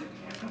didn't know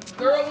this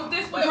girl was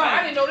this way, or Right.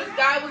 I didn't know this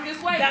guy was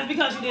this way. That's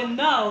because you didn't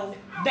know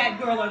that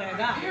girl or that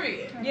guy.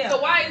 Period. Yeah.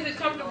 So why is it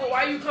comfortable?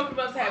 Why are you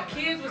comfortable enough to have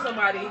kids with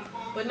somebody,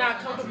 but not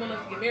comfortable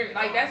enough to get married?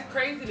 Like, that's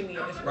crazy to me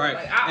in this world. Right.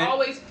 Like, I And-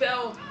 always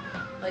felt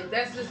like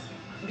that's just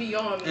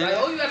beyond me. And- Like,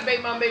 oh, you got a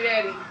baby mom, baby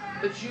daddy,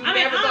 but you I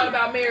mean, never thought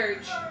about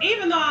marriage.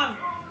 Even though I've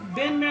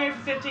been married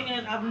for 15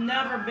 years, I've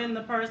never been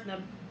the person that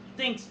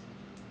thinks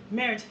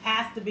marriage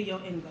has to be your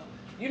end goal.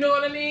 You know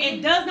what I mean?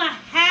 It does not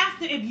have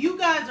to. If you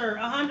guys are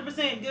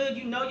 100% good,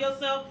 you know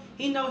yourself,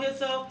 he know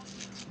himself,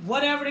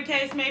 whatever the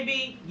case may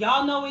be,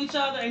 y'all know each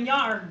other and y'all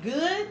are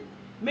good,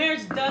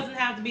 marriage doesn't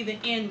have to be the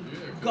end Yeah,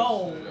 'cause,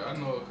 goal. I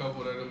know a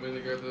couple that have been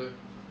together.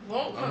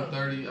 Won't I'm come.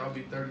 30. I'll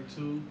be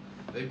 32.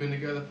 They've been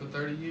together for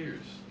 30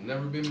 years.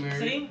 Never been married.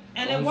 See?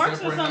 And it Own works for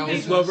separate some houses.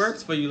 It's people. what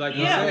works for you, like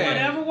you Yeah, said.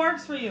 whatever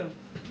works for you.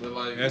 But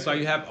like, That's why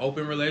you have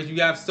open relations.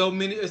 You have so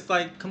many. It's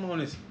like, come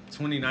on, it's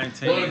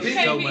 2019. Well, You if There's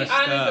can't so be much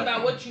honest stuff.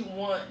 about what you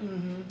want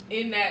Mm-hmm.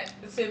 in that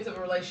sense of a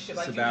relationship.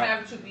 Like, It's you about-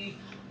 have to be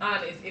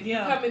honest. If you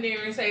Yeah. come in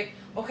there and say,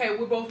 okay,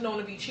 we're both known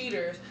to be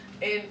cheaters,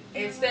 and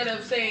instead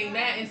of saying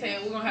that and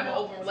saying we're gonna have an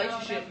open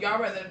relationship,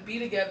 y'all rather be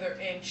together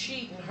and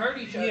cheat and hurt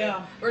each other,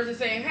 Yeah. versus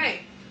saying,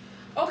 hey,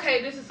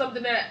 okay, this is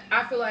something that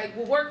I feel like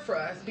will work for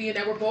us, being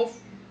that we're both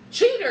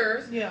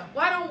cheaters. Yeah.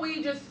 Why don't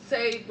we just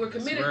say we're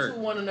committed work. to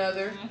one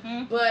another,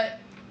 Mhm. but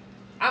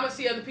I'm gonna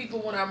see other people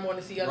when I want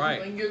to see other Right.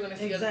 people, and you're gonna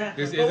see other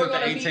Exactly. This But we're isn't the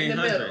gonna be in the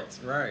middle. 1800s,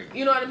 right?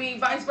 You know what I mean?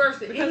 Vice versa.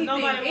 Because Anything,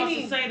 nobody wants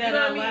to say that you know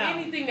out what I mean? loud.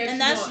 Anything that And you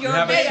that's want. your You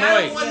have a Hey, I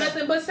don't choice. want Yeah.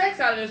 nothing but sex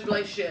out of this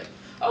relationship.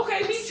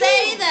 Okay, me too.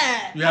 Say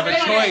that. You have a Say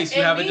that choice. You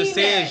and have a mean that.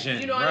 decision,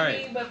 You know what I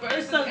right? mean? But It's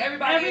versus so,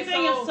 everybody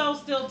everything is is so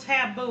still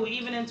taboo,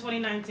 even in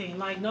 2019.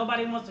 Like,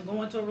 nobody wants to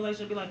go into a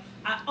relationship and be like,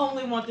 I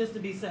only want this to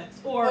be sex.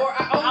 Or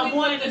I I only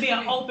want it to this be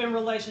an open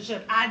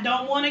relationship. I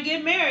don't want to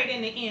get married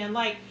in the end.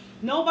 Like,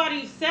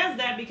 nobody says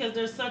that because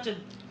there's such a,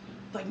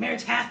 like,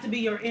 marriage has to be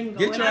your end goal.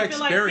 Get and your I feel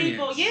like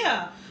people, experience.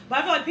 yeah. But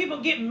I feel like people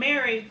get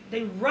married,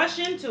 they rush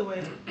into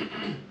it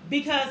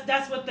because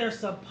that's what they're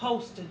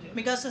supposed to do.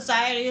 Because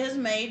society has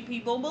made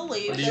people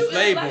believe But These you in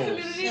the black labels.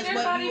 community, That's there's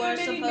what not you are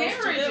even many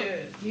supposed to do.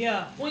 marriages.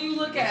 Yeah. When you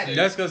look at it.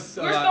 That's because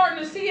We're starting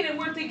to see it and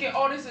we're thinking,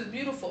 oh, this is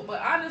beautiful.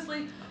 But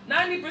honestly,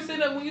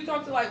 90% of when you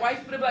talk to like white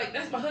people, they're like,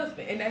 that's my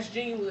husband, and that's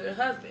genuinely their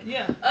husband.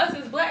 Yeah. Us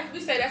as blacks,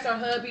 we say that's our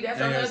hubby, that's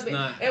our And it's husband,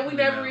 not, and we you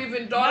never know.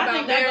 even But thought I about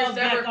think that marriage. goes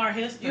back Never, our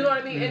history. you know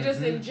what I mean? And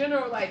just in Mhm.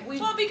 general, like we.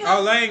 Well, because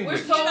Our language.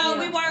 We're so- you know,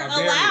 we weren't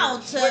Our allowed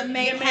barriers. to We're-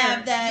 make get have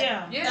married.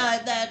 that Yeah.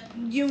 that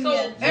union. So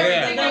for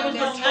everything There that was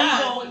was no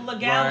taught, legal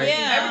legality. Right.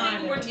 Yeah.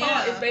 everything we're taught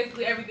Yeah. is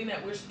basically everything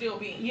that we're still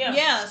being. Yeah.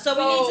 Yeah, so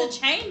we So, need to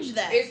change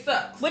that. It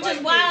sucks. Which Like,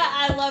 is why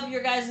I love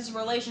your guys'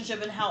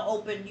 relationship and how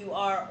open you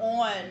are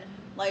on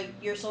like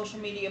your social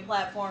media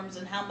platforms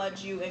and how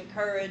much you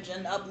encourage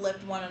and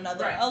uplift one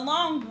another Right.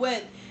 along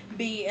with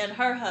B and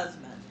her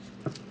husband.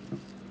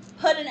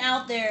 Putting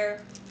out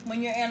there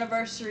when your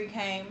anniversary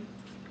came,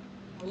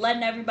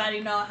 letting everybody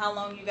know how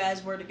long you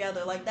guys were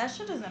together. Like that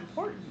shit is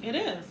important. It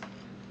is.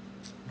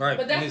 Right.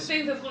 But and that's the it's-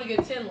 thing that's going to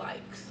get 10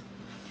 likes.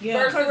 Yeah.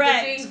 Versus the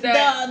Correct. things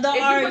that The if you put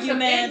some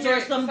arguments or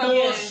ignorance some to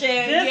something- bullshit.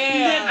 This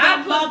Yeah. nigga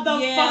I put-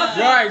 motherfucker.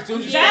 Yeah. Right. So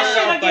you That start That off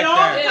shit'll get like all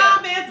that. the Yeah.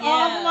 comments,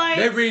 all the Yeah. likes.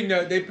 They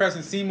reading they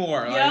pressing C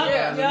more. Like, Yeah,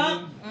 yeah. yeah.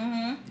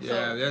 Mhm.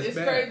 Yeah, that's it's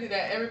bad. crazy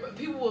that everybody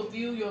people will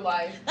view your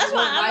life. That's they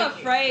why won't I'm like it.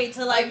 afraid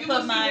to like you put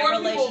will see my more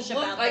relationship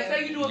people look, out like there.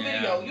 say you do a Yeah.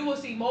 video, you will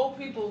see more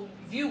people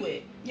view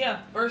it Yeah.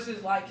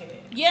 versus liking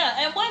it. Yeah,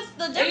 and what's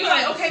the difference? And you're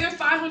like, okay, there's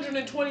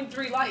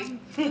 523 likes.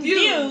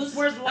 Views.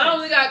 Where's the I likes?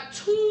 only got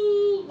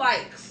 2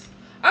 likes.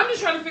 I'm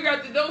just trying to figure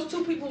out, did those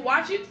 2 people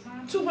watch it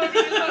 200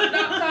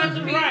 times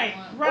a week? Right,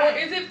 Or right.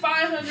 is it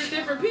 500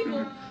 different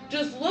people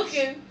just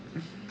looking?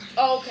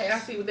 Oh, okay, I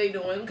see what they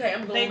doing. Okay,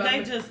 I'm going They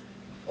back. just,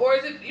 Or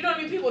is it, you know what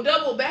I mean? People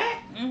double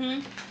back.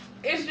 Mm-hmm.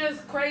 It's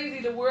just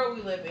crazy the world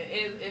we live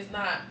in. It's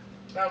not.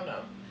 I don't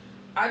know.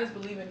 I just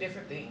believe in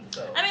different things.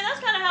 So I mean, that's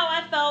kind of how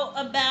I felt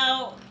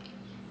about,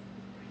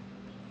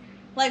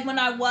 like, when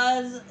I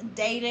was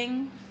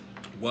dating.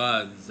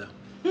 Was.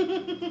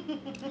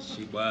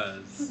 She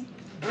was.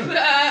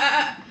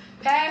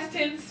 past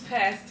tense,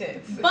 past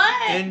tense. But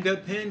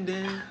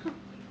Independent.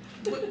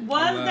 was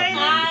love they?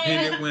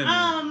 independent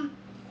women.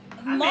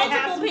 may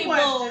have multiple some people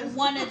questions.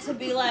 wanted to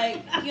be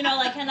like, you know,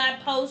 like, can I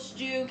post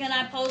you? Can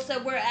I post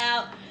that we're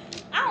out?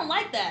 I don't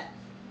like that.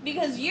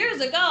 Because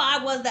years ago, I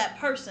was that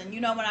person.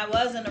 You know, when I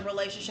was in a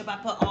relationship, I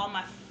put all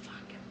my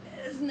fucking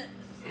business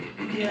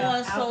on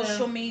out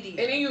social there. media.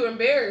 And then you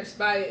embarrassed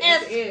by it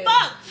As at the end.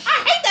 fuck.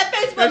 I hate that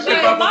Facebook That shit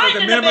shit. pop up with the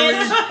Reminding the bitch.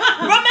 memories.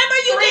 Remember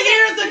you 3 did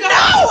years it? ago.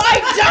 No, I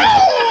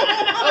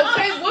don't.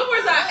 Okay, what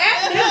was I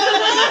at?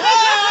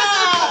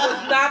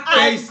 Was not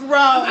I've Face-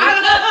 grown. I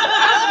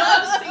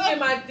love seeing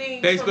my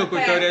things Facebook from the will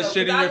past, throw that though,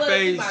 shit in 'cause I your love to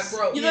see face. my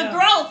growth. The Yeah.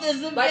 growth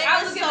is the Like, I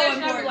is look so at that shit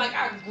and I be important. like,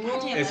 I grew.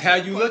 Damn, It's that's how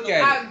so you look cool.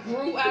 at it. I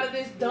grew out of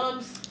this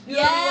dumb, you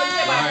know what I mean?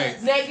 Yes.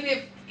 Like,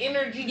 negative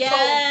energy. Yes.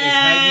 It's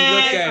how you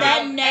look at it. That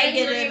I was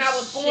negative angry and I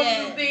was going shit.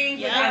 through things,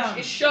 Yeah. and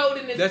it showed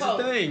in this That's post.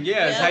 the thing.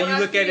 Yeah, it's Yeah. how When you I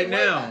look see at it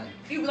now.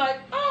 You be like,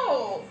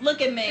 oh,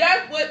 Look at me.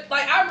 that's what.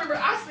 Like, I remember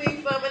I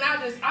seen something,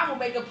 and I will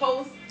make a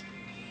post,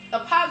 a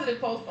positive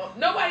post.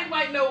 Nobody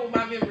might know what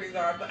my memories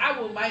are, but I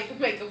will might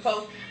make a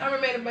post. I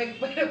remember made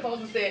a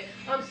post and said,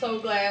 I'm so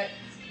glad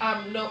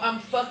I'm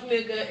fuck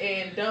nigga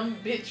and dumb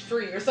bitch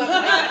free or something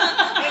like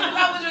that. And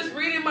I was just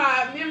reading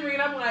my memory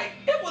and I'm like,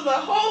 it was a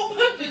whole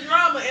bunch of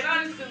drama, and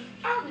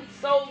I'm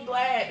so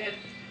glad that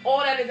all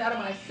that is out of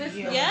my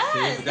system. Yes.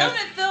 See, Don't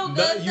it feel but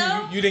good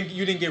though? you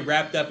didn't get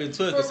wrapped up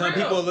into it because For some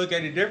real. people look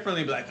at it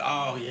differently. Be like,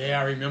 oh yeah,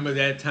 I remember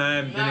that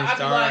time. Then Nah, it I be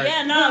started. like,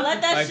 Yeah, no, let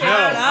that Like, shit no, go.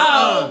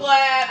 I'm so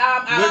glad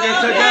I'm out. Look at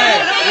Okay. today.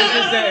 This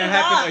is that it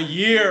happened a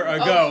year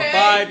ago, Okay.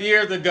 5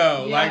 years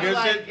ago. Yeah, like it's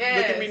like, just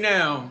look at me yes.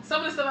 now.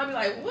 Some of the stuff I be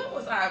like, what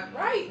was I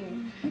writing?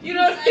 You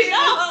know what I mean? No,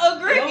 What was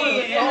the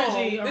agree.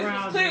 energy This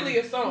around was clearly you?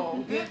 a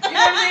song. You know what I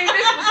mean?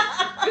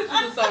 This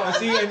was a song.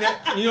 See, and that,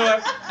 you know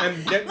what?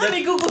 And that, Let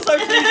me that's, Google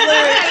search these I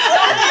lyrics. had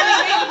so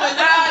many Nicki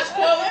Minaj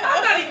quotes.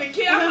 I'm not even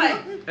kidding. I'm like,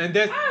 and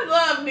that's I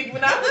love Nicki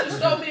Minaj. There's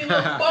so many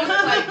little quotes.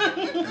 Like,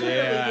 clearly,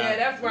 Yeah. yeah,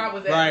 that's where I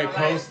was at. right. in my life.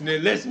 Posting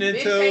it, listening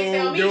Bitch to, can't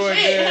tell me doing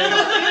shit. You know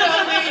that.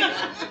 what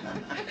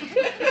I mean?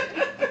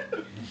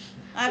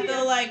 I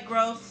feel like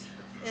growth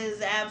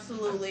is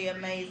absolutely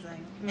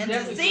amazing. And to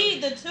Definitely see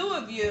the two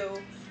of you,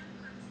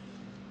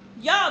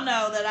 y'all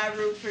know that I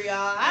root for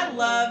y'all. I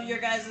love your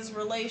guys'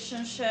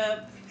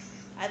 relationship.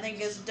 I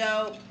think it's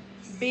dope.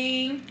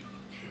 B,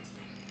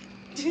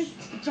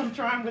 I'm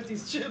trying with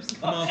these chips.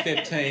 I'm on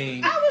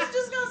 15. I was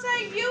just gonna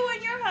say you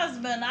and your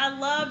husband. I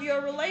love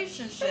your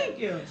relationship. Thank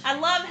you. I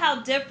love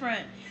how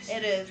different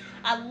it is.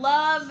 I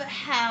love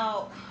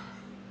how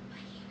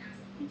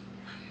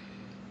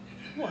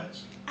What?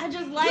 I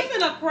just like Give it a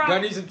Do I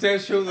crowd. need some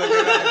tissue? Look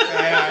at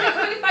that.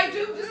 But if I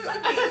do, just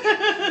like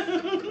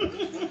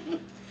me.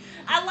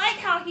 I like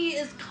how he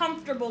is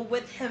comfortable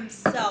with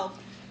himself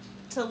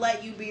to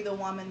let you be the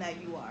woman that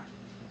you are.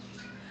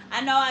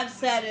 I know I've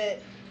said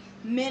it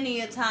many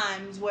a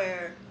times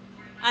where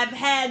I've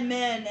had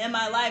men in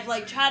my life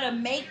like try to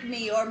make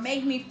me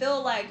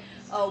feel like,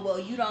 oh well,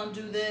 you don't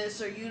do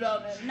this or you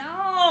don't.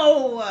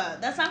 No,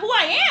 that's not who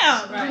I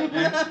am. Right.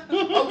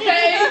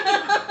 Okay.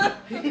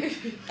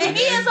 And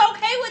he is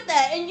okay with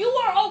that, and you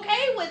are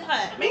okay with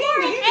her. I mean, You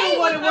are he okay knew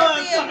what with it her was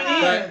being coming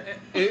her.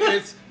 in. But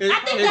it's I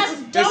think that's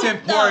it's dope,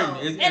 important.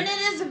 though. And it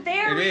is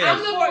very It is. I'm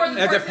looking for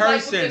the As a person, like,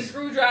 with person. the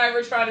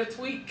screwdriver trying to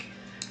tweak,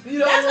 you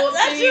know, That's- little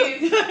that's you.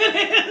 things.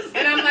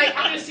 And I'm like,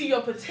 I can see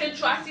your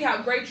potential. I see how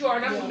great you are,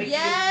 and I'm gonna make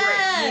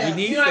Yes. you We great.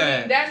 need You know what I that.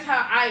 mean? That's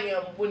how I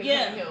am when it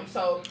Yeah. comes to him.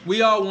 So,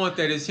 We all want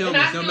that as and humans, I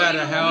no still matter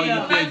even how when you I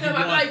feel, tell you him,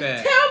 I'm want like,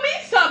 that. tell me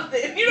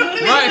something. You know what I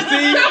mean? Right, see?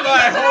 Tell me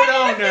Like, something. hold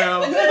on now.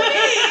 What you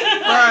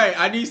mean? Right,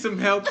 I need some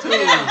help too.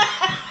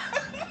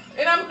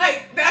 And I'm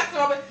like, that's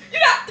what I'm like,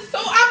 you're not, so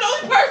I'm the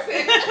only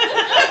person.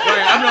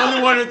 Right, I'm the only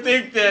one to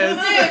think this.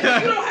 Yes,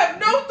 you don't have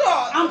no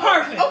thoughts. I'm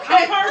perfect. Okay.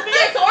 I'm perfect.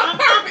 Yeah, so I'm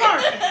perfect.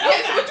 perfect.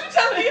 Yes, what you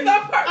telling me is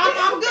I'm perfect.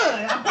 I'm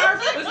good. I'm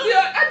perfect. But still,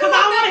 I Because I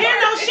don't want to hear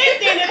no shit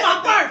then if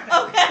I'm perfect.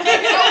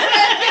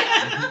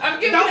 I'm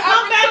giving Don't you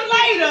come back opportunity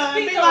later to and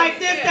be speak on like it,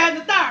 this, yeah. that, and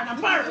the third. I'm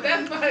perfect.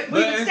 That's my. We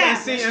But and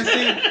see,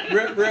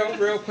 established.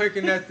 real quick,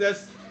 and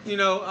that's you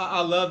know,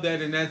 I love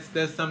that, and that's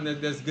something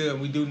that's good.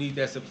 And we do need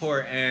that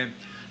support, and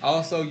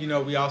also, you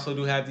know, we also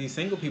do have these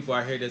single people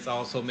out here that's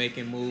also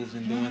making moves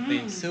and doing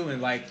things too,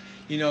 and like,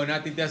 you know, and I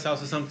think that's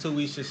also something too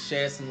we should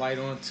shed some light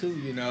on too,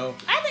 you know,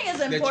 I think it's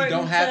that important you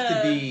don't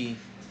have to be.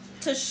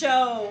 to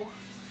show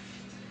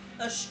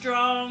a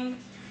strong,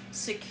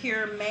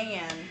 secure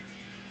man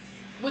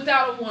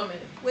Without a woman.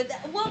 with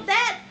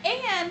that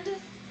and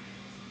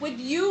with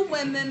you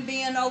women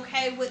being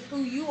okay with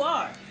who you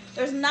are.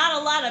 There's not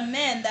a lot of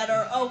men that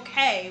are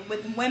okay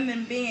with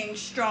women being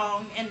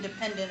strong,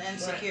 independent, and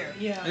secure.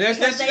 Yeah. And that's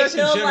Because they in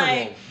feel general,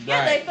 like,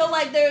 yeah, they right? feel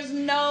like there's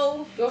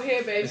no. Go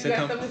ahead, baby. It's You a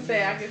got something to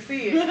say. I can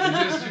see it.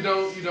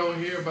 You don't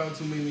hear about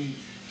too many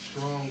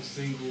strong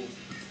single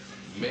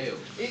males.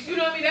 You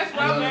know what I mean? That's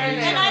what Yeah. I'm learning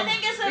And now. I think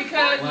it's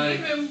Because important. Like,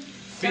 even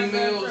Females,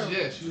 That's very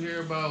true. yes, you hear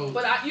about.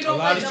 But you know, A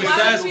lot like of a lot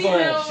of successful.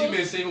 females, She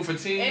been single for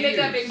 10 and they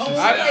got years. their own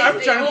I'm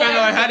place, trying to they find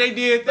own out how they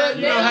did that. But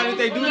You know, how did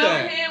they males, do on the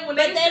other that? hand, when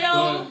But they single,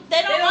 don't. They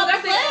they don't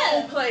got their own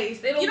uplift. place.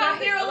 They don't You don't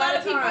got hear a lot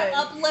of people times.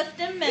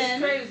 uplifting men,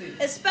 It's crazy.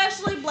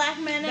 especially black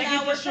men They in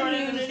get our the short end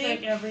of the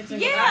community. stick every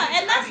single Yeah, time.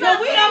 and that's No,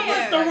 not we fair. don't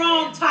put the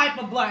wrong type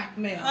of black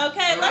male.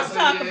 Okay, let's So,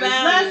 talk yeah,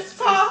 about it. Let's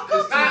talk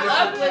it's two I different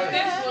uplift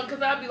types. this one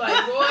because I'll be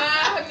like, boy,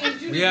 I need you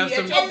to We be have at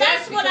some- your And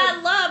that's best what because I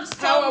love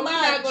how so are we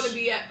much. not going to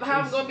be at? How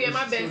I'm going to be at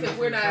my It's best two if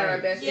we're not at our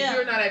best? Yeah. If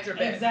you're not at your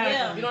best, Exactly.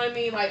 Yeah. you know what I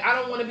mean? Like I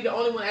don't want to be the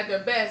only one at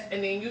their best,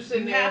 and then you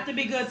sitting You there. have to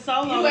be good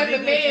solo. You to as be a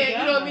good man, you know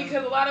together. what I mean?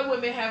 Because a lot of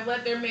women have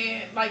let their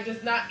man, like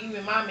just not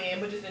even my man,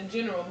 but just in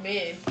general,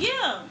 men.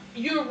 Yeah.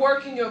 You're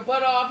working your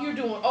butt off. You're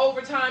doing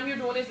overtime. You're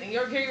doing this, and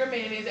here your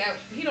man is at.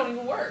 He don't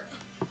even work.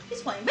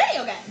 He's playing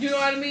video games. You know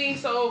what I mean?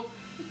 So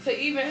to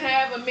even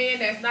have a man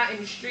that's not in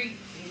the streets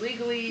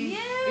illegally, Yeah.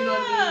 you know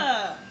what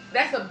I mean?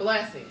 That's a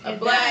blessing. A It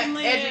black,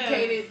 definitely is.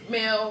 educated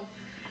male.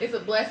 It's a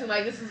blessing.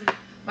 Like, this is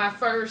my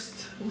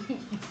first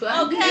black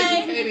Okay.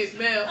 educated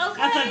male.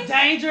 Okay. That's a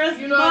dangerous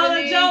You know what I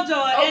mother mean? JoJo,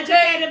 an Okay.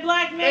 educated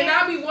black man. And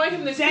I be wanting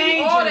him to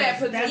see all that Dangerous.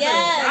 potential.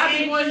 Yes. I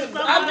be wanting him.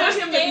 Dangerous. I want him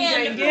to be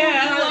Understand dangerous. who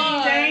yeah, you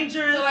are.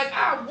 dangerous. So like,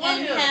 I want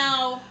And him.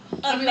 how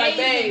I be like,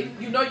 amazing.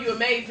 babe, you know you're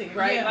amazing,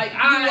 right? Yeah. Like, You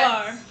I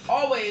are.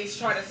 always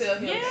try to tell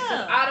him that, 'cause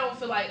Yeah. I don't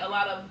feel like a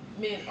lot of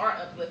men are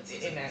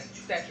uplifted in that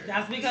stature.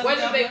 That's because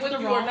Whether we they uplift with the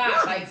you or wrong not,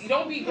 ones. like, you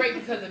don't be great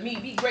because of me.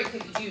 Be great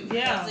because of you.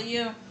 Yeah. Because of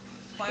you.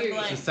 Point Period.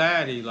 blank.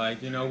 Society,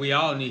 like, you know, we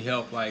all need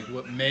help. Like,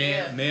 what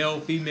Yeah.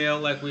 male, female,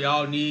 like, we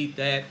all need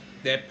that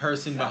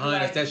person Something behind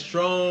us, like- that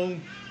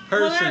strong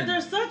Well, person.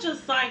 there's such a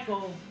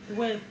cycle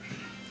with,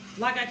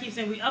 like I keep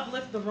saying, we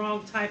uplift the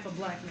wrong type of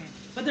black man.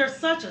 But there's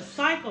such a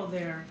cycle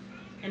there,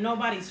 and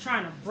nobody's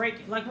trying to break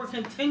it. Like, we're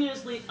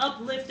continuously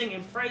uplifting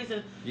and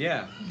praising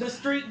Yeah. the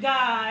street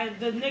guy,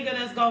 the nigga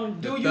that's gonna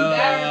do The you thug,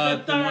 better,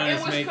 the the one third. It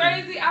that's was making-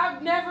 crazy.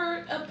 I've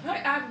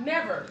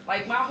never,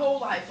 like, my whole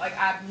life, like,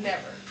 I've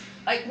never.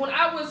 Like, when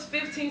I was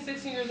 15,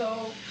 16 years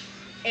old,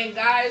 and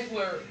guys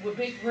were with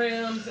big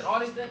rims and all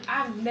these things,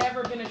 I've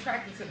never been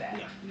attracted to that.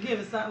 Yeah, give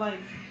it that, like,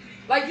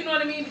 Like, you know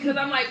what I mean? Because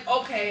I'm like,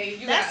 okay,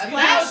 you That's got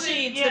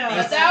flashy to yeah. me.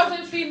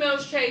 1,000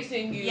 females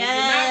chasing you. Yes.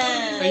 You're not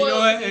going to And be you know loyal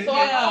what? to me. And- So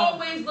yeah. I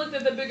always looked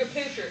at the bigger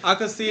picture. I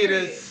could see it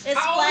Period. as It's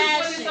I always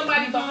flashy. wanted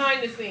somebody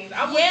behind the scenes.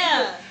 I want Yeah.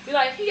 you to be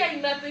like, he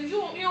ain't nothing.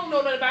 You don't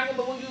know nothing about him,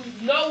 but when you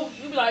know,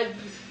 you be like,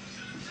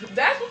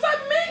 that's what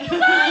type of man you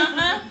got.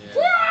 Uh-huh.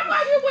 Girl, I'm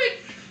out here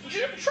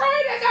with Troy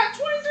that got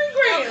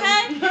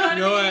 23 grand. Okay. You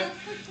know what?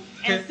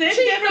 and six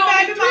Cheating different on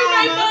me, baby 3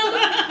 baby mamas.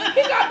 mamas.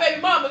 He got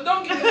baby mamas,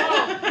 don't get me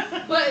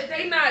wrong. But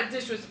they not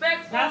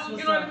disrespectful. That's You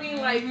what's know what up. I mean?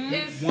 Like, Mhm.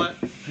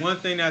 it's... One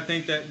thing I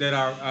think that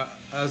our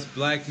us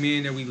black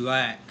men that we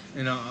lack,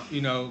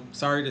 you know,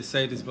 sorry to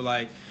say this, but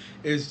like,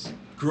 is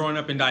growing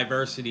up in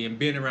diversity and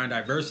being around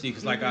diversity.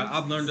 Because like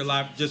I've learned a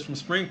lot just from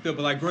Springfield,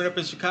 but like growing up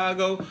in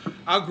Chicago,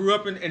 I grew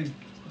up in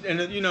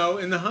you know,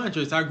 in the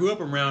hundreds. I grew up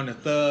around the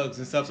thugs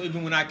and stuff. So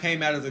even when I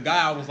came out as a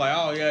guy, I was like,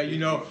 oh yeah, you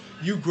know,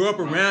 you grew up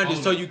around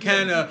it, so you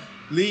kind of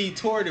lead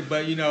toward it.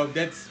 But you know,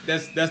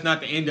 that's not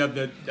the end of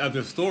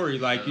the story.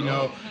 Like, you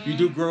know, you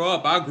do grow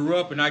up. I grew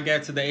up and I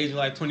got to the age of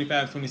like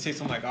 25, 26.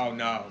 I'm like, oh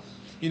no.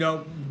 You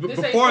know, This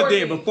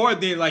ain't before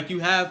then, like, you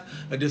have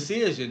a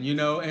decision, you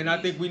know, and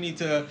I think we need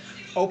to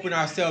open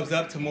ourselves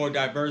up to more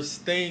diverse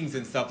things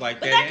and stuff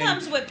like But that. that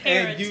comes with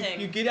And parenting.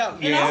 you get out.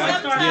 And Yeah,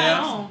 that's what started at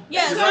sometimes- home.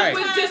 Yeah, It's Right.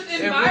 with just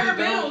really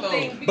environmental don't,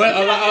 things. though. But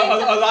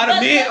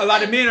because a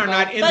lot of men are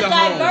not in But the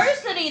homes.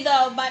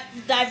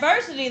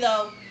 diversity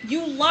though,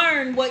 you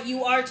learn what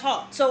you are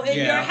taught. So in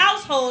Yeah. your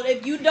household,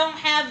 if you don't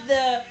have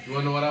the You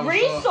wanna know what I was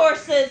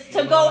resources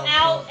to You go know,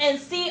 out and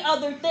see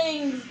other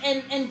things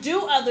and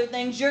do other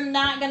things, you're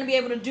not going to be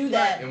able to do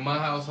that. In my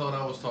household,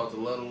 I was taught to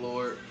love the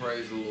Lord,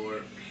 praise the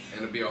Lord,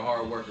 and to be a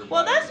hard worker.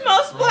 Well, by that's a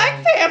most strong-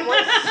 black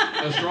families.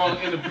 A strong,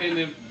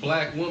 independent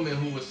black woman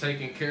who was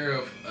taking care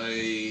of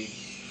a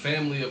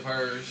family of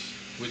hers,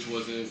 which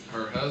was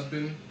her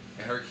husband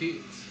and her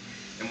kids.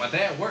 And my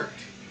dad worked,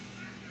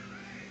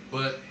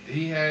 but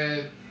he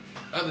had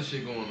other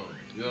shit going on.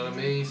 You know what I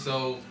mean?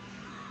 So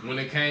when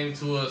it came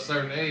to a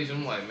certain age,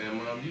 I'm like, man,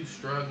 Mom, you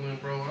struggling,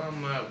 bro.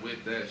 I'm not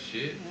with that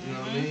shit. You know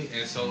what I mean?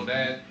 And so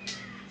that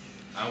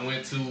I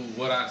went to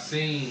what I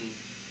seen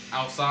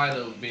outside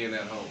of being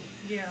at home.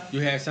 Yeah. You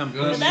had some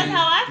Well, But that's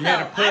how I You had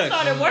felt. a push. I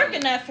started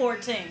working at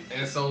 14.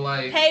 And so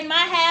like Paid my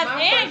half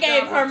My and first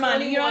gave job her was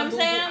money. You know what I'm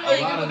 21 saying? Google. Like,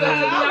 A lot of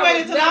Because that- I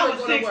waited till I never was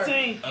gonna work.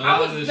 16. a I lot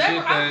was of the never.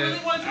 shit I really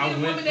that wanted to I be a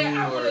went woman that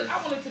I through, wanted. or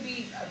I wanted to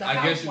be the I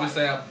guess you could housewife.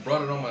 say I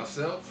brought it on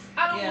myself.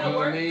 I don't Yeah. You want know to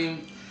what I work.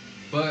 mean?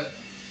 But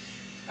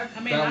I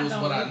mean, that I was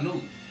don't. what I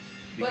knew.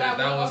 But Because I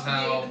that want was to be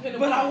how independent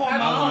But I woman. want I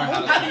my learned own.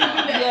 how to How do you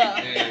do survive. that?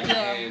 And,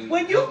 Yeah. and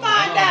When you help my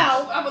find mom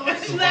out, I'm gonna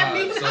let you let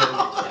me survive.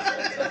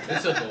 know.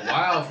 It took a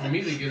while for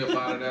me to get up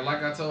out of that.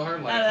 Like I told her,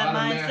 like Out if of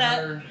I'd that have met mindset.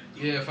 her,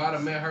 if I'd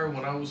have met her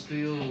when I was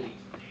still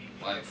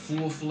like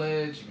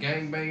full-fledged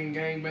gangbanging,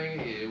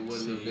 it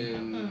wouldn't have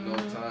been no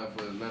time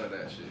for none of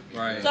that shit.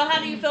 Right. So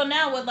how do you feel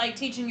now with like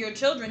teaching your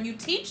children? You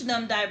teach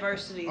them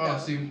diversity though. Oh,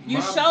 see, You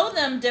my- show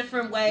them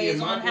different ways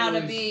Yeah, my on how to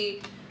boys-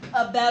 be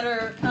a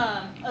better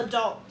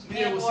adult.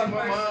 Yeah, and well, or see,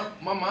 person.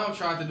 my mom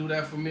tried to do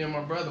that for me and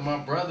my brother. My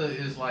brother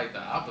is like the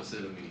opposite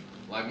of me.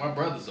 Like my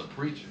brother's a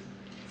preacher.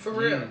 For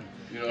real.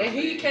 You know what I And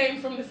he mean?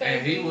 came from the same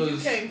And he thing was you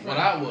came from. what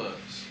I was.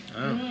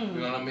 Mm.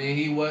 You know what I mean?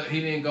 He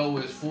didn't go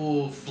as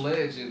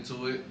full-fledged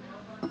into it,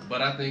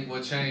 but I think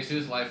what changed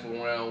his life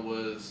around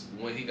was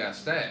when he got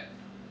stabbed.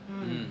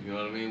 Mm. You know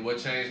what I mean? What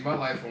changed my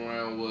life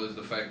around was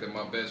the fact that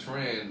my best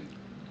friend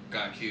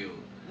got killed.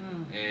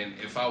 Mm. And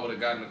if I would have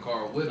gotten in the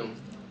car with him,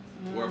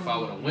 or if I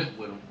would have went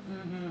with him,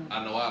 Mm-hmm.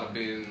 I know I'd have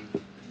been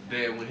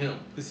there with him.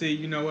 But see,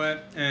 you know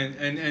what,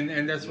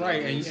 and that's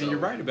right, and you're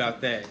right about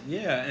that.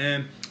 Yeah,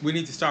 and we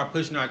need to start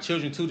pushing our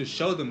children too to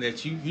show them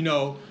that you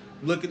know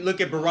look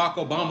at Barack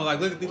Obama. Like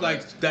look at the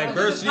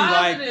diversity.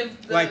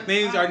 positive, Like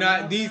things are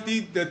not positive.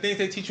 these the things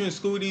they teach you in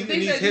school. These in things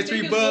these that you history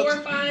think is books.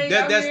 glorifying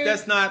out here,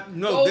 That's not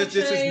no. Gold This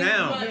is chains,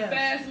 now. Yeah.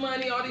 fast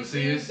money, all these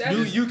See, things. it's-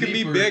 That's You can be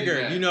deeper bigger.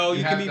 than that. You know,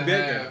 you can have be to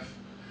bigger.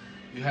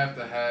 You have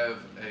to have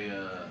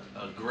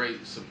a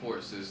great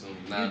support system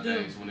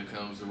nowadays when it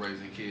comes to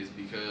raising kids,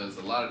 because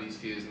a lot of these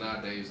kids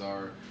nowadays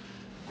are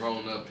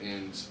grown up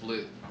in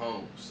split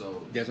homes.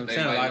 So That's what I'm they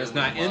saying. A might lot live is with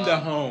not the in the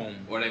mom, home.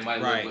 or they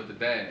might Right. live with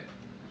the dad.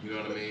 You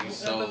know what I mean?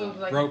 So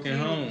Broken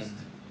home.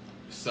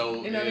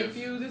 so You know, they if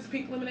fuse this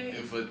pink lemonade.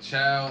 if a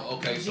child,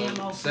 okay, so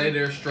GMO say food.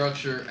 their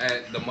structure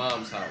at the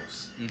mom's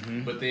house,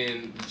 Mm-hmm. but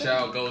then the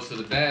child goes to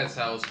the dad's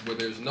house where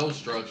there's no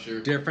structure,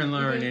 Different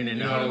learning and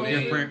You know what I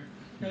mean? different.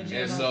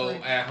 and so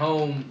at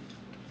home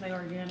They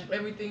organic.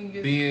 Everything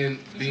is. being You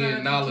trying to being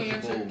get knowledgeable,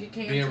 cancer, get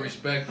cancer. being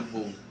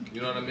respectable.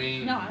 You know what I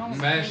mean? No, I don't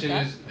Fashion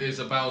think is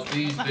about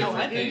these I different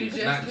think things,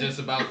 you not just- just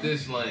about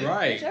this lane.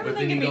 Right. But Everything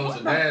then he can be goes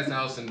to horrible. dad's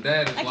house and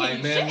dad is I can't like,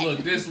 eat man, shit." look,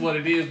 this is what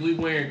it is. We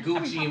wearing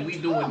Gucci and we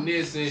doing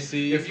this, and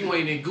See? if you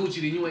ain't in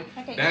Gucci, then you ain't.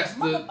 I can't That's eat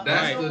the motherfucker.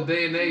 that's Right. the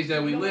day and age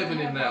that we You don't living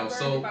in have now. my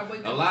So burden if I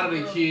wake a up lot of the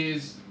tomorrow.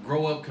 kids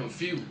grow up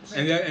confused.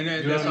 And You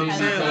know that's what what I I'm mean?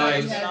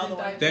 saying.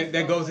 Because Like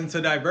that goes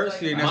into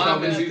diversity, and that's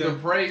Mom why we is need either to.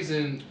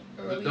 praising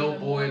the Early in dope the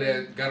boy morning,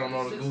 that got on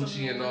all the 6 in the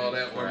Gucci and all morning.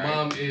 that, or Right.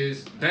 mom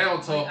is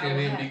down talking Like, I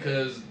him would have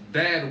because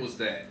dad was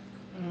that.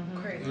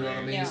 Mm-hmm. Crazy. You know what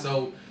I mean? Yeah.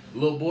 So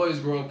little boys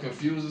grow up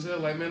confused as hell.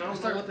 Like, man, I don't know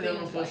Start what the hell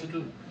I'm things supposed to like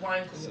do.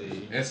 Wine coolers.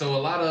 See. And so a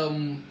lot of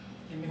them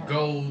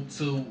go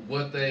to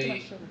what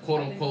they quote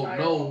unquote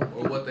know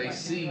or what they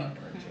see,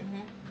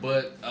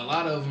 but a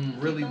lot of them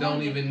really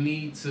don't even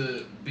need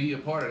to be a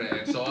part of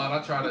that. And so all I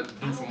try to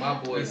do for my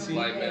boys is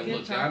like, man,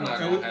 look, I'm not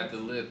gonna have to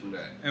live through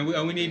that. And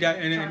we need that,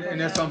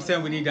 and that's what I'm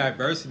saying. We need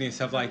diversity and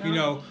stuff like, you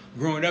know,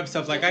 growing up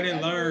stuff like I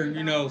didn't learn,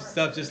 you know,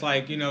 stuff just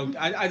like, you know,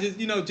 I just,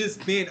 you know,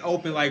 just being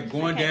open, like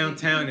going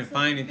downtown and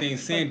finding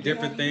things, seeing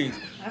different things.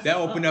 That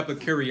opened up a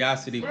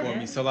curiosity for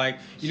me. So like,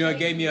 you know, it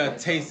gave me a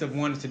taste of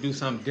wanting to do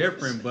something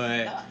different.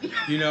 But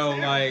you know,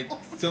 like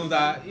as soon as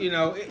I, you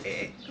know,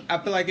 I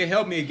feel like it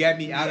helped me. It got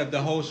me out of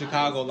the whole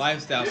Chicago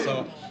lifestyle.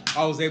 So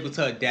I was able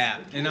to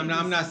adapt. And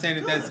I'm not saying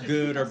that that's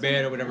good or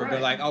bad or whatever,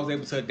 but like I was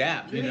able to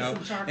adapt, you know.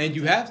 And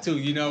you have to,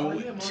 you know. Oh,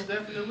 yeah, most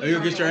definitely. Or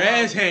you'll get your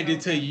ass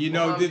handed to you. You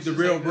know, Mom the used to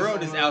real take us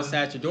world is on,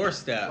 outside your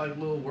doorstep. Like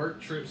little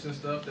work trips and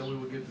stuff that we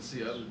would get to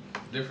see other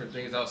different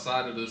things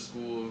outside of the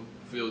school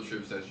field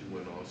trips that you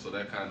went on. So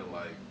that kind of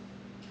like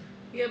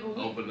Yeah, but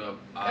we, opened up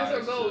that's eyes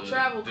our goal, to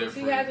travel, because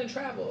he different- hasn't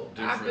traveled.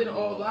 I've different been a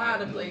little lot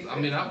of avenues. places. I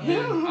mean, I've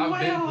Yeah, been well,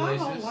 I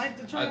places. don't like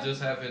to I travel.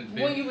 just haven't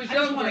been. when you was I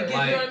just younger, wanna you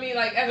get- know what I mean?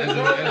 Like, as a As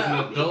grown an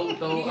up. adult,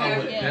 though, I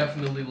would Yeah.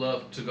 definitely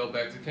love to go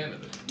back to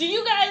Canada. Do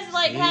you guys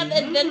like have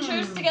Mm.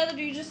 adventures together?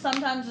 Do you just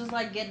sometimes just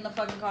like get in the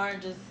fucking car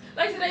and just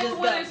Like today, we Just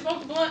went go. and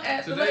smoked a blunt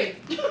at the Today,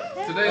 lake.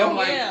 today I'm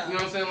like, yeah. you know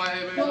what I'm saying? Like,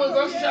 hey, man, We went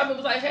grocery shopping,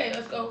 was like, hey,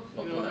 let's go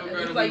smoke you a know, blunt. go He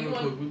grab was a like, real you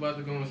quick. want? We about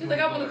to go and She's smoke like,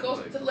 a I want to blunt go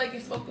at the to the lake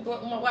and smoke a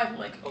blunt with my wife. I'm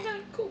like, okay,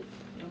 cool.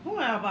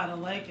 Going out by the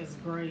lake is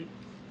great.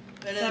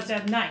 it Except is?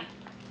 at night.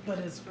 But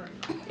it's great.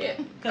 Yeah.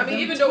 'Cause I mean, them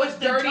even though it's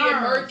twisted dirty and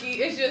turns. murky,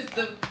 it's just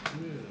the. lake.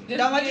 Just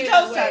Don't let your being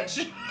toes away.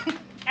 touch.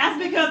 That's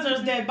because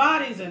there's dead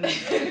bodies in it.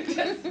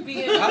 Just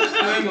being. I'm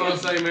still gonna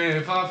say, man,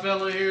 if I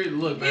fell in here,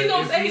 look, man, He's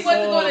gonna if say you he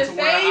wasn't fall gonna to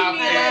where save I me.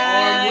 fell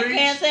I or reach,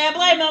 can't say I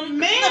blame him.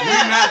 Man, we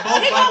not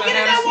both he about gonna to get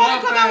in have that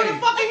water, come out with a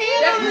swamp fucking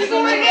hand That's on his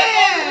what we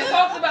head.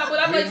 talked about, but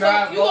I'm We like, so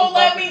not you both gonna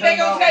let about me? to They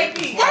come gonna out take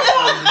with me. the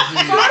swamp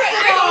disease.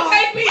 They gonna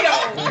take me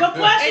though. The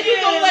question And you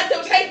gonna let is,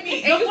 them take me?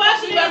 And the you supposed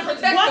to question be my is,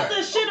 protector. what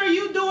the shit are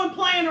you doing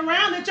playing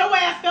around that your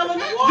ass fell in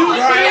the You water?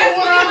 right. That's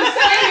what What I'm I'm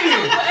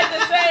saying. But at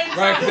the same time,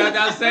 Right, because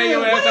I say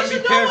your ass What gonna is be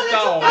you doing pissed with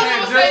your off.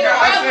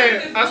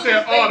 fucking- I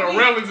said, oh, the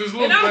railings is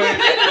loose, and I'm man.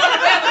 gonna take it on the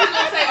rail. He's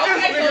gonna say, okay,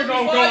 This so nigga you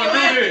gonna fall go and your do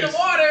ass in this. the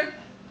water.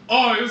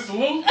 Oh, it's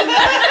loose.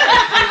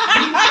 I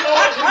think so.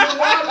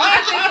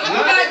 You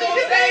not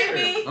gonna save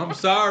me. I'm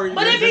sorry.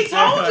 But if he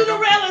told you the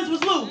railings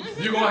was loose,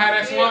 You gonna have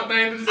that swamp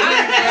thing to He say?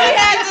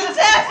 had to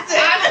test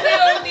it. I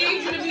still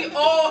need you to be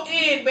all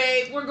in,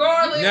 babe.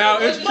 Regardless. Now,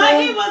 of it's what but true.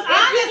 he was If you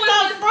honest wasn't-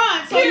 up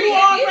front, so Period. you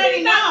already If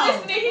he's not know.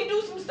 listening, he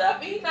do some stuff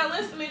and he's not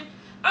listening.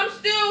 I'm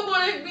still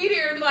gonna be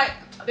there and be like,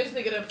 this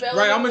nigga done fell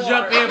Right, in I'ma the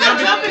jump water. in, I'm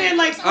jumping in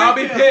like I'll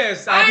be Springfield.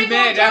 pissed. I'll I be ain't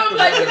gonna mad jump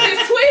like with afterwards.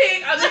 this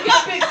twig. I'll just get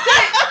a big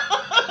stick.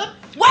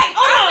 Wait,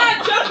 I'm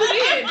not jumping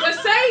in, but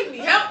save me.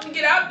 Help me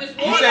get out of this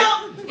water.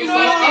 said- You know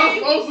what I mean?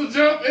 supposed to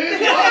jump in.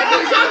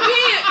 Jump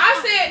in.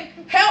 I said,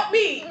 help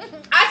me.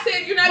 I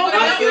said, you're not But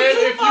gonna what help if me. you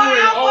said too if far you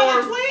in out for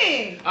arms- the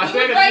twig? I He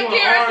said was if right you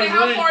there. I said, in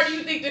how arm's far reach. do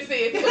you think this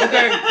is?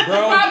 Okay, bro.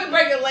 Probably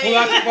break a leg. Pull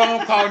out your phone,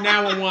 call 911.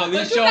 At But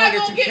least you're showing not that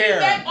gonna you get me care.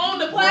 back on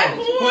the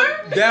platform.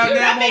 Down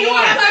That mean you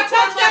 911. have to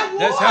touch that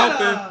water. That's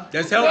helping.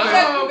 That's Don't helping.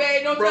 touch me,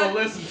 babe. Don't Bro, touch me.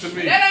 listen to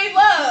me. That ain't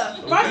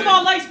love. First of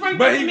all, Lake Springfield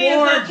But he to me is the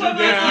warned you equivalent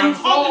that of you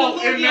talking fall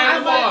to in Louis that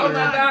Vuitton. water.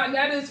 Oh my God,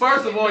 that is.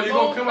 First of all, you're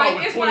gonna come out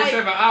with it's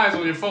 27 eyes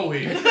on your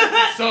forehead.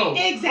 So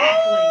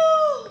Exactly.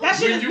 That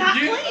shit when is you not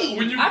get clean.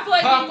 when you I feel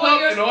like pop you want up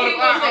your and all the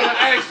skin I'm to gonna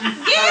say- ask you how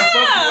the fuck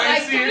you like, ain't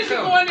as see soon it as you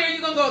go coming. in there,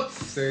 you gonna go.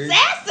 See?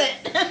 Sass it.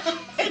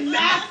 It's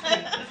nasty.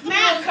 It's You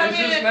gonna come nasty. It's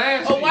just in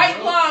nasty, a white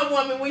bro. blonde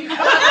woman when you come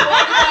out the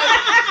water.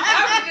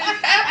 How did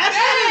this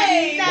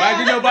happen? Why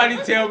did nobody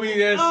tell me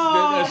this? Oh,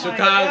 The my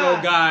Chicago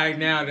God. guy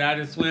now that I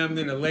just swam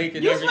in the lake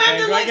and You everything.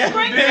 swam in Lake Like,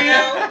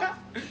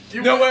 Springfield?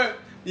 You know what?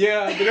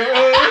 Yeah, but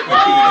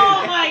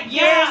Oh my God.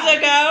 Years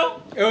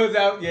ago. it was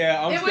out.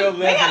 Yeah, I'm It still was- living.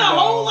 They had a though.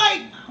 whole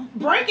like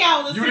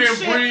breakout or You some didn't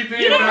shit. breathe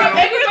in. You don't now. know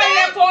everybody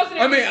that falls in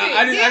I mean,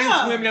 I didn't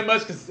Yeah. swim that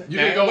much because You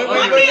didn't go My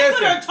under. kids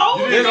put her toes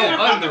You in didn't her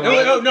go fucking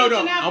under.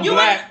 No. I'm You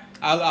black.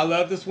 I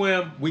love to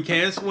swim. We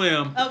can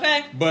swim.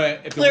 Okay.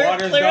 But if the Clear-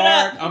 water's clear it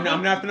dark, up.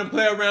 I'm not gonna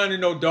play around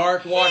in no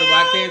dark water where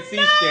I can't see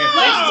shit. no.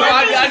 So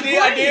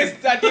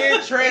It's I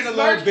did tread a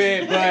little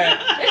bit, but that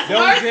was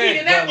murky in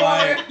it. that But like,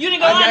 water. You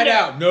didn't go I got under.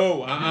 out. No,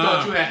 You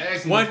thought you had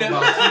eczema One for day-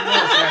 about 2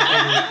 months after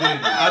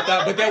this, I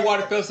thought, but that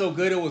water felt so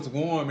good. It was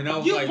warm, and I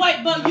was You like, wait,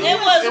 but you It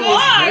was It was warm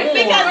warm.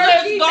 because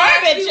there's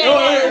garbage in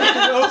Oh, it.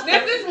 it was-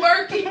 This is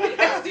murky,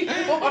 nasty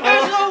water.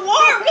 There's no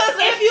warm because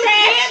there's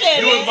trash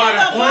in You was it. by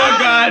the Oh my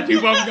God,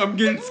 people, I'm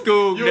getting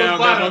schooled You now. was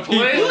by by the my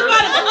people. plant? You about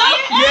to play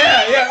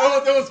it?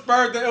 Yeah, it was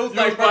further. It was You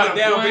like was by further the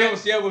down, but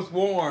plant? it was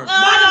warm. The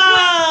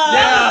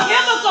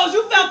chemicals,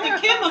 you felt the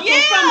chemicals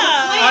Yeah. from the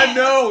plant. I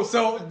know.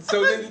 So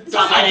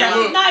Somebody I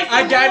was nice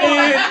I and got warm.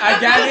 in. I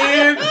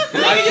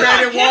You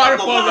treaded got water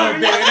chemical for a little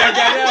burn. bit, and I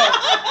got out.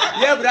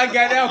 Yeah, but I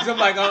got out because I'm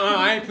like,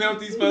 I ain't playing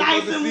with these Nice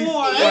motherfuckers. and These-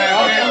 warm. Like,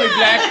 I'm the only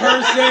black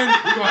person.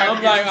 gonna have to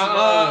I'm get like, you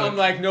some, I'm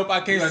like, nope, I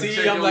you can't gotta see.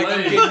 check I'm your like, I'm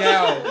legs. getting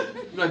out.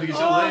 You got to get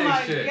your Oh legs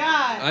my checked.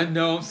 God. I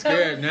know, I'm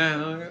scared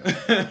now. It's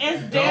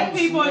dead Don't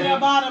people in the swim.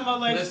 bottom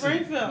of Lake Listen.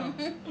 Springfield.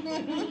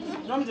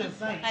 I'm just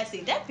saying. I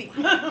see dead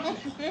people.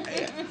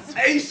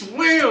 Hey,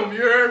 swim,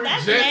 you heard me?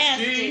 That's Jet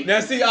nasty. ski. Now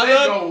see, They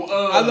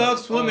I love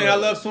swimming. I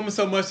love swimming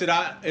so much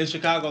that in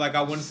Chicago, like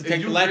I wanted to take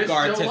you the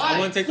lifeguard risked test. your I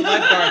want to take the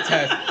lifeguard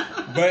test,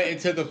 but it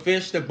took a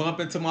fish to bump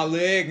into my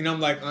leg, and I'm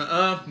like, You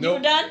nope.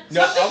 were done?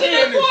 No, I'm Something in the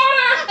finished.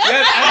 water.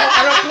 Yes,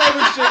 I don't play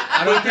with shit.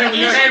 I don't play with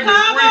You nothing. came to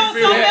Chicago, so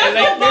Springfield. Yeah, that's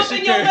Lake no bump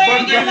in your Michigan. leg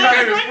But in you Lake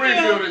came to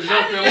Springfield. Springfield and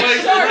jumped in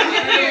Lake Shark in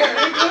Springfield.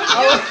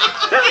 here.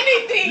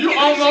 Anything. You in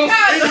almost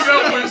Chicago. ended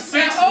up with 6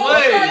 That whole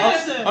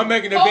legs. Listen, I'm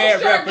making a Whole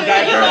bad shark rep for in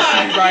here.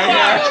 diversity right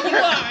here. You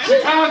are.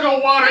 Chicago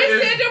water They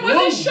is said there blue.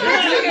 wasn't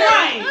sharks in here.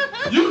 right.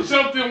 You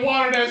jumped in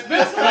water that's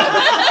this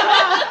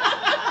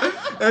color.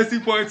 As he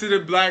points to the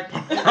black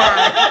part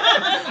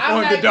I'm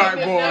on not the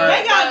giving dartboard.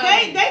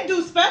 no- They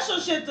do special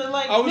shit to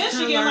like I was trying to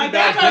Michigan, learn like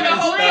about they turn different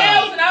the stuff.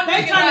 hotels And I'm they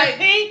thinking turn like, it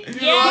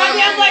pink. Yeah.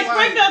 Goddamn, like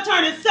Springfield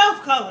turned itself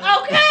color.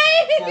 Okay.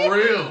 For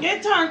real. It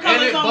turned And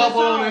colors it on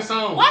bubble on its its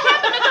own. own. What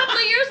happened a couple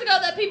of years ago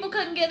that people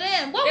couldn't get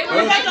in? What They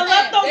was were like a it?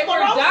 leftover they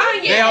were sclerosis.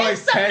 dying. They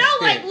always no,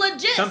 test like it.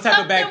 legit. Some type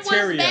of something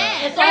bacteria. Was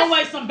bad. It's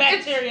always some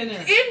bacteria in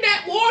there. In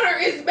that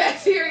water is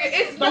bacteria.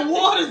 It's The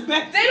water's They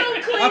bacteria.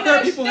 don't clean I've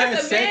heard that. people had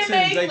That's a sex in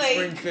man-made Lake lake.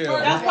 Springfield.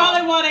 That's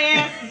probably why their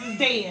asses is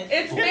dead.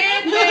 It's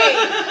man-made.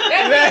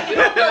 That means you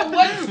don't know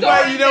what story.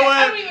 Well, you know what?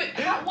 I don't even.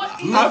 What?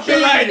 I feel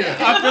like You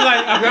ever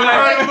like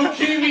heard of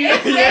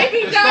leukemia? Baby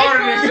It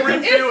started in diapers.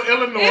 Springfield,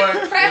 Illinois,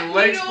 it's crack and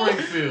Lake needles.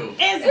 Springfield.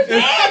 It's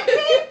dead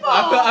people.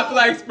 I feel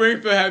like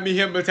Springfield had me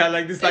hypnotized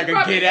like this, like a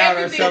probably get out or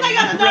everything. something. They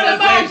got to throw the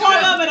bad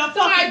part of it a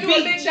Somebody fucking do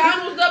a beach.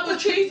 McDonald's double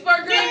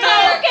cheeseburger. in Yeah,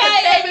 there. okay,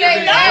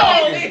 Contaminated no.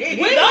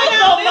 everything. We don't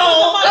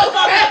know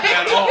motherfucker.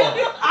 At all.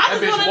 I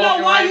just That bitch want to know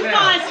walking why right you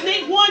now.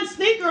 find one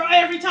sneaker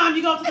every time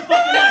you go to the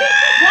fucking lake.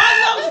 Why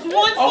lose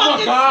one Oh my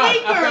fucking God! I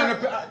sneaker? found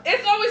a.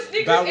 It's always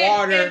sneakers That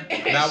water.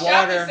 and That shopping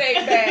water.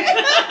 safe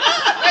bag.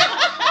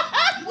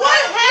 What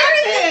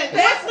happened?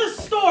 What's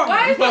the story?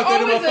 Why You is there supposed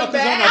to do always a motherfuckers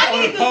bag? I on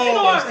need a the pole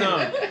or story.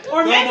 something.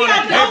 Or Throw maybe 'em on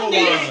I a don't cable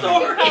need line. the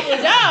story.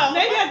 No.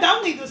 Maybe I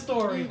don't need the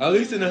story. At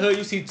least in the hood,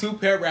 you see 2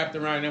 pair wrapped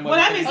around them. Well,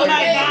 that means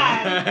somebody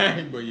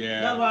died. But That's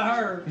yeah. what I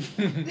heard.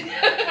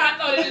 I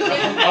thought it just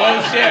went.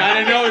 Oh shit! I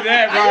didn't know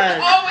that. I Right.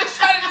 always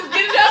try to just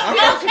get it up I'm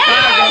there. from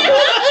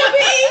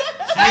Chicago.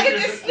 I get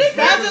this sneaker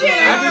That's up just-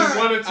 there. I just-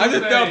 one of two I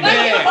just felt things. Like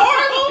it's bad.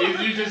 horrible.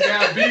 Either you just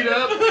got beat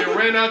up and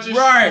ran out your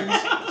Right.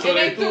 shoes, so And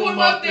they they threw them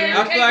up there.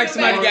 I feel like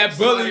somebody got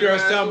bullied or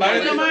something. I I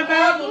think didn't- Somebody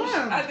passed Harlem,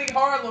 away. I think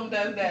Harlem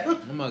does that. Oh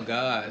my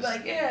gosh.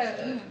 Like, yeah,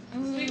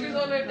 sneakers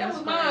on there. That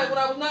was mine when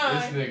I was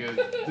 9.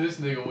 This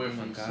nigga went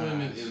from gosh.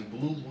 swimming in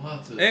blue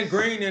water. And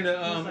green in the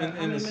What's that, how in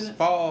many the minutes?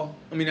 fall.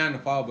 I mean not in the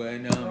fall, but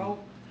in Bro,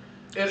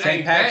 It St.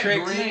 ain't that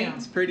Patrick's. green.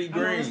 It's pretty I don't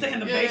green.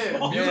 understand the Yeah,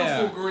 baseball. beautiful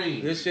Yeah.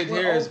 green. This shit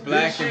Well, here is oh,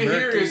 black This and shit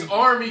here murky. is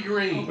army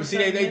green. But see,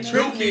 they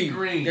treat me.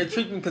 Green. They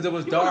treat me because it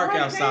was You dark already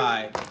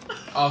outside.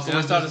 Oh, so And I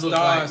it saw the just looked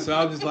stars, like so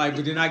I was just like,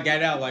 but then I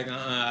got out like,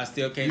 I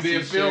still you can't see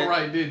didn't feel shit.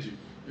 right, did you?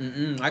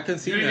 I couldn't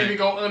see You didn't nothing. even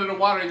go under the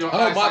water and your Oh,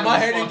 eyesight my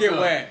was hair didn't fucked get up.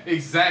 wet.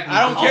 Exactly.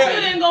 I don't Also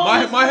care. didn't go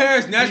My, on my hair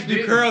is He naturally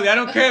didn't. curly. I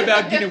don't care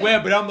about getting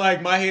wet, but I'm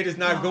like, my head is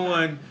not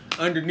going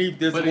underneath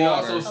this But he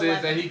water. also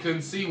said that he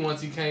couldn't see once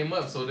he came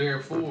up, so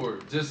therefore,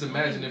 just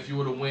imagine if you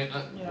would have went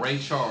Ray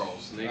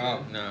Charles, nigga.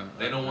 Oh no,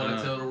 They don't want to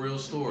Uh-uh. tell the real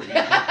story. He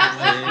jumped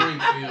in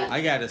Lake Springfield,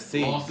 I gotta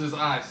see. lost his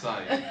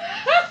eyesight.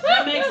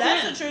 That makes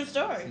That's a sense. true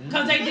story.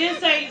 Because they did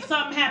say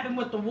something happened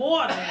with the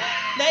water.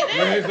 They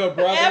When his did. little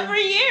brother.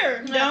 Every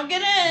year. Don't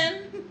get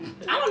in.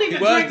 I don't even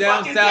He was drink down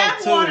fucking south,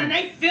 tap water, too. and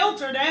they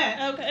filter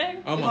that. Okay.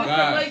 Oh Is my it God.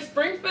 From Lake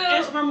Springfield?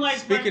 It's from Lake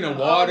Speaking of Springfield.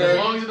 water, As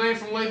long as it ain't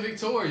from Lake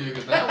Victoria,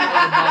 because that water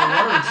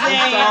about worse.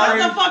 Dang. sorry.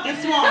 That's a fucking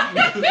swamp.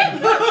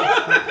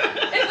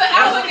 It's an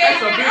alligator.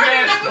 That's a big I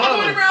ass remember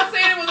bubble. going around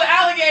saying it was an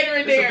alligator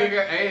in It's a there.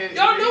 bigger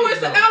Y'all knew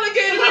it's an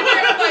alligator in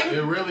there. I'm like,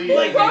 It really who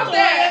is. brought though.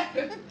 that?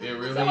 It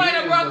really Somebody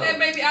done is, brought though. that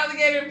baby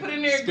alligator and put it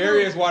in there.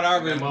 scariest water I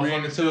really That ran motherfucker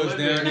into still is in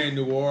down there. there in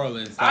New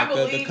Orleans. I Like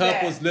the believe cup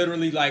that. was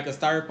literally like a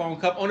styrofoam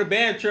cup on a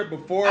band trip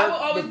before I will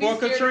always be scared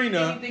Katrina.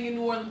 of anything in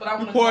New Orleans, but I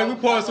We want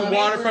to poured some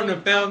water from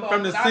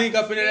the sink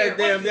up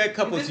into that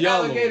cup was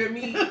yellow. Alligator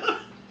meat.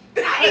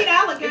 I eat Is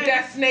alligator.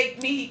 that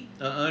snake meat?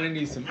 They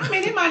need some. I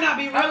mean, it might not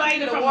be I don't related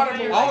need a from water the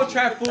balloon. I will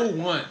try food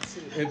once.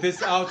 If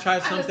it's, I'll try I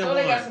just something know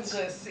they got some once.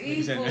 good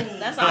seafood.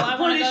 That's all I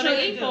want to Pretty go sure to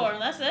they eat do. for.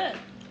 That's it.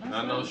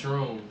 I know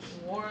shrooms.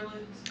 New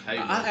Orleans. Hey,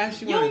 I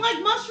actually You don't want.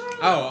 like mushrooms?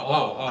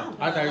 Oh,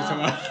 I thought you were talking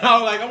about. I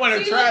was like, I want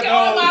to See, try look at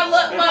all my,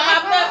 those. my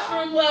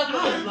mushroom lovers.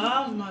 I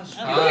love mushrooms.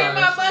 You hear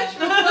my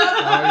mushroom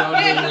lover? How y'all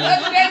Yeah, 'cause doing? the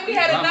other day we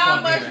had a I fucking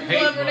non-mushroom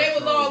hate lover, and they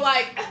was all mushrooms.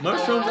 like,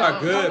 Mushrooms I are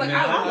was good, like,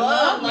 man. I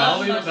love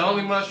mushrooms. The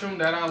only mushroom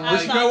that I I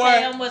like. you know what?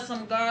 saute 'em with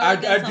some garlic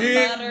and some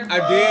butter.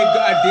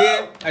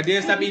 I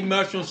did stop eating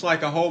mushrooms for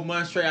like a whole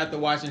month straight after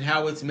watching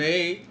How It's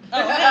Made. Oh,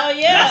 hell That's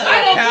yeah.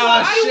 like a pile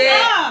of shit.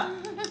 Yeah.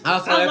 I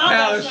was I like, love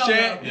pile that of show,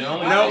 shit. though. Yeah,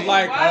 only And I was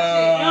like, watch it.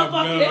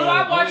 no. If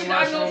I watch Only it,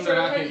 I know mushroom that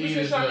I for can eat 100%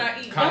 is sure I'm the not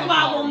eating. That's why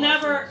I will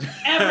never,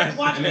 ever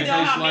watch And me it know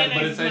tastes how like, but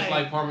mayonnaise it is tastes made.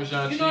 like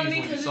Parmesan cheese You know what I mean?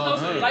 when you 'Cause it's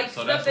saute those, it. like, So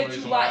stuff that's the that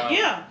reason you why like.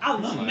 Yeah, I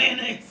love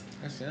mayonnaise.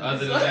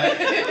 Other than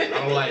that, I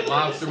don't like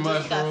lobster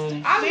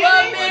mushrooms. I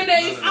love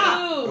mayonnaise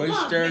Ah, too.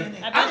 Oyster.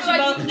 I I bet feel you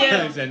like both you do.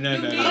 I said, no,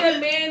 You no, need no. a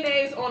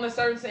mayonnaise on a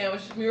certain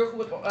sandwich, Miracle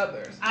Whip on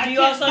others. I Do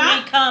you also cannot-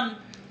 need cum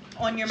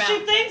on your mouth? She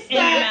thinks In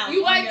your that mouth. You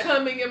on like your-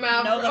 cum in your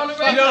mouth No, the on a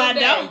fuck regular I day.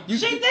 don't. You-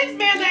 she thinks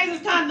mayonnaise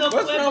is kind of the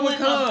What's wrong with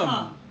equivalent of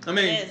cum? I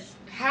mean, It is.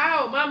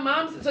 How? My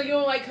mom's. So you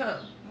don't like cum?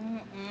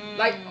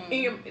 Like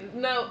in your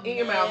in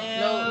your mouth?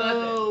 No,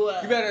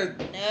 nothing. you better.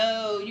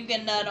 No, you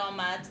can nut on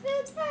my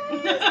tits,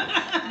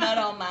 nut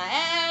on my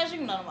ass, you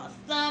can nut on my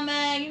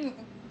stomach, you can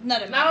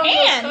nut in my Not on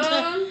hand. your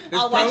tongue. It's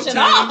I'll wash it protein.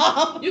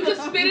 off. You can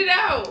spit it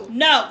out.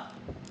 No.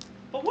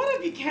 But what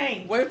if you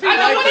can't? What if he I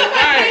know likes what it if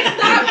I can't right?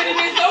 stop it and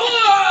it's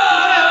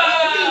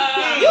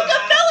You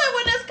can feel it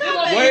when it's You're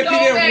coming. What if he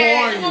didn't bad.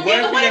 warn you?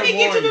 What What if if he he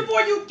gets didn't you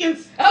warn you? before you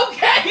can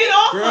Okay. get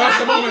off? Girl, of it?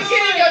 someone You was-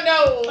 get in your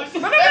nose.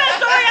 Remember that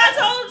story I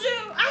told you?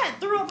 I had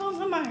threw up on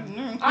somebody.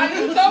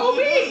 You told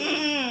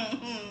me.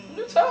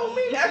 You told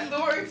me that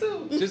story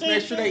too. Just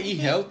make sure they eat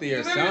healthy or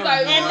Remember, something.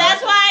 like, And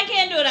that's why I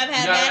can't do it. I've You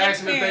had gotta bad ask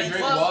them if they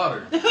experience. drink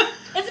water.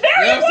 It's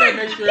very Yeah, I'm saying important.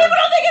 make sure- People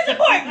don't think it's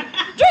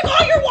important. Drink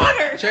all your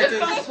water. Check Just this.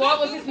 don't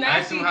swallow his Ask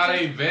nasty. them how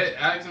they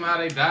ask them how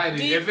they diet.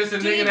 Do If it's a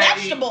you eat nigga that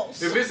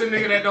vegetables? if it's a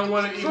nigga that don't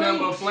want to eat nothing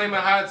but flaming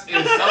hots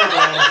and soda all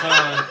the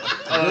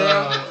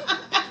time,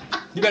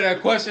 You better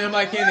question him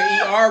like in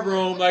the ER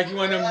room, like you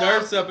one of them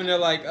nurses up in there,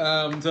 like,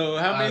 so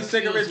how many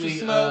cigarettes you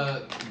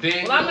smoke?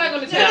 Daniel. Well, I'm not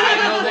gonna tell Yeah,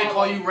 you. I know they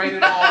call you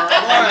rated R.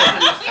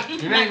 Right.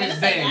 Your name is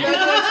Daniel. I'm not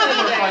gonna tell you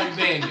I'm gonna call that. you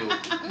Daniel.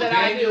 That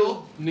I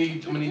Daniel, I'm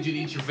gonna need you to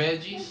eat your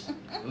veggies.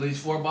 At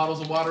least 4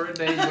 bottles of water a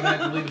day. You're gonna have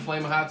to leave the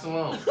flaming hots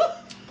alone.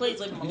 Please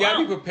leave them You gotta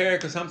be alone. prepared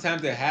because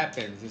sometimes it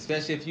happens,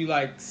 especially if you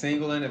like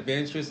single and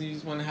adventurous and you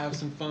just want to have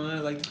some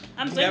fun. Like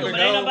I'm you single, never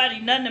but ain't know. nobody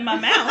nothing in my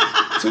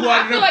mouth. 2 I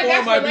out of feel them like 4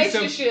 that's might be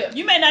some. relationship.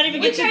 You may not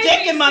even We get your can't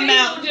dick be in my single,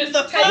 mouth. just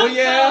The take fuck? Well,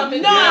 yeah, cum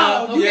and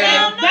yeah, okay?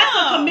 yeah. That's a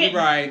You're commitment.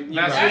 right. You're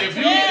Now, see, right. if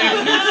you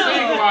Yeah.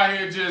 single out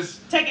here, just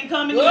Taking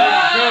cum in Come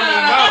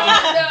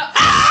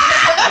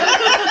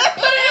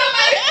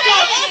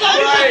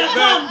your Right,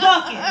 cum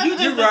bucket. You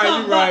just You're a right.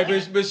 cum You're right.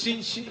 bucket. But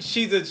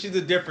she's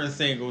a different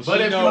single. But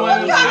she if you knows.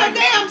 want What to kind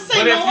of damn But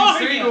single if you are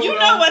single, you? You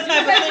know what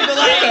type of single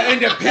I She's am. an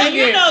And you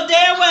independent. know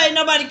damn well ain't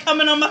nobody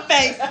coming on my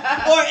face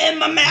or in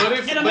my mouth. But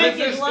if, It'll but make if,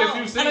 it it's, low. if you I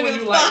don't single, give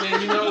you a like, fuck.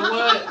 man, you know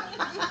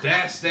what?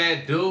 That's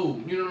that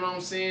dude. You know what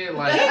I'm saying?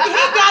 Like, He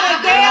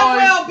gotta damn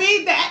well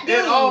be that dude.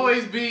 it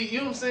always be, you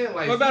know what I'm saying?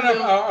 Like, What about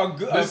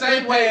female- a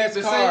same way, pass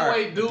the card?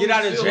 same way dudes Get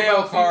out of feel jail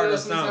about card or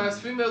females sometimes.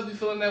 something. Females be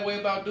feeling that way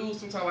about dudes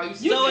sometimes.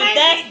 Like, You So if can't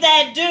that's be-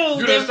 that dude,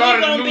 you then done started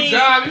we a gonna new be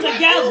job. You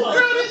together. like, oh,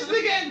 girl, this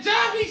nigga at a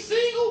job, he's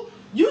single.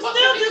 You Fuck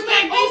still that just nigga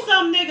can't like, be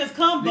some niggas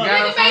cum You bucket.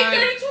 gotta Nigga make find-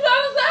 $32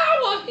 an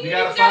hour. You He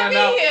gotta just gotta find be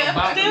out here.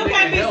 about Still the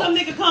can't nigga be health. some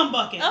nigga cum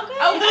bucket. Okay.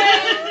 Okay.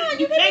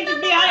 You can't just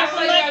be out I here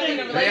feel like y'all need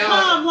a collecting relationship.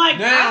 cum like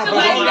Now, I feel but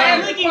like hold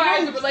that on.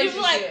 requires a It's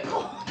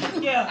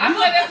relationship. Yeah. I feel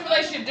like that's a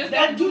relationship. Just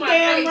That don't do you my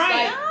damn face.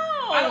 right. Like,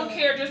 I don't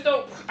care. Just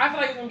don't. I feel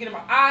like it's gonna get in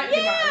my eye.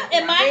 Yeah,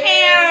 in my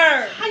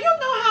hair. How you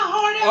know how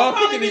hard it Oh, would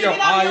probably kicking be in to your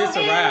get out eye, of it's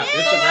a your wrap. hair?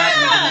 It's a wrap.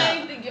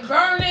 Yeah. You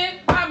burn it.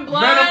 I'm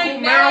blind.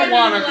 Medical now,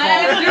 marijuana you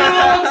card. You know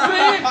what I'm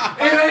saying?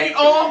 It ain't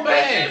all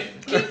bad.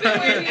 Keep it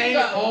where It you ain't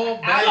go. all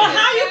So bad.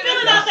 how you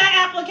feeling out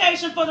that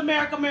application for the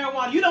medical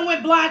marijuana? You done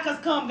went blind because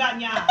cum got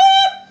in your eye.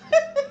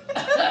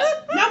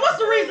 Now what's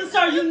the reason,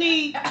 sir, you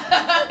need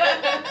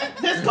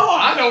this I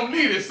card? don't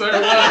need it, sir.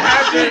 What I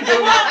have to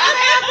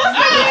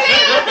do.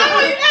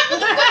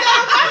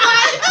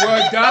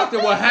 Well, doctor,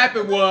 what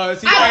happened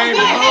was he I came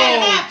don't think that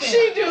home. happened.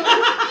 She do.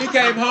 He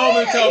came home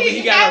and told me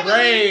he got a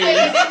raise.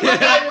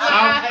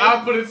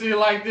 I'll put it to you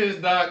like this,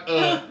 Doc.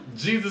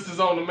 Jesus is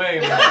on the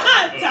main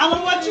line. Tell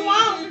him what you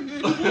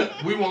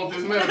want. We want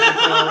this medical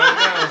plan right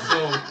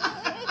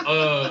now.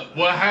 So,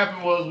 what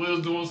happened was we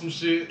was doing some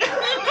shit.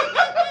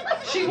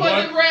 She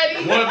wasn't ready.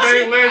 One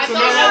thing led to She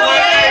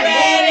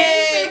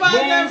another.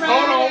 wasn't Move,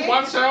 hold on, ready.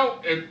 watch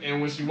out.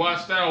 And when she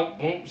washed out,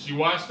 boom, she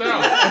washed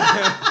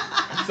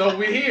out. So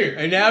we here.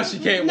 And now she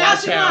can't Now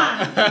watch she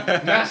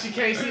out. Now she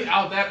can't see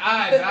out that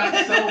eye,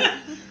 Doc.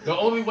 So the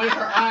only way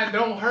her eye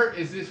don't hurt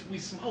is if we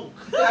smoke.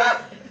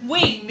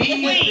 We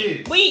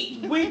Need this.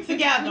 We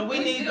together. We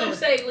We need still this.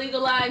 say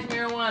legalize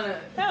marijuana.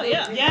 Hell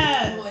yeah.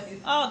 Yes.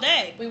 All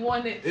day. We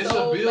want it It's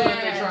so a bill that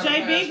they bad. try-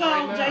 JB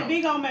gon' Right now.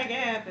 JB gon' make it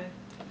happen.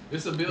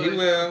 It's a bill He they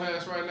will. trying to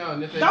pass right now.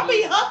 And if they Don't do,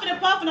 be huffing and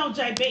puffing on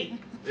JB.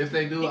 if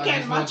they do, He I came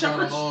just to my want y'all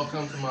church. to all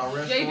come to my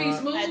restaurant. JB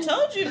Smooth. I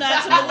told you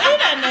not to believe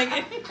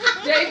that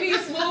nigga. JB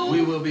Smooth.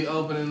 We will be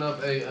opening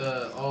up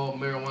a all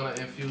marijuana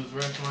infused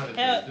restaurant if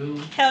Hell- they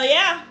do. Hell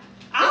yeah.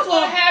 It's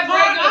gonna have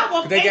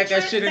regular- They got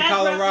that shit in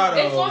Colorado.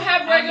 It's gonna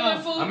have regular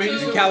food I mean, you too.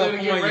 still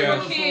California. get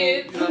regular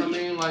Kids. food, you know what I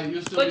mean? Like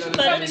you still But get you the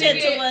come same-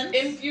 to Chitlins.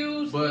 get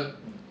infused. But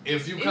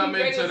if you Any come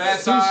into regular that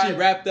Sushi side,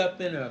 wrapped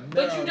up in a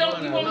But you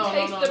don't- you marijuana. won't No,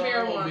 taste no, the no,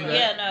 it won't be marijuana. that.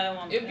 Yeah, no, it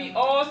won't. It'd be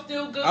all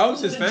still good. I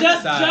was just food.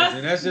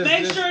 fantasizing. That's just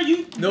make sure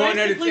you knowing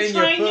that it's basically in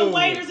your train your food.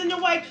 waiters and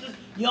your waitresses.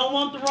 You don't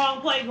want the wrong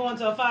plate going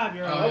to a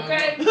 5-year-old.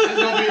 Okay. It's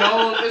gonna be the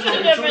whole. It's gonna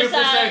be two Different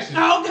different sides.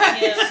 sections. Okay.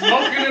 Yeah.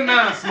 Smoking and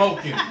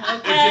non-smoking. If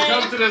Okay. you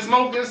come to the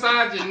smoking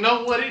side, you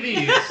know what it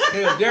is.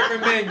 It's a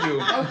different menu.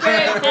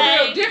 Okay. For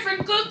Okay. real.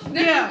 Different cooks.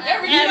 Different Yeah.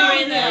 everything.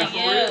 Everything, for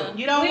yeah. real.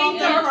 You don't We want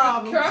them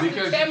problems. Because you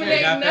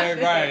Cross-contaminating Got that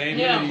nothing. right. Ain't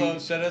Yeah. many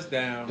clubs shut us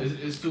down.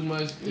 It's too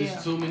much. Yeah.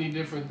 It's too many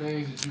different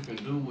things that you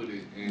can do with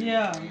it. And,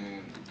 Yeah. and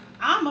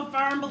I'm a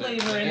firm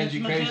believer in its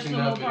education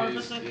medicinal of it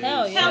purposes. is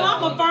Hell yeah. Hell,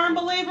 I'm a firm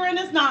believer in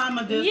its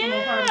non-medicinal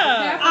Yeah. purposes. I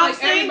feel I've like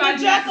seen the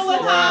everybody Jekyll needs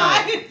and to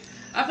Hyde.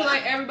 I feel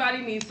like everybody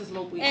needs to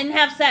smoke weed. And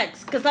have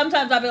sex. Because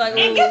sometimes I'll be like,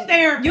 And ooh, get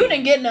therapy. you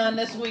didn't get none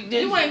this week,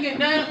 did You you? ain't getting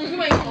none.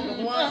 You ain't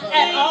smoking one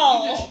At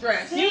all. You just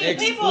stressed. See,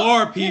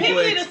 Explore, people,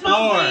 People need to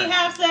smoke explore. weed,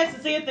 have sex,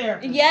 and see a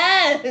therapist.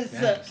 Yes.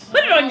 Yes.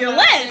 Put it on your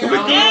list. I don't know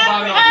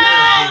about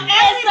no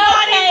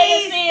Everybody okay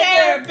to needs see a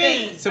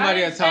therapy. Somebody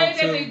I didn't say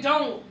talked that they to.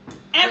 don't.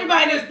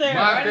 Everybody needs My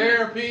therapy.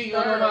 therapy, you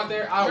know my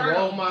therapy. I Journal.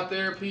 roll my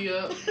therapy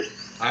up.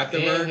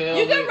 Afterward. Inhale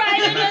You can it,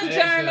 write and in a exhale.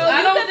 journal. I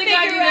You don't can think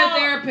I figure need a out-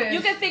 therapist. You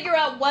can figure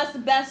out what's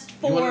best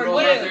You wanna for know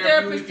What my is the you.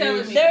 therapist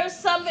telling me? There's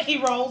something. He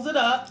rolls it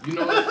up. You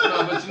know what?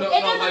 No, but you know,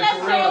 It no, doesn't like for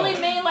necessarily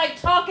real. mean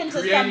like talking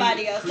to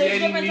somebody else. There's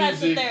different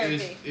types of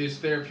therapy. Is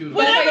therapeutic.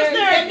 Whatever's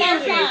Then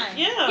that's therapeutic. fine.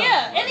 Yeah.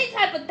 Yeah, any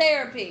type of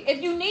therapy.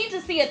 If you need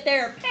to see a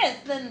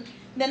therapist,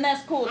 then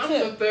that's cool I'm too.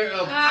 the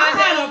therapist. I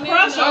had a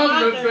crush on my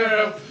I'm the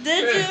therapist. therapist.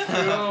 Did you?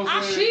 You know what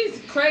I'm saying?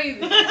 She's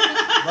crazy.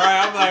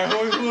 Right, I'm like,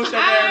 who's your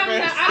I'm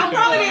therapist? not- I'm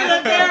probably need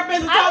a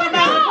therapist to talk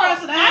about the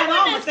person I had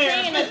on went with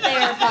and seen a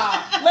therapist.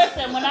 therapist.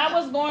 Listen, when I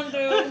was going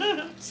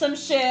through some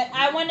shit,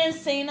 I went and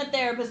seen a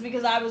therapist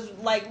because I was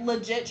like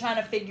legit trying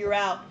to figure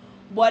out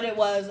what it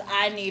was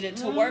I needed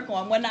to work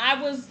on. When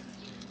I was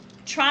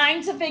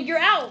trying to figure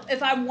out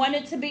if I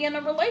wanted to be in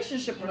a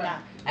relationship or Right,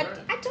 not. right.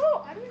 I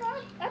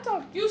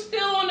told. You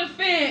still on the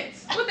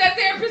fence. What that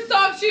therapist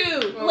taught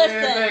you? Well, Listen,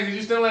 man, dang,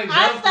 you still ain't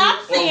I jump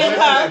stopped through or seeing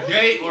went her. to the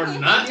gate or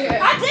not. Yeah.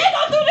 I did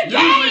go through the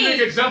Usually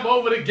gate. niggas jump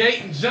over the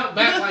gate and jump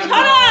back like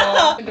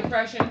Hold on.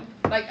 Depression.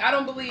 Like I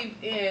don't believe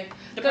in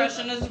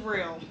Depression is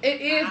real. It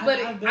is, but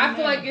I've been I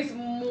feel there. like it's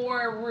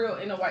more real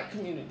in the white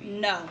community.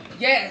 No.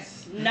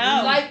 Yes.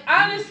 No. Like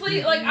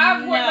honestly, like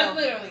I've worked No. like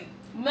literally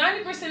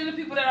 90% of the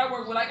people that I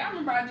work with. Like I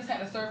remember I just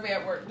had a survey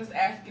at work, just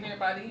asking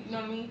everybody, you know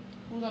what I mean,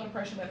 who's on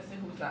depression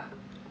medicine, who's not.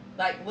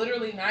 Like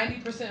literally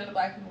 90% of the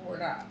black people were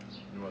not.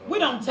 We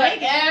don't But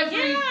take it.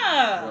 every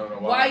Yeah.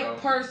 white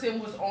person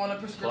was on a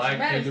prescription Black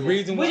people. medicine. The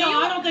reason We we don't.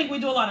 I don't think we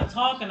do a lot of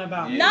talking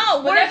about it. No,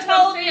 But we're that's what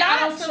I'm told saying. I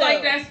don't not feel to.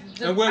 like that's.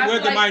 And we're I feel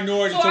the like-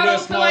 minority, so I we're a don't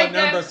feel small like number,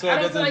 that's- so it I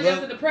don't feel doesn't like look.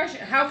 that's a depression.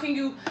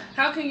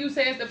 How can you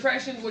say it's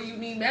depression where you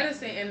need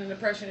medicine and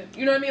depression?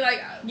 You know what I mean?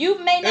 Like You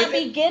may not It-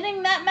 be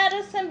getting that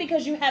medicine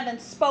because you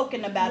haven't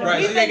spoken about it. Right,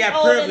 We've so they been got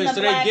told in privilege, the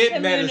so they black get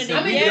community. medicine.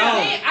 I mean, We you know what I'm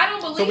don't. saying? I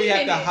don't believe So we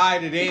have in to it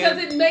hide it because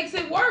in. it makes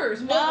it worse.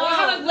 No,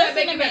 How does that listen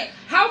make to it me. better?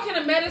 How can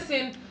a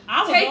medicine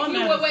I was take on you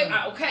medicine. away?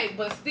 Okay,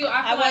 but still,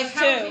 I feel I like was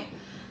too.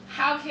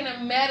 how can a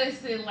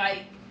medicine like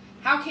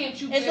how can't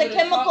you? It's be a able to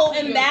chemical talk to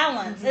your-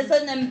 imbalance. It's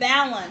an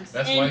imbalance.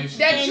 That's in, why you should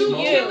that in you smoke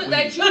you. weed.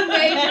 that you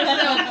made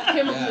yourself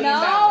chemically imbalanced.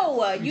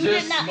 No, you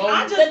Just did not. smoke.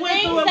 I just The went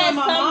things through it that when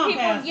my some mom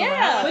people, passed away.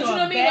 yeah. But you know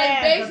what I mean? Bad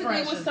Like basically, it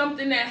depression. was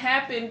something that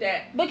happened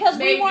that Because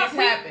made we weren't this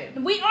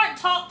happen. we aren't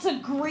taught to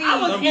grieve I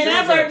was Some in a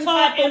people- certain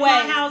taught type of in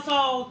my way.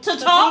 household To to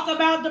talk- talk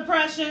about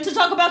depression. To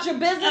talk about your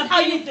business, Of how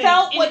you anything.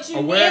 felt, what you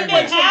Awareness. did,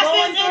 what If you're it happens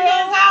going in through.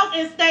 this house,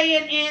 it's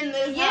staying in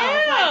this Yeah,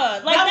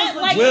 house. like that,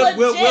 was like legit.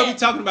 We'll be legit.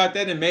 talking about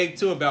that in May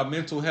too, about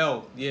mental health.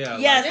 Yeah.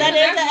 Yes, like, that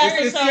is the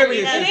It's episode. serious,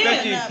 we have especially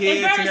coming up. kids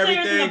It's very and serious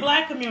in the everything.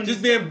 black community.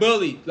 Just being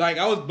bullied. Like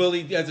I was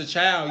bullied as a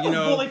child, you I was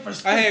know. bullied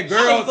for I had I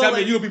girls was tell me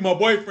bullied. you'll be my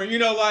boyfriend, you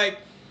know, like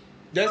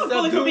That I'm stuff,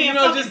 bullied for dude, being you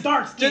know, fucking just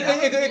dark skin.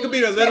 it could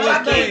be the I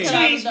littlest can't thing.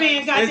 change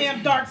being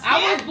goddamn dark skin.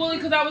 I was bullied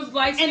because I was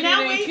light skinned and now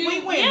and we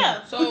cute. win.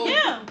 Yeah. So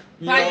Yeah.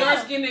 like Yeah. dark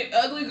skinned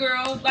ugly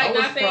girls. I Like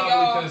was not saying probably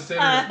y'all.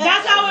 considered.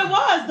 That's how it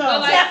was though. But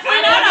like, Definitely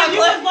I not know ugly.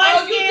 You was light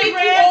oh, you skinned, think you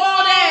red.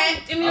 all that?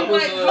 And I you're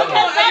was, like, uh, come on, Because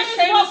I that just is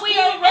changed what the we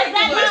school are- is that We're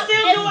regular. not-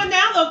 still doing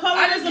now though.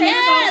 Colorism is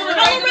Yes, so Yes, real.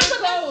 colorism is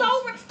so.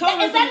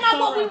 Colorism Is that is not so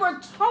what we real. were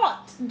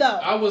taught though?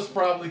 I was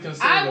probably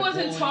considered. I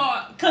wasn't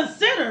taught.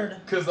 Considered.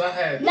 Because I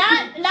had.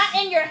 Not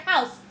in your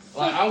house.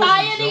 Like, I was a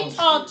Society joke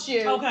taught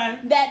you Okay.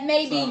 that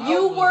maybe So I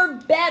you was- were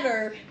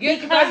better Yeah,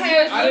 because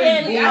because I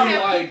didn't you're bully, I skin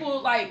had color. like,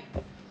 people like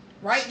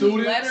write me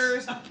students.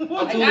 letters. I Like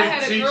bullied I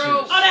had a teachers.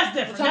 girl. Oh, that's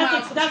different. talking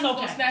about That's she was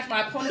gonna okay. snatch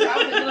my opponent. I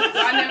was like, look,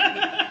 I never.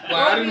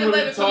 Like, I didn't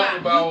really talk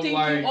about, you think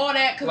like- you all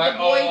that because like, the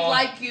boys oh,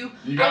 like you.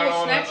 You I got will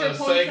on snatch your a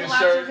opponent Sega and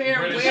lock your shirt, hair,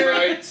 British wear it.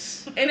 Knights.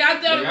 And I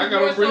thought Like, it I was got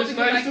more a so British because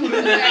like Knights you too.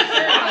 was that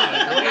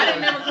shirt. I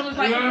didn't never come as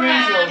like, You know what I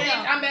mean? proud, So-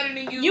 bitch, I'm better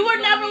than you. You were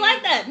know what never I mean?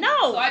 like that. No.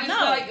 So I just no.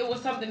 feel like it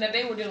was something that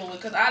they were dealing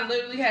with because I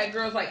literally had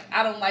girls like,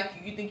 I don't like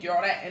you, you think you're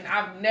all that, and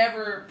I've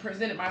never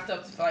presented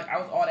myself to feel like I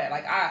was all that.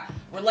 Like I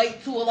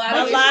relate to a lot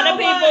a of lot of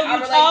you people. know what? I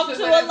You relate talk to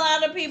to a whatever.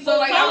 lot of people. So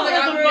like I was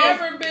like, Colorism I've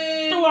never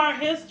been. Through our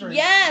history.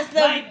 Yes.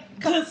 Like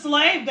to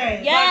slave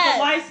days. Yes. Like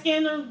the light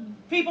skinned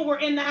people were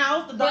in the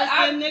house. The But dark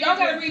skinned niggas y'all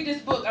gotta were read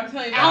this book. I'm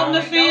telling you. out in the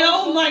Y'all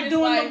field, book like is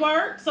doing like- the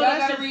work. So y'all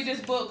that's gotta just, read this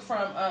book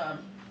from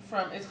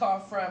it's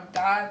called From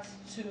Gods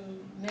to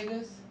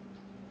Niggas.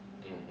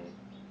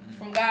 Mhm.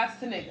 From Gods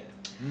to Niggas.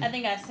 I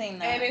think I've seen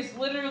that. And it's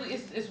literally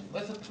it's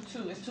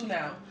two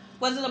now.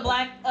 Was it a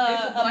black It's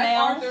a black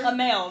male? author. A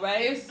male,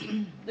 right? It's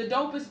the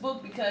dopest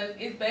book because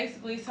it's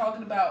basically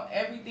talking about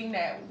everything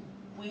that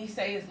we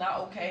say is not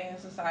okay in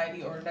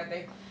society or that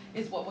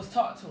is what was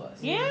taught to us.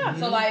 Yeah.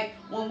 So like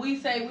when we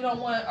say we don't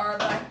want our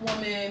black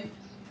woman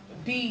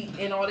beat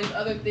and all these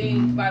other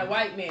things by the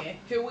white man,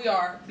 here we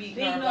are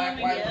beating our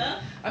black white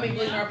woman.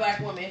 Beating our black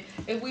woman.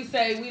 If we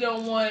say we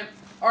don't want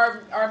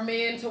our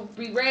men to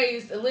be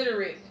raised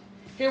illiterate,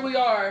 here we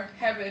are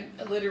having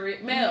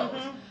illiterate males.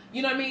 Mhm.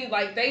 You know what I mean?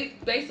 Like they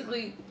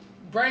basically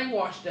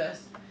brainwashed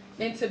us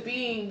into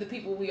being the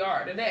people we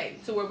are today,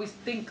 to where we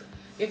think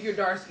if you're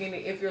dark skinned,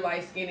 if you're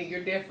light skinned,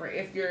 you're different.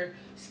 If you're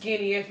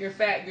skinny, if you're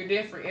fat, you're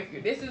different.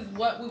 This is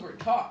what we were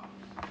taught,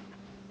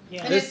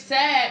 yeah. and it's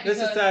sad This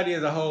because. society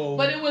as a whole.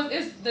 But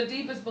it's the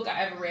deepest book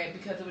I ever read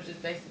because it was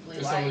just basically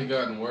It's like only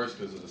gotten worse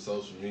because of the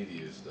social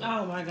media stuff.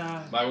 Oh my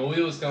god. Like when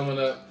we was coming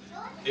up,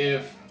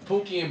 if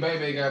Pookie and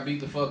Bebe got beat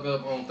the fuck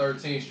up on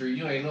 13th Street,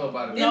 you ain't know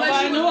about it. unless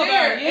Nobody you knew was about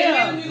there, it, and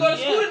yeah. then when you go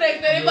to school the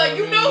next day, they be like,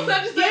 you know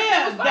such and such.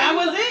 Yeah, that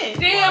was it.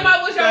 Damn,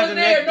 I wish I Back was the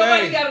there. next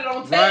Nobody day. got it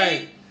on tape.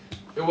 Right.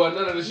 It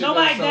wasn't none of the shit.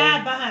 Nobody that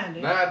died behind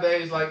it.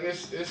 Nowadays, like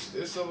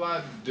it's a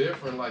lot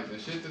different. Like the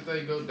shit that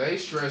they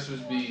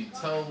stressors be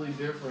totally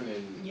different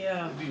and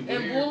Yeah. it be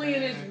And weird,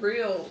 bullying man. is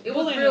real. It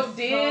Bullying was real is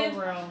then.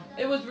 So real.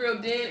 It was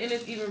real then, and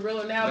it's even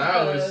realer now.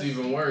 Now because it's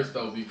even worse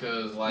though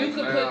because like you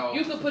could now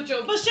you could put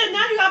your. But shit,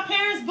 now you got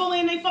parents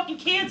bullying their fucking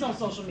kids on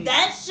social media.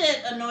 That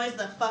shit annoys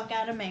the fuck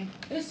out of me.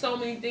 There's so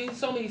many things,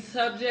 so many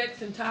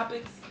subjects and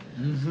topics.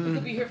 We Mhm.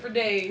 could be here for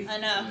days. I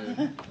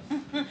know.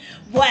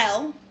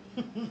 Well,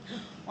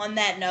 on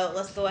that note,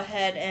 let's go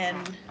ahead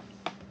and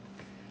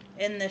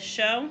end this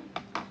show.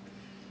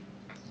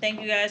 Thank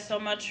you guys so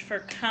much for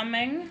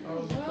coming.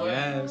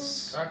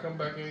 Yes. I come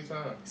back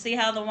anytime. See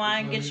how the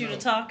wine gets you to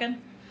talking?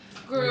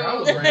 Girl, I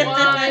was ready to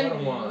talk wine, for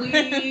the wine.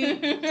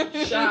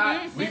 weed,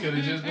 shots. We could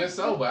have just been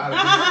sober. I'd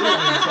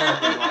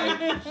have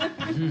been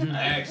talking like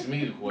ask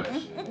me the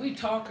question. We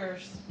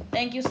talkers.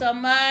 Thank you so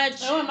much.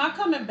 Oh, am I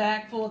coming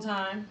back full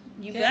time?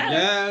 You Yeah. better.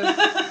 Yes.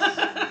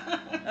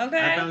 I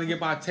Okay. finally get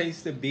my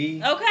taste of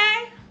B.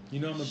 Okay. You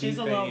know I'm a She's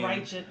B a little fan.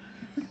 righteous.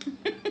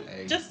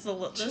 Hey. Just a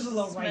little. She's a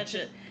little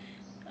righteous.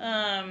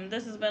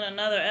 This has been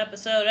another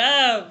episode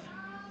of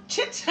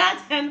Chit chat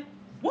and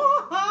wine.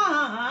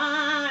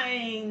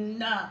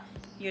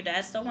 Your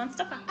Dad Still Wants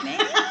to Fuck Me.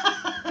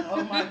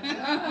 Oh my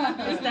god.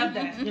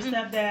 Your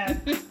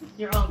stepdad,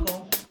 your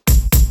uncle.